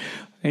 yeah.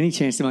 Any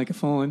chance to make a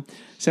fine.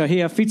 So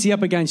here, Fitzy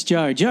up against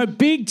Joe. Joe,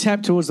 big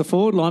tap towards the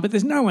forward line, but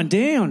there's no one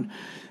down.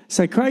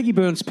 So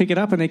Craigieburns pick it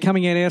up and they're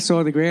coming out our side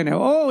of the ground now.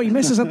 Oh, he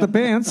messes up the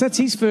bounce. That's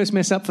his first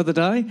mess up for the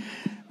day.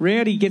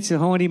 Rowdy gets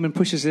behind him and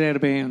pushes it out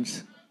of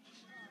bounds.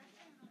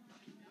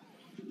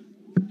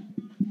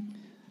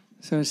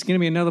 So it's going to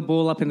be another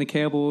ball up in the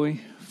Cowboy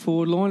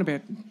forward line,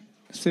 about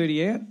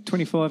 30 out,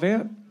 25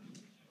 out.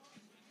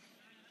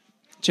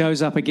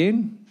 Joe's up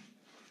again.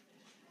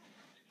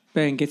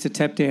 Bang, gets a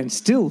tap down.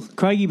 Still,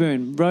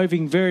 Craigieburn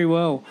roving very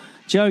well.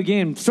 Joe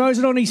again throws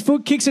it on his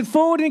foot, kicks it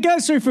forward, and it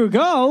goes through for a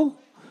goal.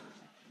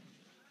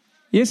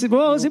 Yes, it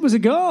was. It was a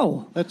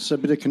goal. That's a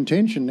bit of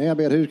contention now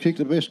about who kicked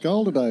the best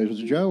goal today. Was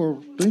it Joe or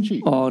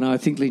Lynchy? Oh, no, I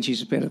think Lynchy's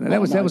was better than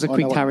that. That was a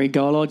quick, hurried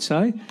goal, I'd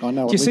say. I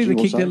know. Did you see the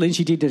kick that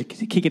Lynchy did to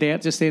kick it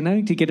out just then,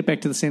 though, to get it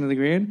back to the centre of the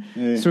ground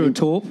through a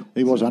torp?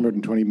 He was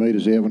 120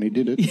 metres out when he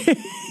did it.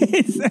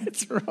 Yes,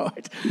 that's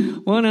right.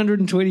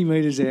 120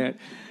 metres out.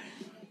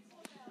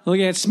 Look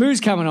out,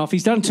 Smooth's coming off.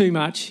 He's done too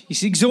much.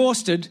 He's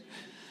exhausted.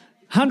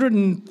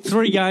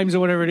 103 games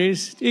or whatever it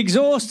is.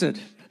 Exhausted.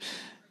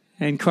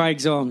 And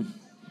Craig's on.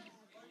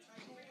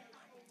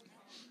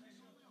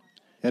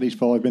 Had his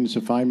 5 minutes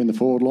of fame in the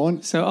forward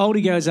line. So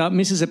Oldie goes up,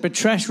 misses it, but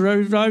Trash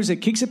rows it,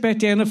 kicks it back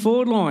down the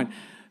forward line.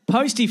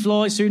 Posty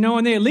flies through, no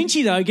one there.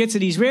 Lynchy, though, gets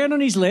it. He's round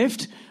on his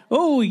left.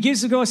 Oh, he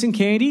gives the guy some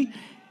candy.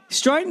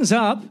 Straightens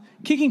up,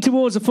 kicking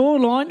towards the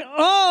forward line.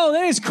 Oh,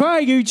 there's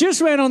Craig, who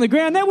just ran on the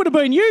ground. That would have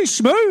been you,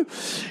 Shmoo.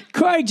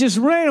 Craig just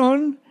ran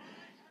on.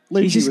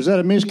 Lynchy, was that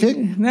a miss kick?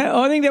 No,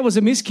 I think that was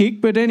a miss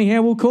kick, but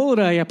anyhow, we'll call it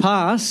a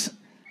pass.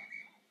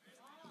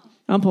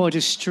 Umpire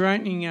just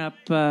straightening up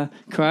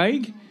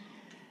Craig.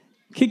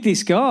 Kick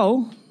this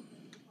goal.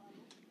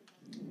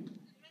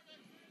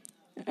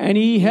 And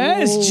he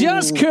has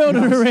just curled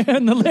it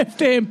around the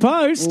left-hand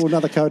post. Oh,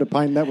 another coat of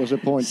paint. That was a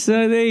point.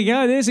 So there you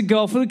go. There's a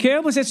goal for the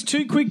Cowboys. That's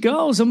 2 quick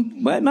goals.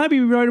 Maybe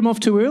we wrote them off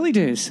too early,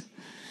 Des.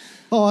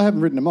 Oh, I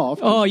haven't written them off.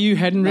 Oh, you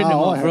hadn't written them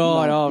off.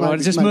 Right.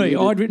 It's just me.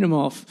 I'd written them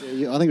off.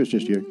 Yeah, I think it was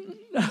just you.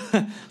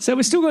 So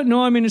we've still got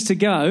 9 minutes to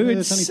go.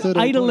 It's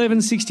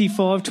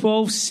 8:11:65,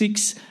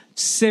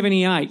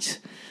 12:6:78.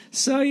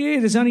 So, yeah,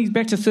 there's only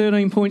back to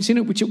 13 points in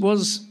it, which it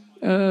was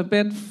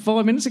about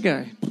 5 minutes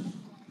ago.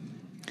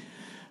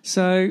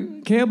 So,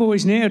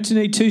 Cowboys now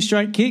need 2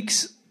 straight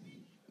kicks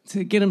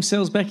to get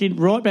themselves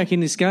right back in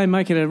this game,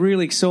 make it a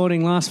really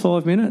exciting last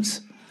 5 minutes.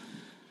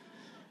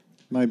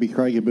 Maybe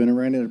Craigieburn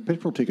ran out of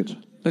petrol tickets.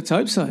 Let's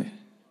hope so.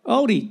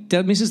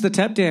 Oldie misses the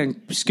tap down,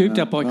 scooped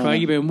up by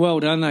Craigieburn. Well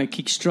done, though.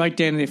 Kick straight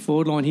down to their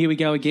forward line. Here we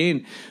go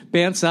again.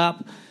 Bounce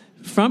up.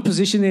 Front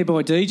position there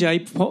by DJ.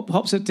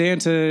 Pops it down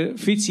to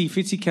Fitzy.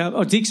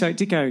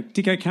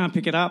 Dicko can't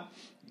pick it up.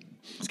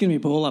 It's going to be a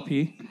ball up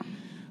here.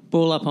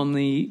 Ball up on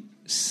the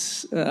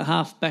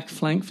half-back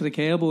flank for the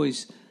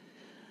Cowboys.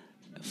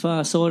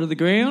 Far side of the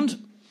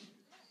ground.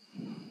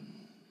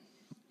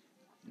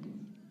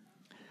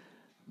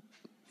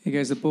 Here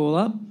goes the ball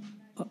up.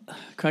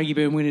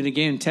 Craigieburn win it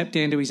again. Tap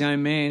down to his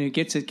own man who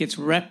gets it. Gets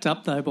wrapped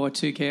up, though, by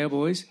 2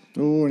 Cowboys.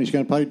 Oh, and he's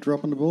going to pay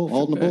dropping the ball,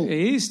 holding the ball.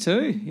 He is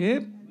too,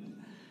 yep.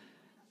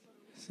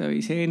 So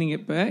he's handing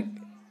it back.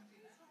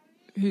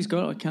 Who's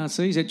got it? I can't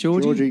see. Is that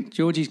Georgie?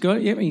 Georgie's got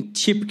it. Yep, he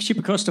chip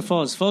across to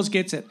Foz. Foz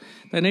gets it.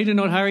 They need to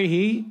not hurry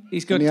here.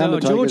 He's got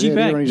Georgie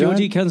back.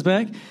 Georgie comes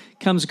back.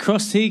 Comes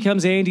across. Here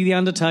comes Andy the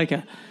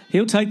Undertaker.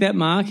 He'll take that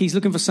mark. He's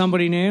looking for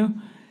somebody now.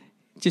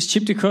 Just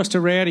chipped across to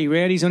Rowdy.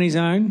 Rowdy's on his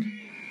own.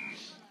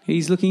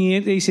 He's looking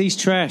at this. He's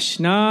Trash.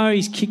 No,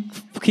 he's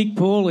kicked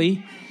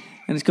poorly.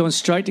 And it's gone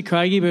straight to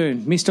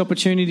Craigieburn. Missed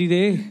opportunity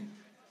there.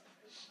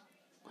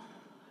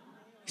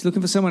 He's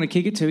looking for someone to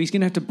kick it to. He's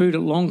going to have to boot it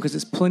long because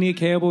there's plenty of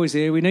Cowboys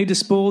there. We need to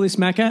spoil this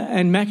Macca,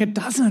 and Macca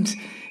doesn't.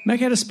 Macca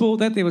had to spoil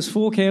that. There was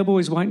 4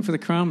 Cowboys waiting for the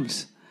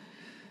crumbs.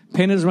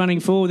 Penner's running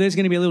forward. There's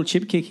going to be a little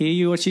chip kick here.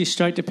 You watch this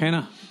straight to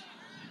Penner.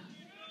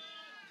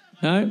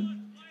 No,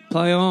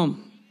 play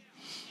on.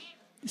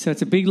 So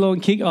it's a big,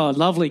 long kick. Oh,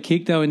 lovely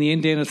kick, though, in the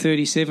end down to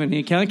 37.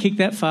 He can't kick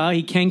that far.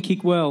 He can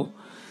kick well.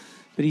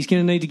 But he's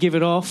going to need to give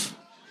it off.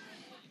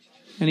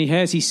 And he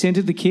has. He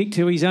centred the kick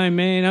to his own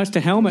man. Oh, it's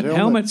to Helmet.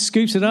 Helmet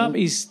scoops it up.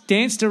 He's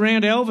danced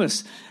around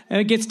Elvis.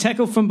 Gets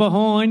tackled from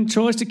behind.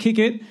 Tries to kick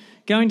it.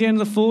 Going down to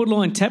the forward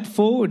line. Tapped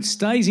forward.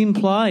 Stays in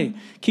play.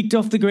 Kicked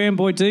off the ground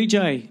by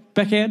DJ.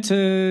 back out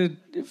to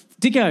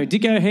Dicko.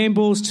 Dicko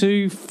handballs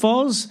to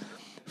Foz.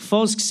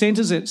 Foz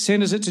centres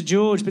it to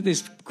George, but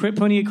there's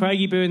plenty of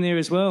Craigieburn there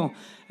as well.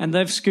 And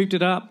they've scooped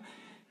it up,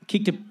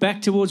 kicked it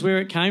back towards where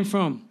it came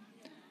from.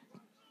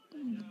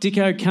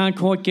 Dicko can't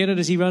quite get it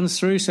as he runs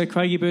through, so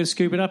Craigieburn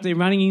scoop it up. They're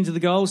running into the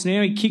goals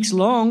now. He kicks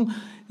long.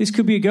 This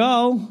could be a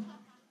goal.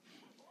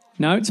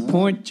 No, it's a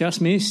point.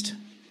 Just missed.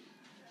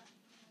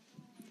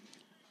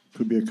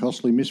 Could be a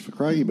costly miss for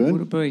Craigieburn.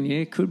 Would have been,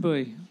 yeah, could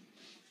be.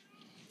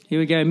 Here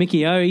we go,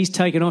 Mickey O. He's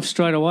taken off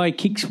straight away.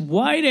 Kicks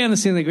way down the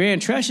centre of the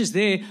ground. Trash is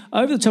there.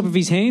 Over the top of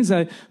his hands,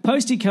 though.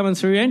 Posty coming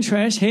through and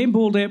Trash.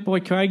 Handballed out by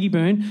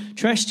Craigieburn.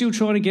 Trash still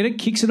trying to get it.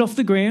 Kicks it off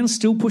the ground.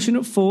 Still pushing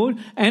it forward.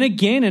 And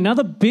again,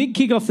 another big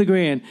kick off the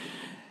ground.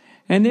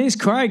 And there's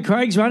Craig.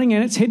 Craig's running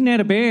and it's heading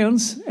out of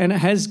bounds. And it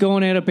has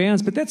gone out of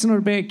bounds. But that's not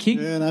a bad kick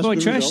by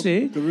Trash result.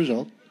 there. Good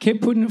result. Kept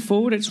putting it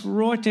forward. It's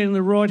right down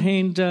the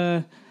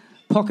right-hand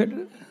pocket.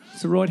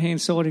 It's the right-hand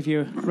side of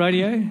your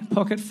radio.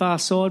 Pocket far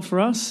side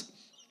for us.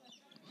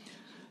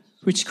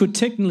 Which could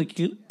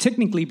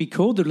technically be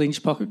called the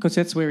Lynch pocket because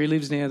that's where he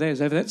lives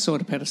nowadays, over that side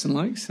of Patterson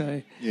Lake.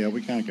 So yeah,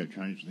 we can't go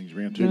change things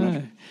around too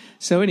much.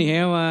 So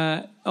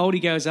anyhow,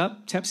 Oldie goes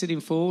up, taps it in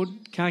forward,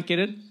 can't get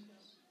it.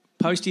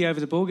 Posty over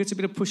the ball, gets a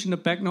bit of push in the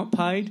back, not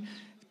paid.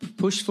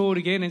 Push forward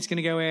again, and it's going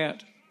to go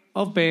out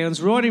of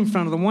bounds right in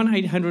front of the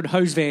 1-800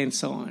 hose van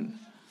sign.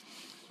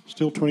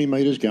 Still 20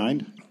 metres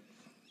gained.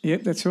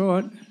 Yep, that's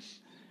right.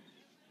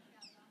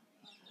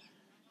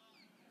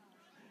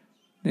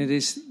 Now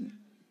there's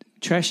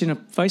Trash in a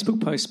Facebook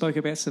post spoke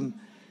about some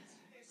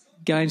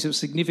games that were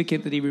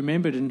significant that he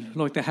remembered, and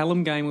like the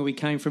Hallam game where we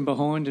came from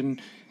behind and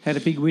had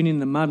a big win in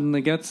the mud and the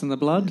guts and the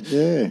blood.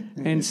 Yeah.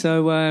 And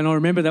so, and I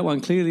remember that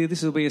one clearly.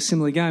 This will be a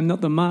similar game,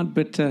 not the mud,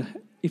 but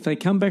if they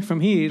come back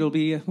from here, it'll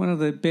be one of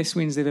the best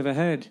wins they've ever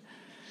had.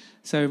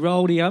 So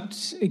Roldy up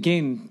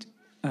again.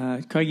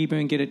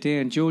 Craigieburn get it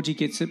down. Georgie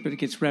gets it, but it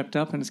gets wrapped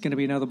up, and it's going to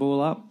be another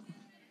ball up.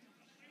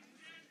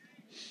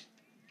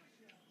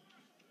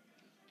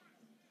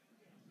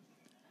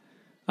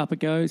 Up it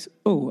goes.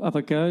 Oh, up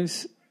it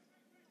goes.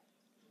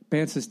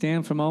 Bounces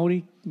down from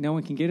Oldie. No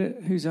one can get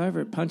it. Who's over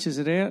it? Punches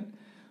it out.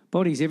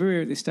 Bodies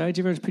everywhere at this stage.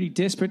 Everyone's pretty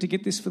desperate to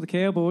get this for the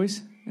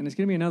Cowboys. And there's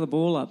going to be another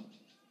ball up.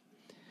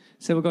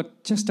 So we've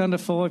got just under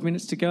 5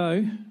 minutes to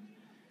go.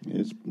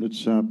 It's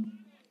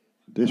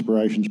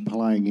desperation's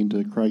playing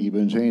into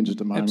Craigieburn's hands at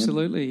the moment.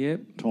 Absolutely,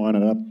 yep. Tying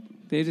it up.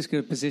 They're just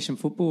got possession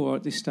football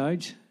at this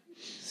stage.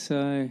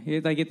 So, yeah,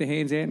 they get their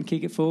hands out and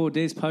kick it forward.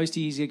 There's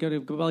Posty. He's got a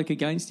bloke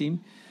against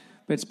him.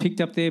 But it's picked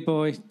up there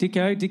by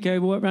Dicko.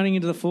 Dicko running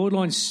into the forward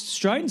line,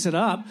 straightens it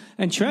up,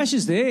 and Trash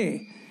is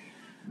there.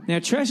 Now,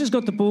 Trash has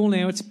got the ball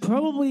now. It's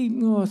probably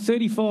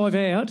 35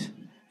 out.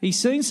 He's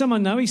seen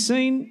someone, though. He's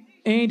seen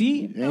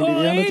Andy.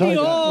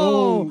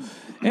 Andy!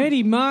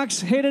 Andy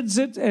marks, heads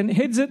it, and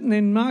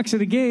then marks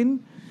it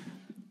again.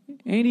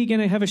 Andy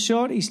going to have a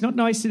shot. He's not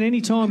wasting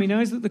any time. He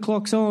knows that the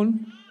clock's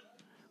on.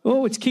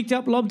 Oh, it's kicked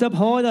up, lobbed up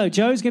high, though.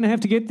 Joe's going to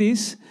have to get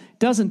this.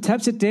 Doesn't,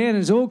 taps it down, and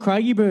it's all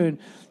Craigieburn.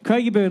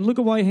 Craigieburn, look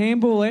away,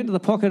 handball out into the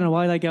pocket, and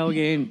away they go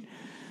again.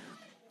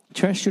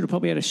 Trash should have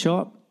probably had a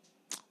shot,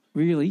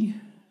 really.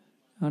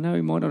 I know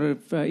he might not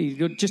have... he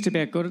just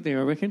about got it there,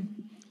 I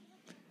reckon.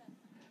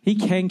 He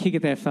can kick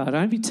it that far.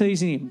 Don't be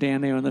teasing him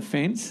down there on the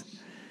fence.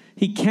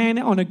 He can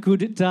on a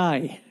good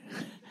day.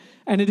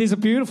 And it is a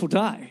beautiful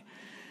day.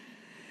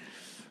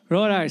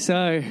 Righto,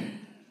 so...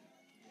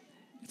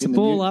 It's in a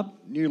ball up.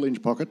 New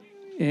Lynch pocket.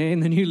 Yeah,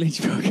 in the new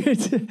Lynch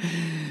pocket.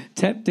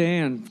 Tap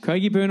down.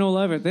 Craigieburn all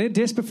over it. They're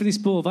desperate for this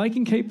ball. If they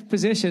can keep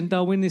possession,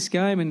 they'll win this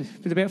game. And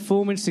with about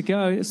 4 minutes to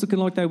go, it's looking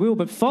like they will.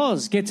 But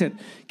Foz gets it.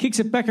 Kicks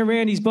it back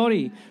around his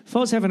body.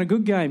 Foz having a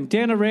good game.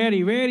 Down to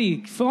Rowdy.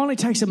 Rowdy finally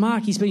takes a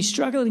mark. He's been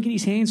struggling to get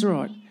his hands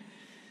right.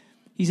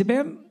 He's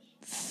about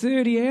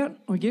 30 out,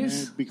 I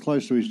guess. Yeah, be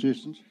close to his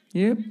distance.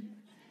 Yep.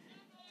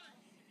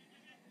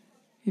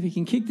 If he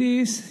can kick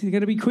this, he's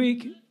going to be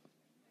quick.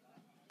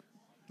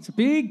 It's a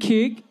big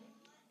kick.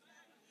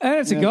 And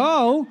it's a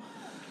goal.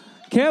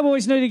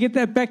 Cowboys need to get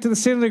that back to the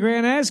centre of the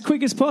ground as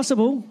quick as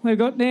possible. They've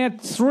got now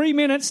 3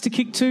 minutes to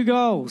kick 2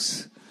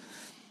 goals.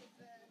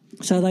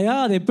 So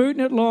they're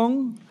booting it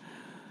long.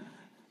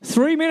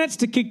 3 minutes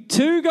to kick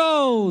 2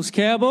 goals,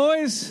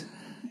 Cowboys.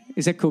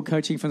 Is that called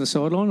coaching from the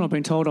sideline? I've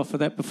been told off for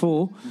that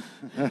before.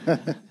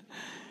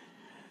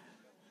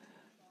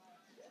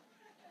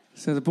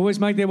 So the boys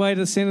make their way to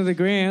the centre of the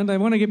ground. They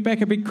want to get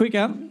back a bit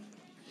quicker.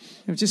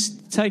 They've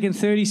just taken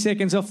 30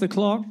 seconds off the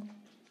clock.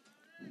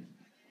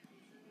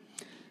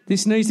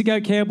 This needs to go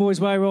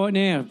Cowboys' way right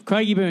now.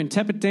 Craigieburn,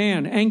 tap it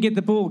down and get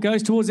the ball.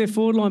 Goes towards their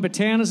forward line, but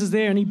Townes is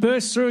there and he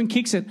bursts through and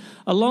kicks it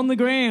along the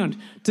ground.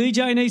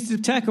 DJ needs to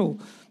tackle.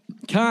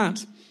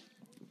 Can't.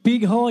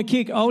 Big high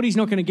kick. Oldie's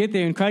not going to get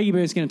there and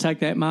Craigieburn's going to take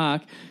that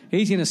mark.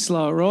 He's going to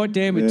slow it right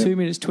down with 2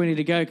 minutes 20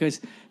 to go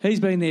because he's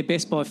been their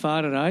best by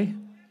far today.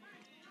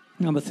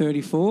 Number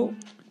 34.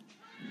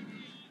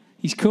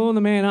 He's calling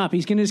the man up.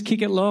 He's going to just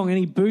kick it long and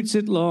he boots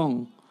it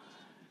long.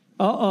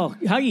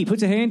 Huggy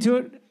puts a hand to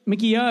it.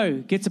 Mickey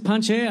O gets a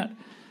punch out.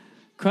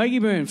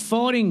 Craigieburn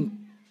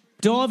fighting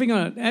diving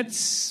on it.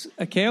 That's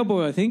a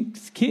Cowboy, I think.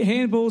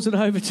 Handballs it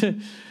over to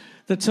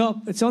the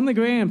top. It's on the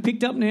ground.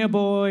 Picked up now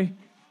by...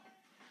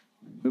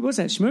 Who was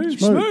that? Shmoo?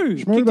 Shmoo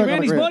kicked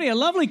around his body. A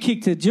lovely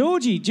kick to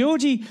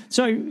Georgie.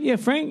 Sorry, yeah,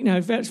 Frank. No,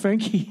 that's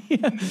Frankie.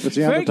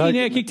 Frankie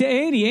now kicked to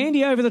Andy.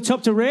 Andy over the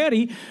top to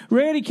Rowdy.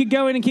 Rowdy could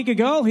go in and kick a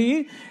goal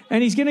here,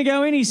 and he's going to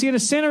go in. He's going to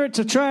centre it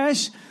to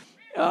Trash.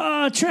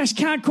 Oh, Trash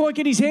can't quite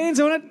get his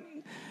hands on it.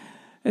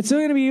 It's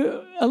going to be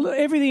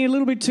everything a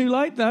little bit too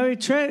late, though.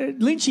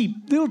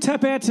 Lynchy, little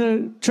tap out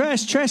to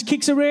Trash. Trash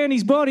kicks around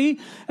his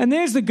body, and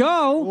there's the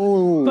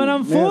goal. Ooh, but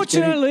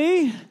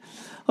unfortunately...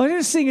 I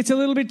just think it's a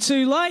little bit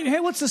too late. Hey,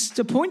 what's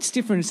the points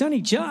difference? It's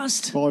only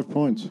just. 5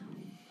 points.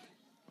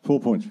 4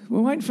 points.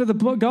 We're waiting for the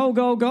goal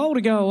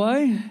to go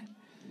away.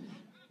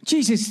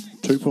 Jesus.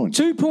 2 points.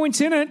 2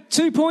 points in it.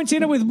 2 points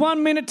in it with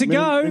 1 minute to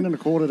go. Minute and a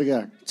quarter to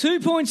go.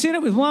 2 points in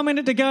it with 1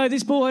 minute to go.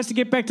 This ball has to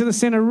get back to the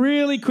centre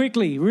really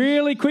quickly.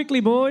 Really quickly,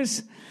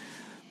 boys.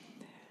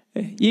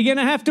 You're going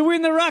to have to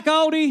win the ruck,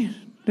 Oldie.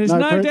 There's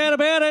no doubt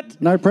about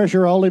it. No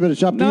pressure, Oldie, but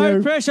it's up to you.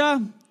 No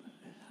pressure.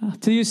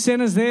 To your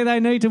centres there, they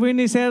need to win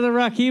this out of the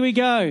ruck. Here we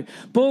go.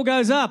 Ball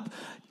goes up.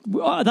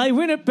 They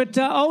win it, but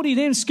Oldie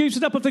then scoops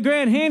it up off the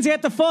ground, hands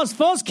out to Foz.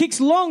 Foz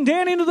kicks long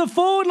down into the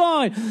forward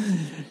line.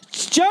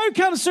 Joe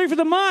comes through for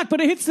the mark,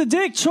 but it hits the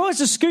deck, tries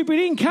to scoop it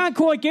in, can't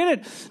quite get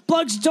it.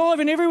 Blokes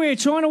diving everywhere,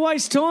 trying to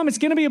waste time. It's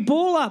going to be a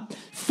ball up.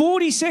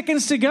 40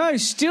 seconds to go.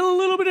 Still a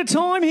little bit of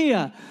time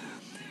here.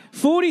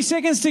 40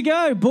 seconds to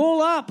go.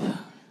 Ball up.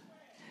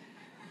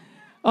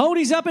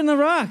 Oldie's up in the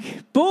ruck.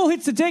 Ball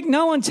hits the deck.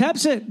 No one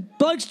taps it.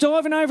 Blokes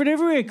diving over it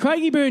everywhere.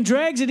 Craigieburn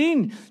drags it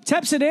in.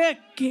 Taps it out.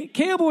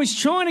 Cowboys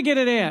trying to get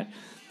it out.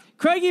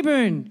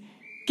 Craigieburn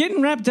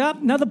getting wrapped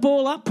up. Another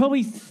ball up.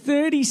 Probably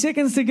 30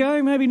 seconds to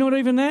go. Maybe not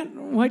even that.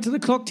 Wait till the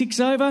clock ticks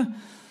over.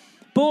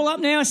 Ball up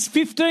now.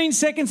 15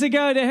 seconds to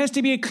go. There has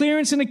to be a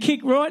clearance and a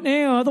kick right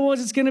now.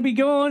 Otherwise it's going to be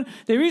gone.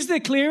 There is the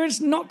clearance.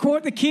 Not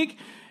quite the kick.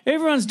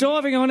 Everyone's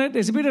diving on it.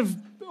 There's a bit of...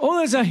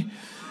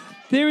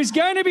 There is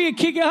going to be a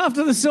kick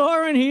after the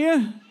siren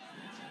here.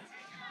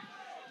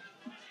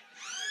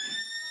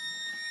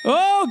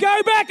 Oh,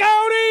 go back,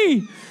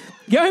 Oldie!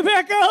 Go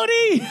back,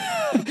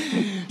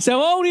 Oldie! So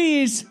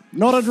Oldie is...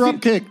 Not a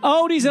drop kick.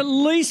 Oldie's at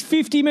least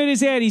 50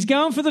 metres out. He's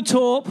going for the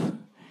torp.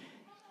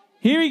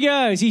 Here he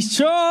goes. He's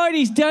tried.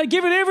 He's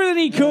given everything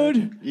he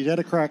could. He's had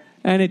a crack.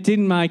 And it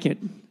didn't make it.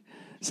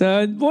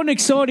 So what an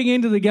exciting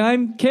end of the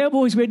game.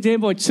 Cowboys went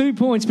down by 2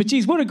 points. But,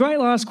 geez, what a great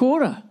last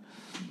quarter.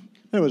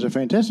 It was a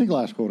fantastic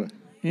last quarter.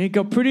 Yeah, it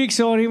got pretty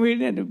exciting.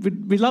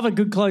 We love a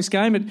good close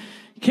game, but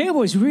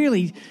Cowboys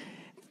really,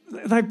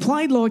 they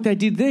played like they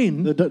did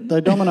then. They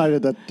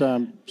dominated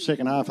that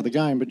second half of the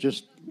game, but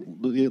just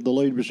the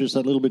lead was just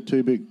that little bit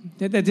too big.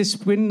 They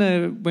just when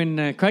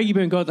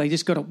Craigieburn got it, they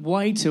just got it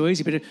way too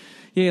easy. But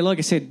yeah, like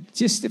I said,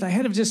 just if they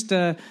had have just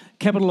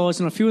capitalised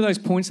on a few of those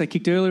points they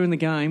kicked earlier in the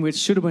game, which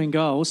should have been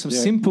goals, some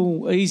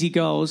simple, easy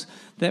goals,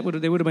 there would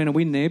have been a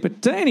win there.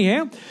 But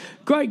anyhow,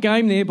 great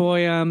game there by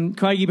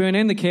Craigieburn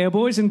and the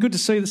Cowboys, and good to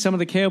see that some of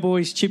the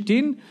Cowboys chipped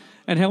in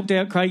and helped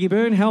out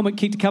Craigieburn. Helmet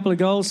kicked a couple of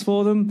goals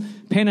for them.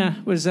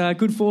 Penner was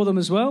good for them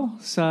as well.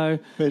 So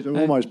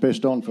almost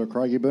best on for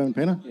Craigieburn,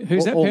 Penner.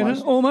 Who's that,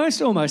 almost.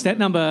 Penner? Almost. That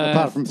number...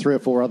 Apart from 3 or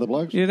 4 other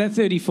blokes. Yeah, that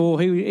 34,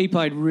 he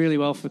played really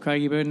well for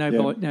Craigieburn,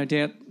 no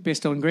doubt,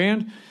 best on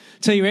ground.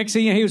 T-Rex,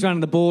 he was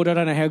running the board. I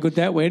don't know how good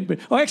that went. But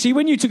actually,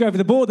 when you took over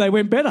the board, they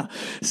went better.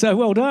 So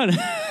well done.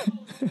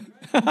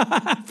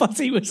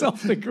 Fuzzy was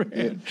off the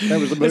ground. Yeah, that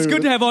was the move. It's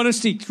good to have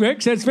honesty,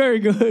 Rex. That's very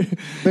good.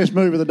 Best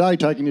move of the day,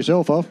 taking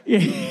yourself off.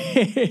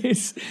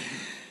 Yes.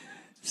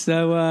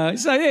 So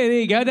there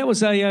you go. That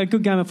was a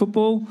good game of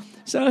football.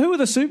 So who are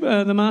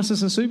the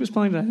Masters and Supers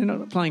playing today? They're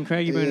not playing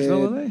Craigieburn as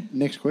well, are they?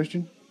 Next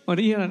question. I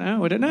don't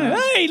know. No.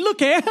 Hey,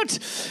 look out.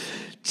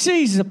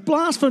 Jeez, a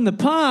blast from the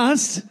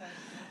past.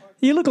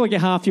 You look like you're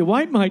half your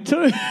weight, mate,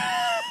 too.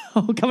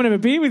 I'll come and have a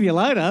beer with you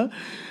later.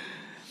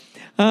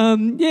 So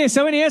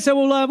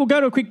we'll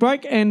go to a quick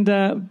break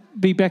and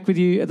be back with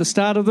you at the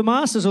start of the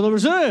Masters or the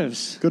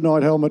reserves. Good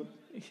night, Helmet.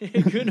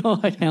 Good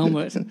night,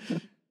 Helmet.